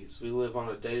political views. We live on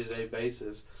a day-to-day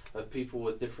basis of people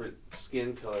with different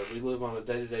skin color. We live on a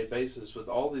day-to-day basis with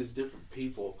all these different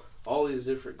people, all these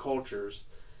different cultures,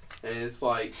 and it's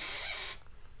like,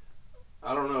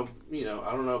 I don't know, you know,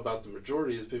 I don't know about the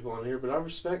majority of the people on here, but I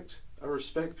respect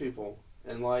people,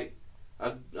 and like,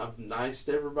 I'm nice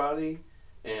to everybody,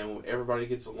 and everybody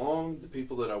gets along. The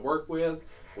people that I work with,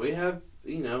 we have,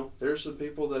 you know, there's some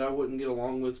people that I wouldn't get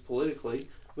along with politically,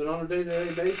 but on a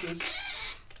day-to-day basis,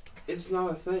 it's not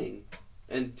a thing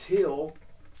until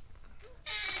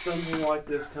something like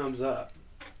this comes up,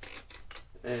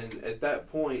 and at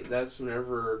that point, that's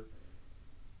whenever,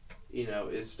 you know,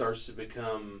 it starts to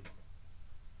become,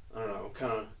 I don't know,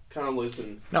 kind of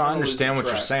losing. No, I understand what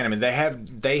you're saying. I mean,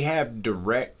 they have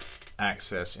direct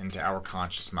access into our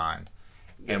conscious mind,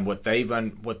 and what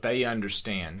they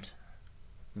understand,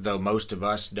 though most of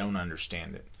us don't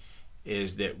understand it,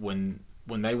 is that when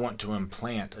they want to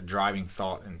implant a driving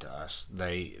thought into us,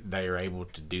 they are able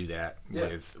to do that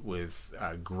with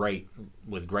great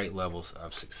levels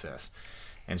of success.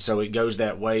 And so it goes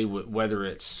that way, whether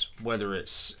it's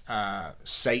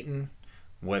Satan,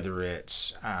 whether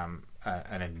it's an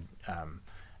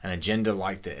agenda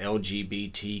like the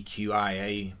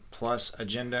LGBTQIA plus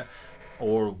agenda,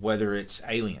 or whether it's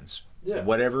aliens. Yeah.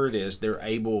 Whatever it is, they are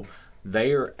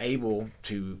able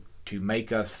to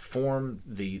make us form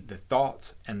the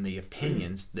thoughts and the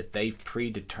opinions that they've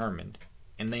predetermined,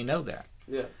 and they know that.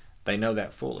 Yeah. They know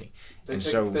that fully. They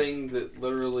take a thing that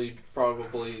literally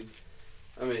probably,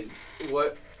 I mean,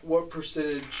 what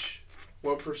percentage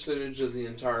of the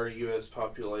entire U.S.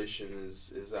 population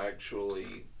is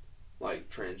actually like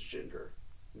transgender?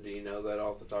 Do you know that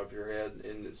off the top of your head?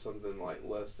 And it's something like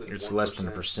less than 1%. It's less than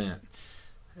 1%.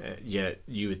 Yet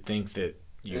you would think that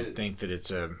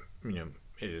it's a, you know,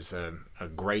 it is a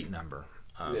great number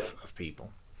of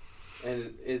people.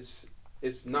 And it's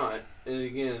not. And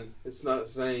again, it's not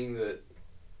saying that,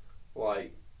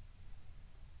 like,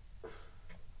 I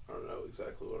don't know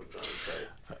exactly what I'm trying to say.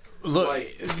 Look,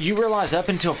 like, you realize up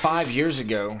until 5 years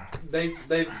ago,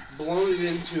 they've blown it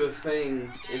into a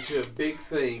big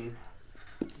thing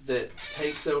that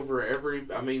takes over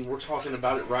I mean, we're talking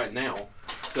about it right now.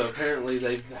 So apparently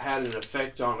they've had an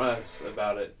effect on us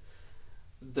about it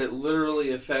that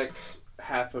literally affects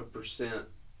 0.5%.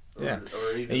 Or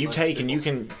even and you less take people. And you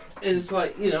can, and it's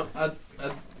like, you know, I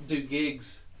do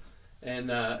gigs, and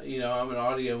you know, I'm an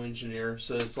audio engineer,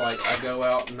 so it's like I go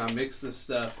out and I mix this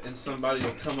stuff, and somebody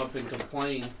will come up and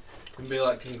complain and be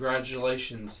like,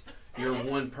 "Congratulations, you're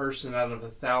one person out of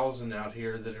 1,000 out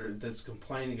here that's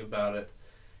complaining about it.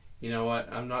 You know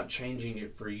what? I'm not changing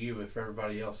it for you if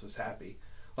everybody else is happy."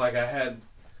 Like I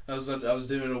was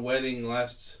doing a wedding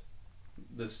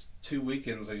this 2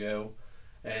 weekends ago,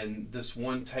 and this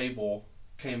one table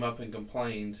came up and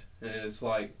complained, and it's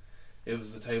like, it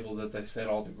was the table that they set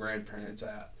all the grandparents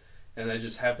at. And they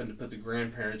just happened to put the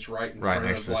grandparents right in front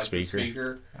next of to like the the speaker.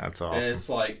 speaker. That's awesome. And it's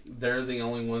like they're the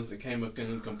only ones that came up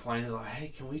and complained, like, "Hey,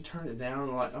 can we turn it down?"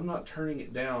 And like, I'm not turning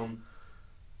it down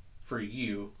for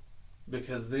you,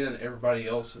 because then everybody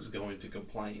else is going to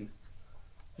complain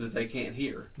that they can't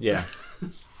hear. Yeah.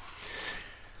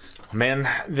 Man,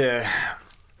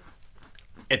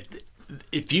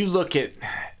 if you look at,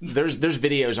 there's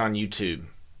videos on YouTube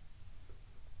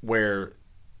where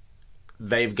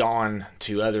they've gone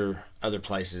to other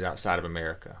places outside of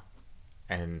America,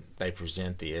 and they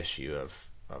present the issue of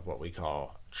what we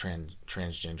call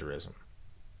transgenderism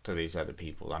to these other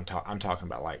people. I'm talking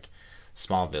about like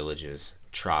small villages,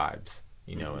 tribes,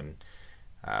 you know, and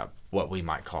what we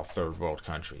might call third world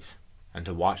countries, and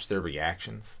to watch their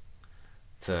reactions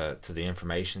to the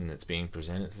information that's being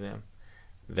presented to them,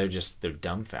 they're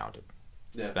dumbfounded.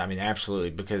 Yeah. I mean, absolutely,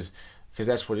 because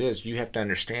that's what it is. You have to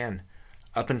understand,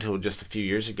 up until just a few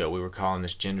years ago, we were calling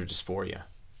this gender dysphoria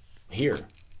here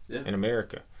in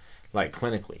America, like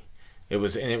clinically. It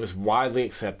was widely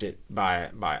accepted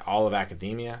by all of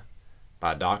academia,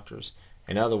 by doctors.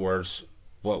 In other words,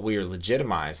 what we are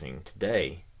legitimizing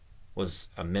today was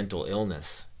a mental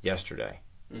illness yesterday.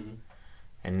 Mm-hmm.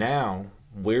 And now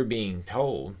we're being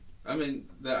told. I mean,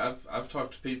 I've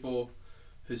talked to people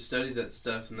who study that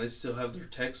stuff, and they still have their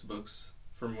textbooks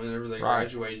from whenever they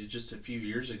graduated just a few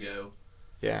years ago.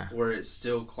 Yeah. Where it's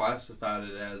still classified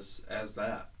it as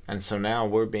that. And so now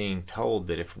we're being told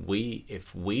that if we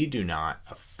do not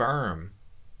affirm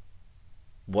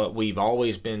what we've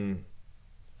always been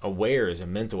aware is a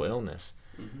mental illness,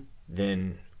 mm-hmm.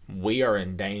 then we are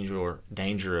in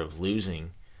danger of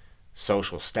losing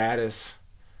social status,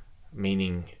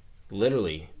 meaning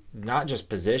literally not just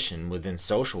position within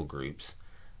social groups,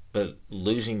 but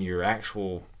losing your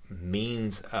actual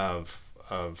means of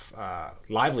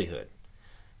livelihood.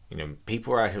 You know,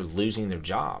 people are out here losing their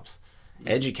jobs.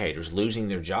 Educators losing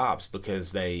their jobs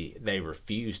because they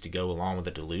refuse to go along with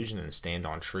the delusion and stand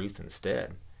on truth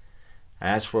instead.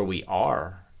 And that's where we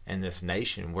are in this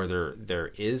nation, where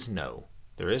there is no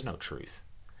truth.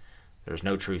 There's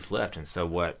no truth left. And so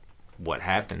what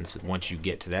happens once you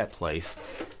get to that place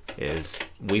is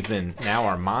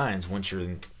our minds, once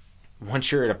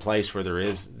you're at a place where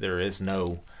there is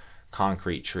no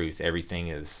concrete truth, everything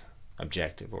is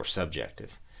objective or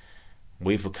subjective.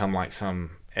 We've become like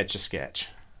some Etch-a-Sketch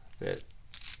that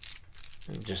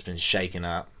just been shaken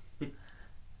up,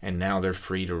 and now they're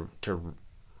free to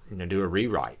do a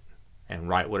rewrite and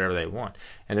write whatever they want,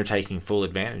 and they're taking full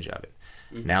advantage of it.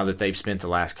 Mm-hmm. Now that they've spent the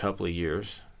last couple of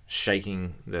years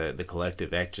shaking the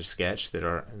collective Etch-a-Sketch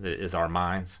that is our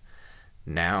minds,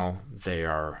 now they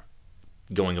are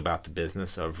going about the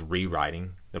business of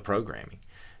rewriting the programming.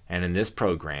 And in this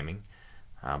programming,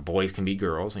 boys can be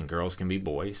girls and girls can be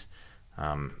boys.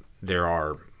 There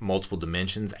are multiple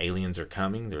dimensions. Aliens are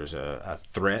coming. There's a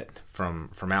threat from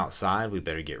outside. We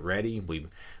better get ready.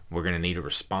 We're going to need a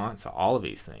response. All of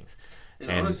these things.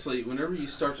 And honestly, whenever you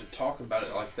start to talk about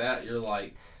it like that, you're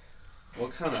like,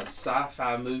 what kind of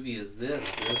sci-fi movie is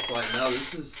this? And it's like, no,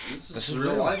 this is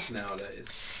real life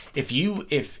nowadays. Here's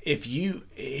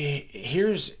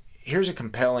a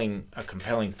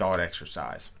compelling thought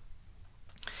exercise.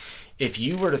 If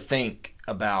you were to think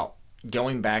about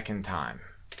going back in time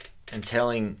and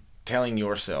telling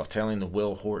the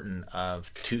Will Horton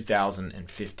of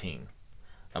 2015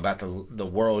 about the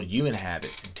world you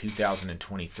inhabit in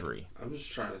 2023. I'm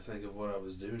just trying to think of what I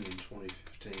was doing in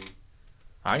 2015.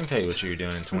 I can tell you what you were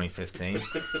doing in 2015.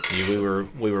 We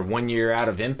were 1 year out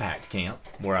of Impact Camp,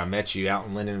 where I met you out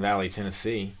in Linden Valley,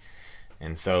 Tennessee.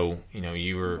 And so,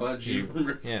 you were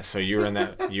so you were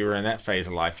in that phase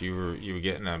of life. You were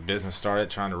getting a business started,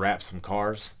 trying to wrap some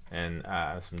cars and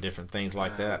some different things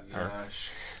like that. Gosh.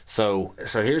 So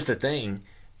here's the thing.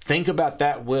 Think about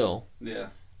that Will. Yeah.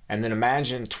 And then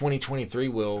imagine 2023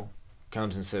 Will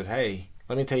comes and says, "Hey,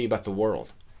 let me tell you about the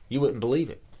world." You wouldn't believe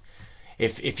it.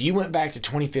 If you went back to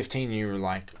 2015 and you were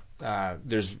like,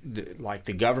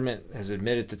 the government has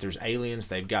admitted that there's aliens,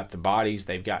 they've got the bodies,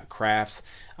 they've got crafts.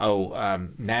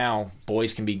 Now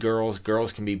boys can be girls,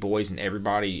 girls can be boys, and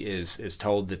everybody is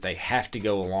told that they have to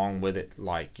go along with it.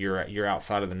 Like you're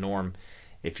outside of the norm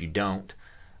if you don't.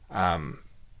 In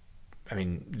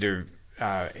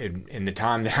the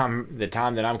time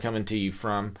that I'm coming to you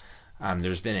from,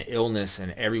 there's been an illness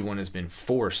and everyone has been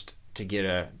forced to get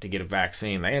a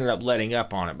vaccine. They ended up letting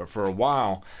up on it, but for a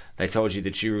while they told you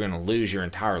that you were going to lose your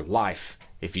entire life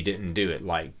if you didn't do it,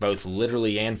 like both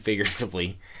literally and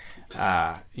figuratively, so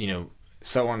on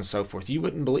and so forth. You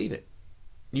wouldn't believe it.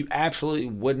 You absolutely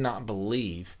would not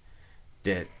believe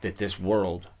that this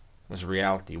world was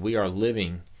reality. We are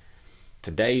living,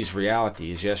 today's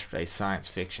reality is yesterday's science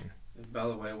fiction. And by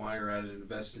the way, while you're at it,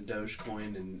 invest in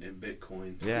Dogecoin and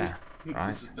Bitcoin. Yeah,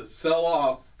 right. But sell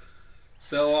off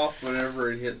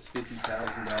whenever it hits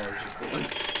 $50,000 a coin.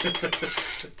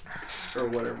 Or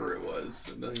whatever it was.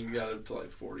 And then you got up to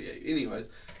like 48. Anyways,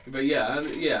 but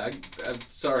I'm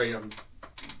sorry I'm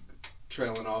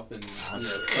trailing off and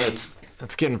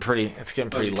it's getting pretty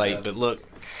late. Stuff. But look,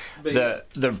 But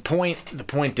the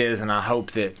point is, and I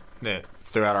hope that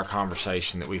throughout our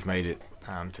conversation that we've made it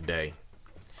today,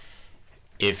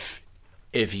 if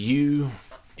you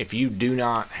do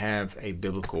not have a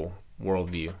biblical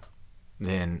worldview,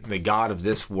 then the God of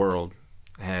this world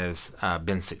has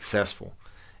been successful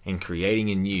in creating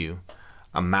in you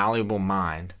a malleable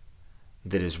mind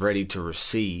that is ready to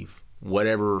receive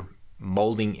whatever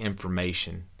molding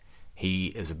information he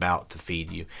is about to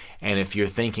feed you. And if you're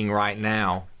thinking right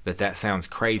now that sounds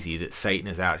crazy, that Satan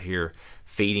is out here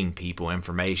feeding people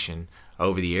information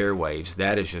over the airwaves,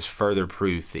 that is just further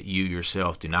proof that you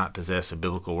yourself do not possess a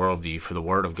biblical worldview. For the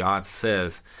Word of God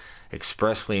says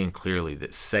expressly and clearly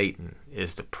that Satan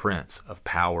is the prince of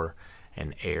power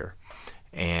and air.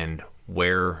 And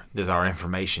where does our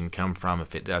information come from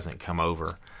if it doesn't come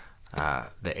over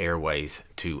the airways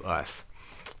to us?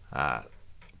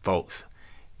 Folks,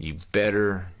 you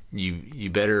better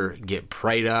get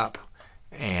prayed up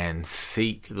and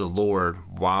seek the Lord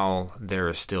while there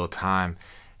is still time.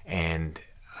 And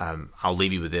I'll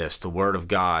leave you with this. The Word of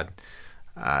God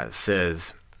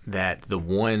says that the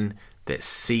one that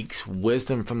seeks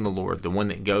wisdom from the Lord, the one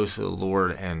that goes to the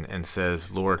Lord and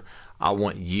says, Lord, I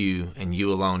want you and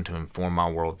you alone to inform my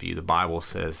worldview. The Bible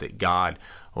says that God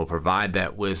will provide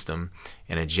that wisdom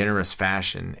in a generous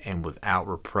fashion and without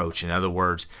reproach. In other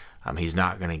words, he's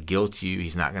not going to guilt you,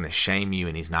 he's not going to shame you,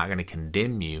 and he's not going to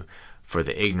condemn you for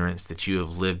the ignorance that you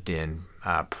have lived in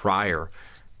prior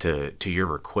to your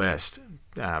request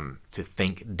to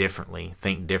think differently.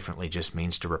 Think differently just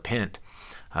means to repent.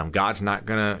 God's not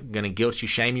going to guilt you,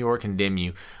 shame you, or condemn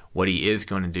you. What he is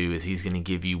going to do is he's going to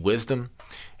give you wisdom,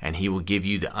 and he will give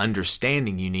you the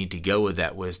understanding you need to go with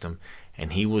that wisdom,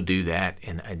 and he will do that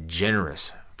in a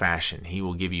generous fashion. He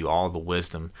will give you all the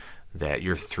wisdom that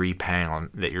your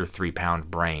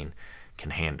 3-pound brain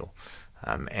can handle.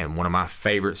 And one of my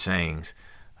favorite sayings,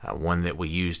 one that we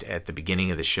used at the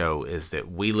beginning of the show, is that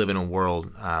we live in a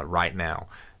world right now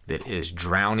that is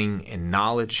drowning in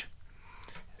knowledge.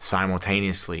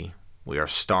 Simultaneously, we are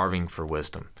starving for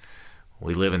wisdom.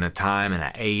 We live in a time and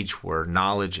an age where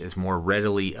knowledge is more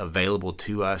readily available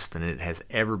to us than it has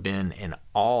ever been in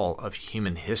all of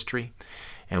human history.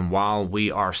 And while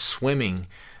we are swimming,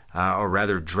 or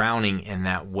rather drowning in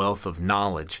that wealth of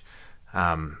knowledge,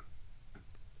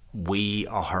 we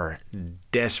are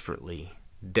desperately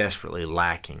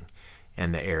lacking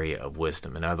in the area of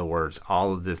wisdom. In other words,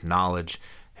 all of this knowledge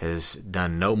has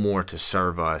done no more to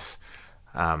serve us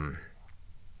than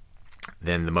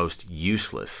the most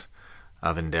useless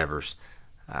of endeavors.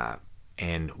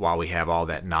 And while we have all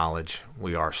that knowledge,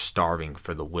 we are starving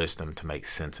for the wisdom to make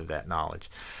sense of that knowledge.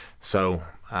 So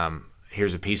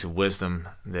here's a piece of wisdom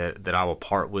that I will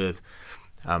part with.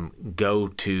 Go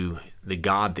to the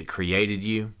God that created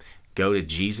you. Go to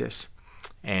Jesus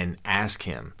and ask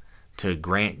him to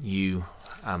grant you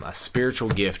a spiritual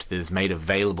gift that is made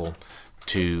available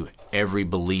to every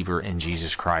believer in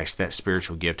Jesus Christ. That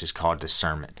spiritual gift is called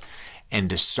discernment. And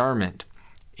discernment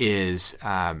is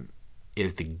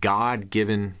the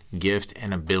God-given gift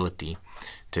and ability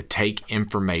to take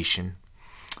information,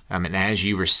 and as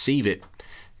you receive it,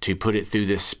 to put it through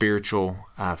this spiritual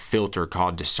filter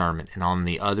called discernment. And on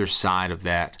the other side of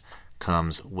that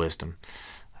comes wisdom.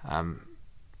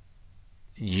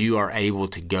 You are able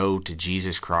to go to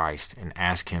Jesus Christ and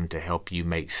ask him to help you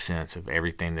make sense of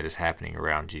everything that is happening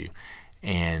around you.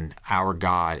 And our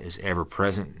God is ever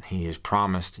present. He has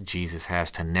promised, Jesus has,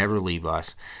 to never leave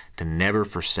us, to never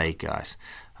forsake us.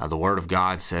 The Word of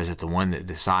God says that the one that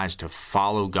decides to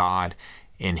follow God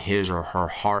in his or her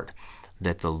heart,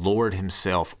 that the Lord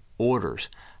himself orders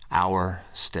our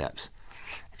steps.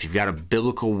 If you've got a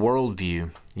biblical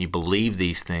worldview, you believe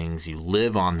these things, you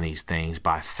live on these things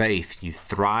by faith, you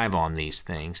thrive on these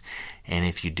things. And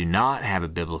if you do not have a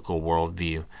biblical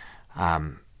worldview,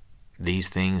 these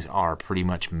things are pretty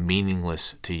much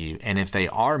meaningless to you. And if they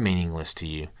are meaningless to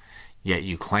you, yet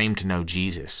you claim to know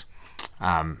Jesus,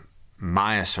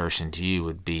 my assertion to you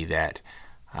would be that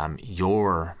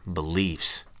your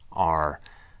beliefs are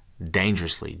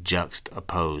dangerously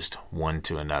juxtaposed one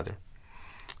to another.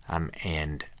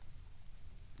 And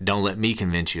don't let me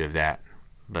convince you of that,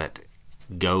 but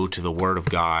go to the Word of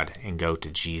God and go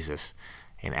to Jesus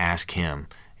and ask him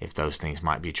if those things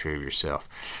might be true of yourself.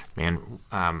 Man,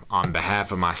 on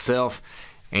behalf of myself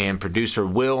and producer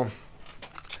Will,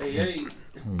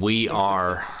 we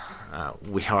are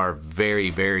very,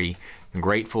 very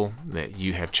grateful that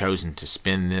you have chosen to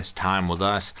spend this time with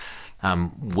us.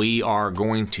 We are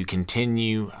going to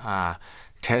continue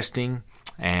testing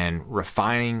and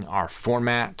refining our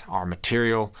format, our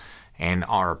material, and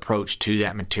our approach to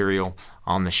that material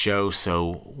on the show.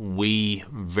 So we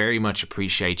very much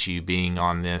appreciate you being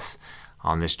on this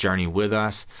journey with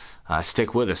us.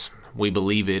 Stick with us. We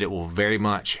believe that it will very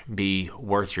much be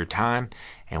worth your time,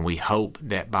 and we hope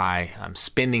that by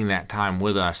spending that time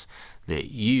with us, that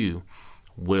you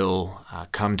will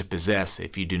come to possess,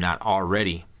 if you do not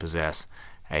already possess,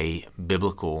 a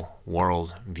biblical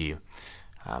worldview.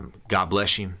 God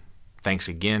bless you. Thanks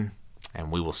again,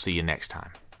 and we will see you next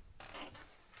time.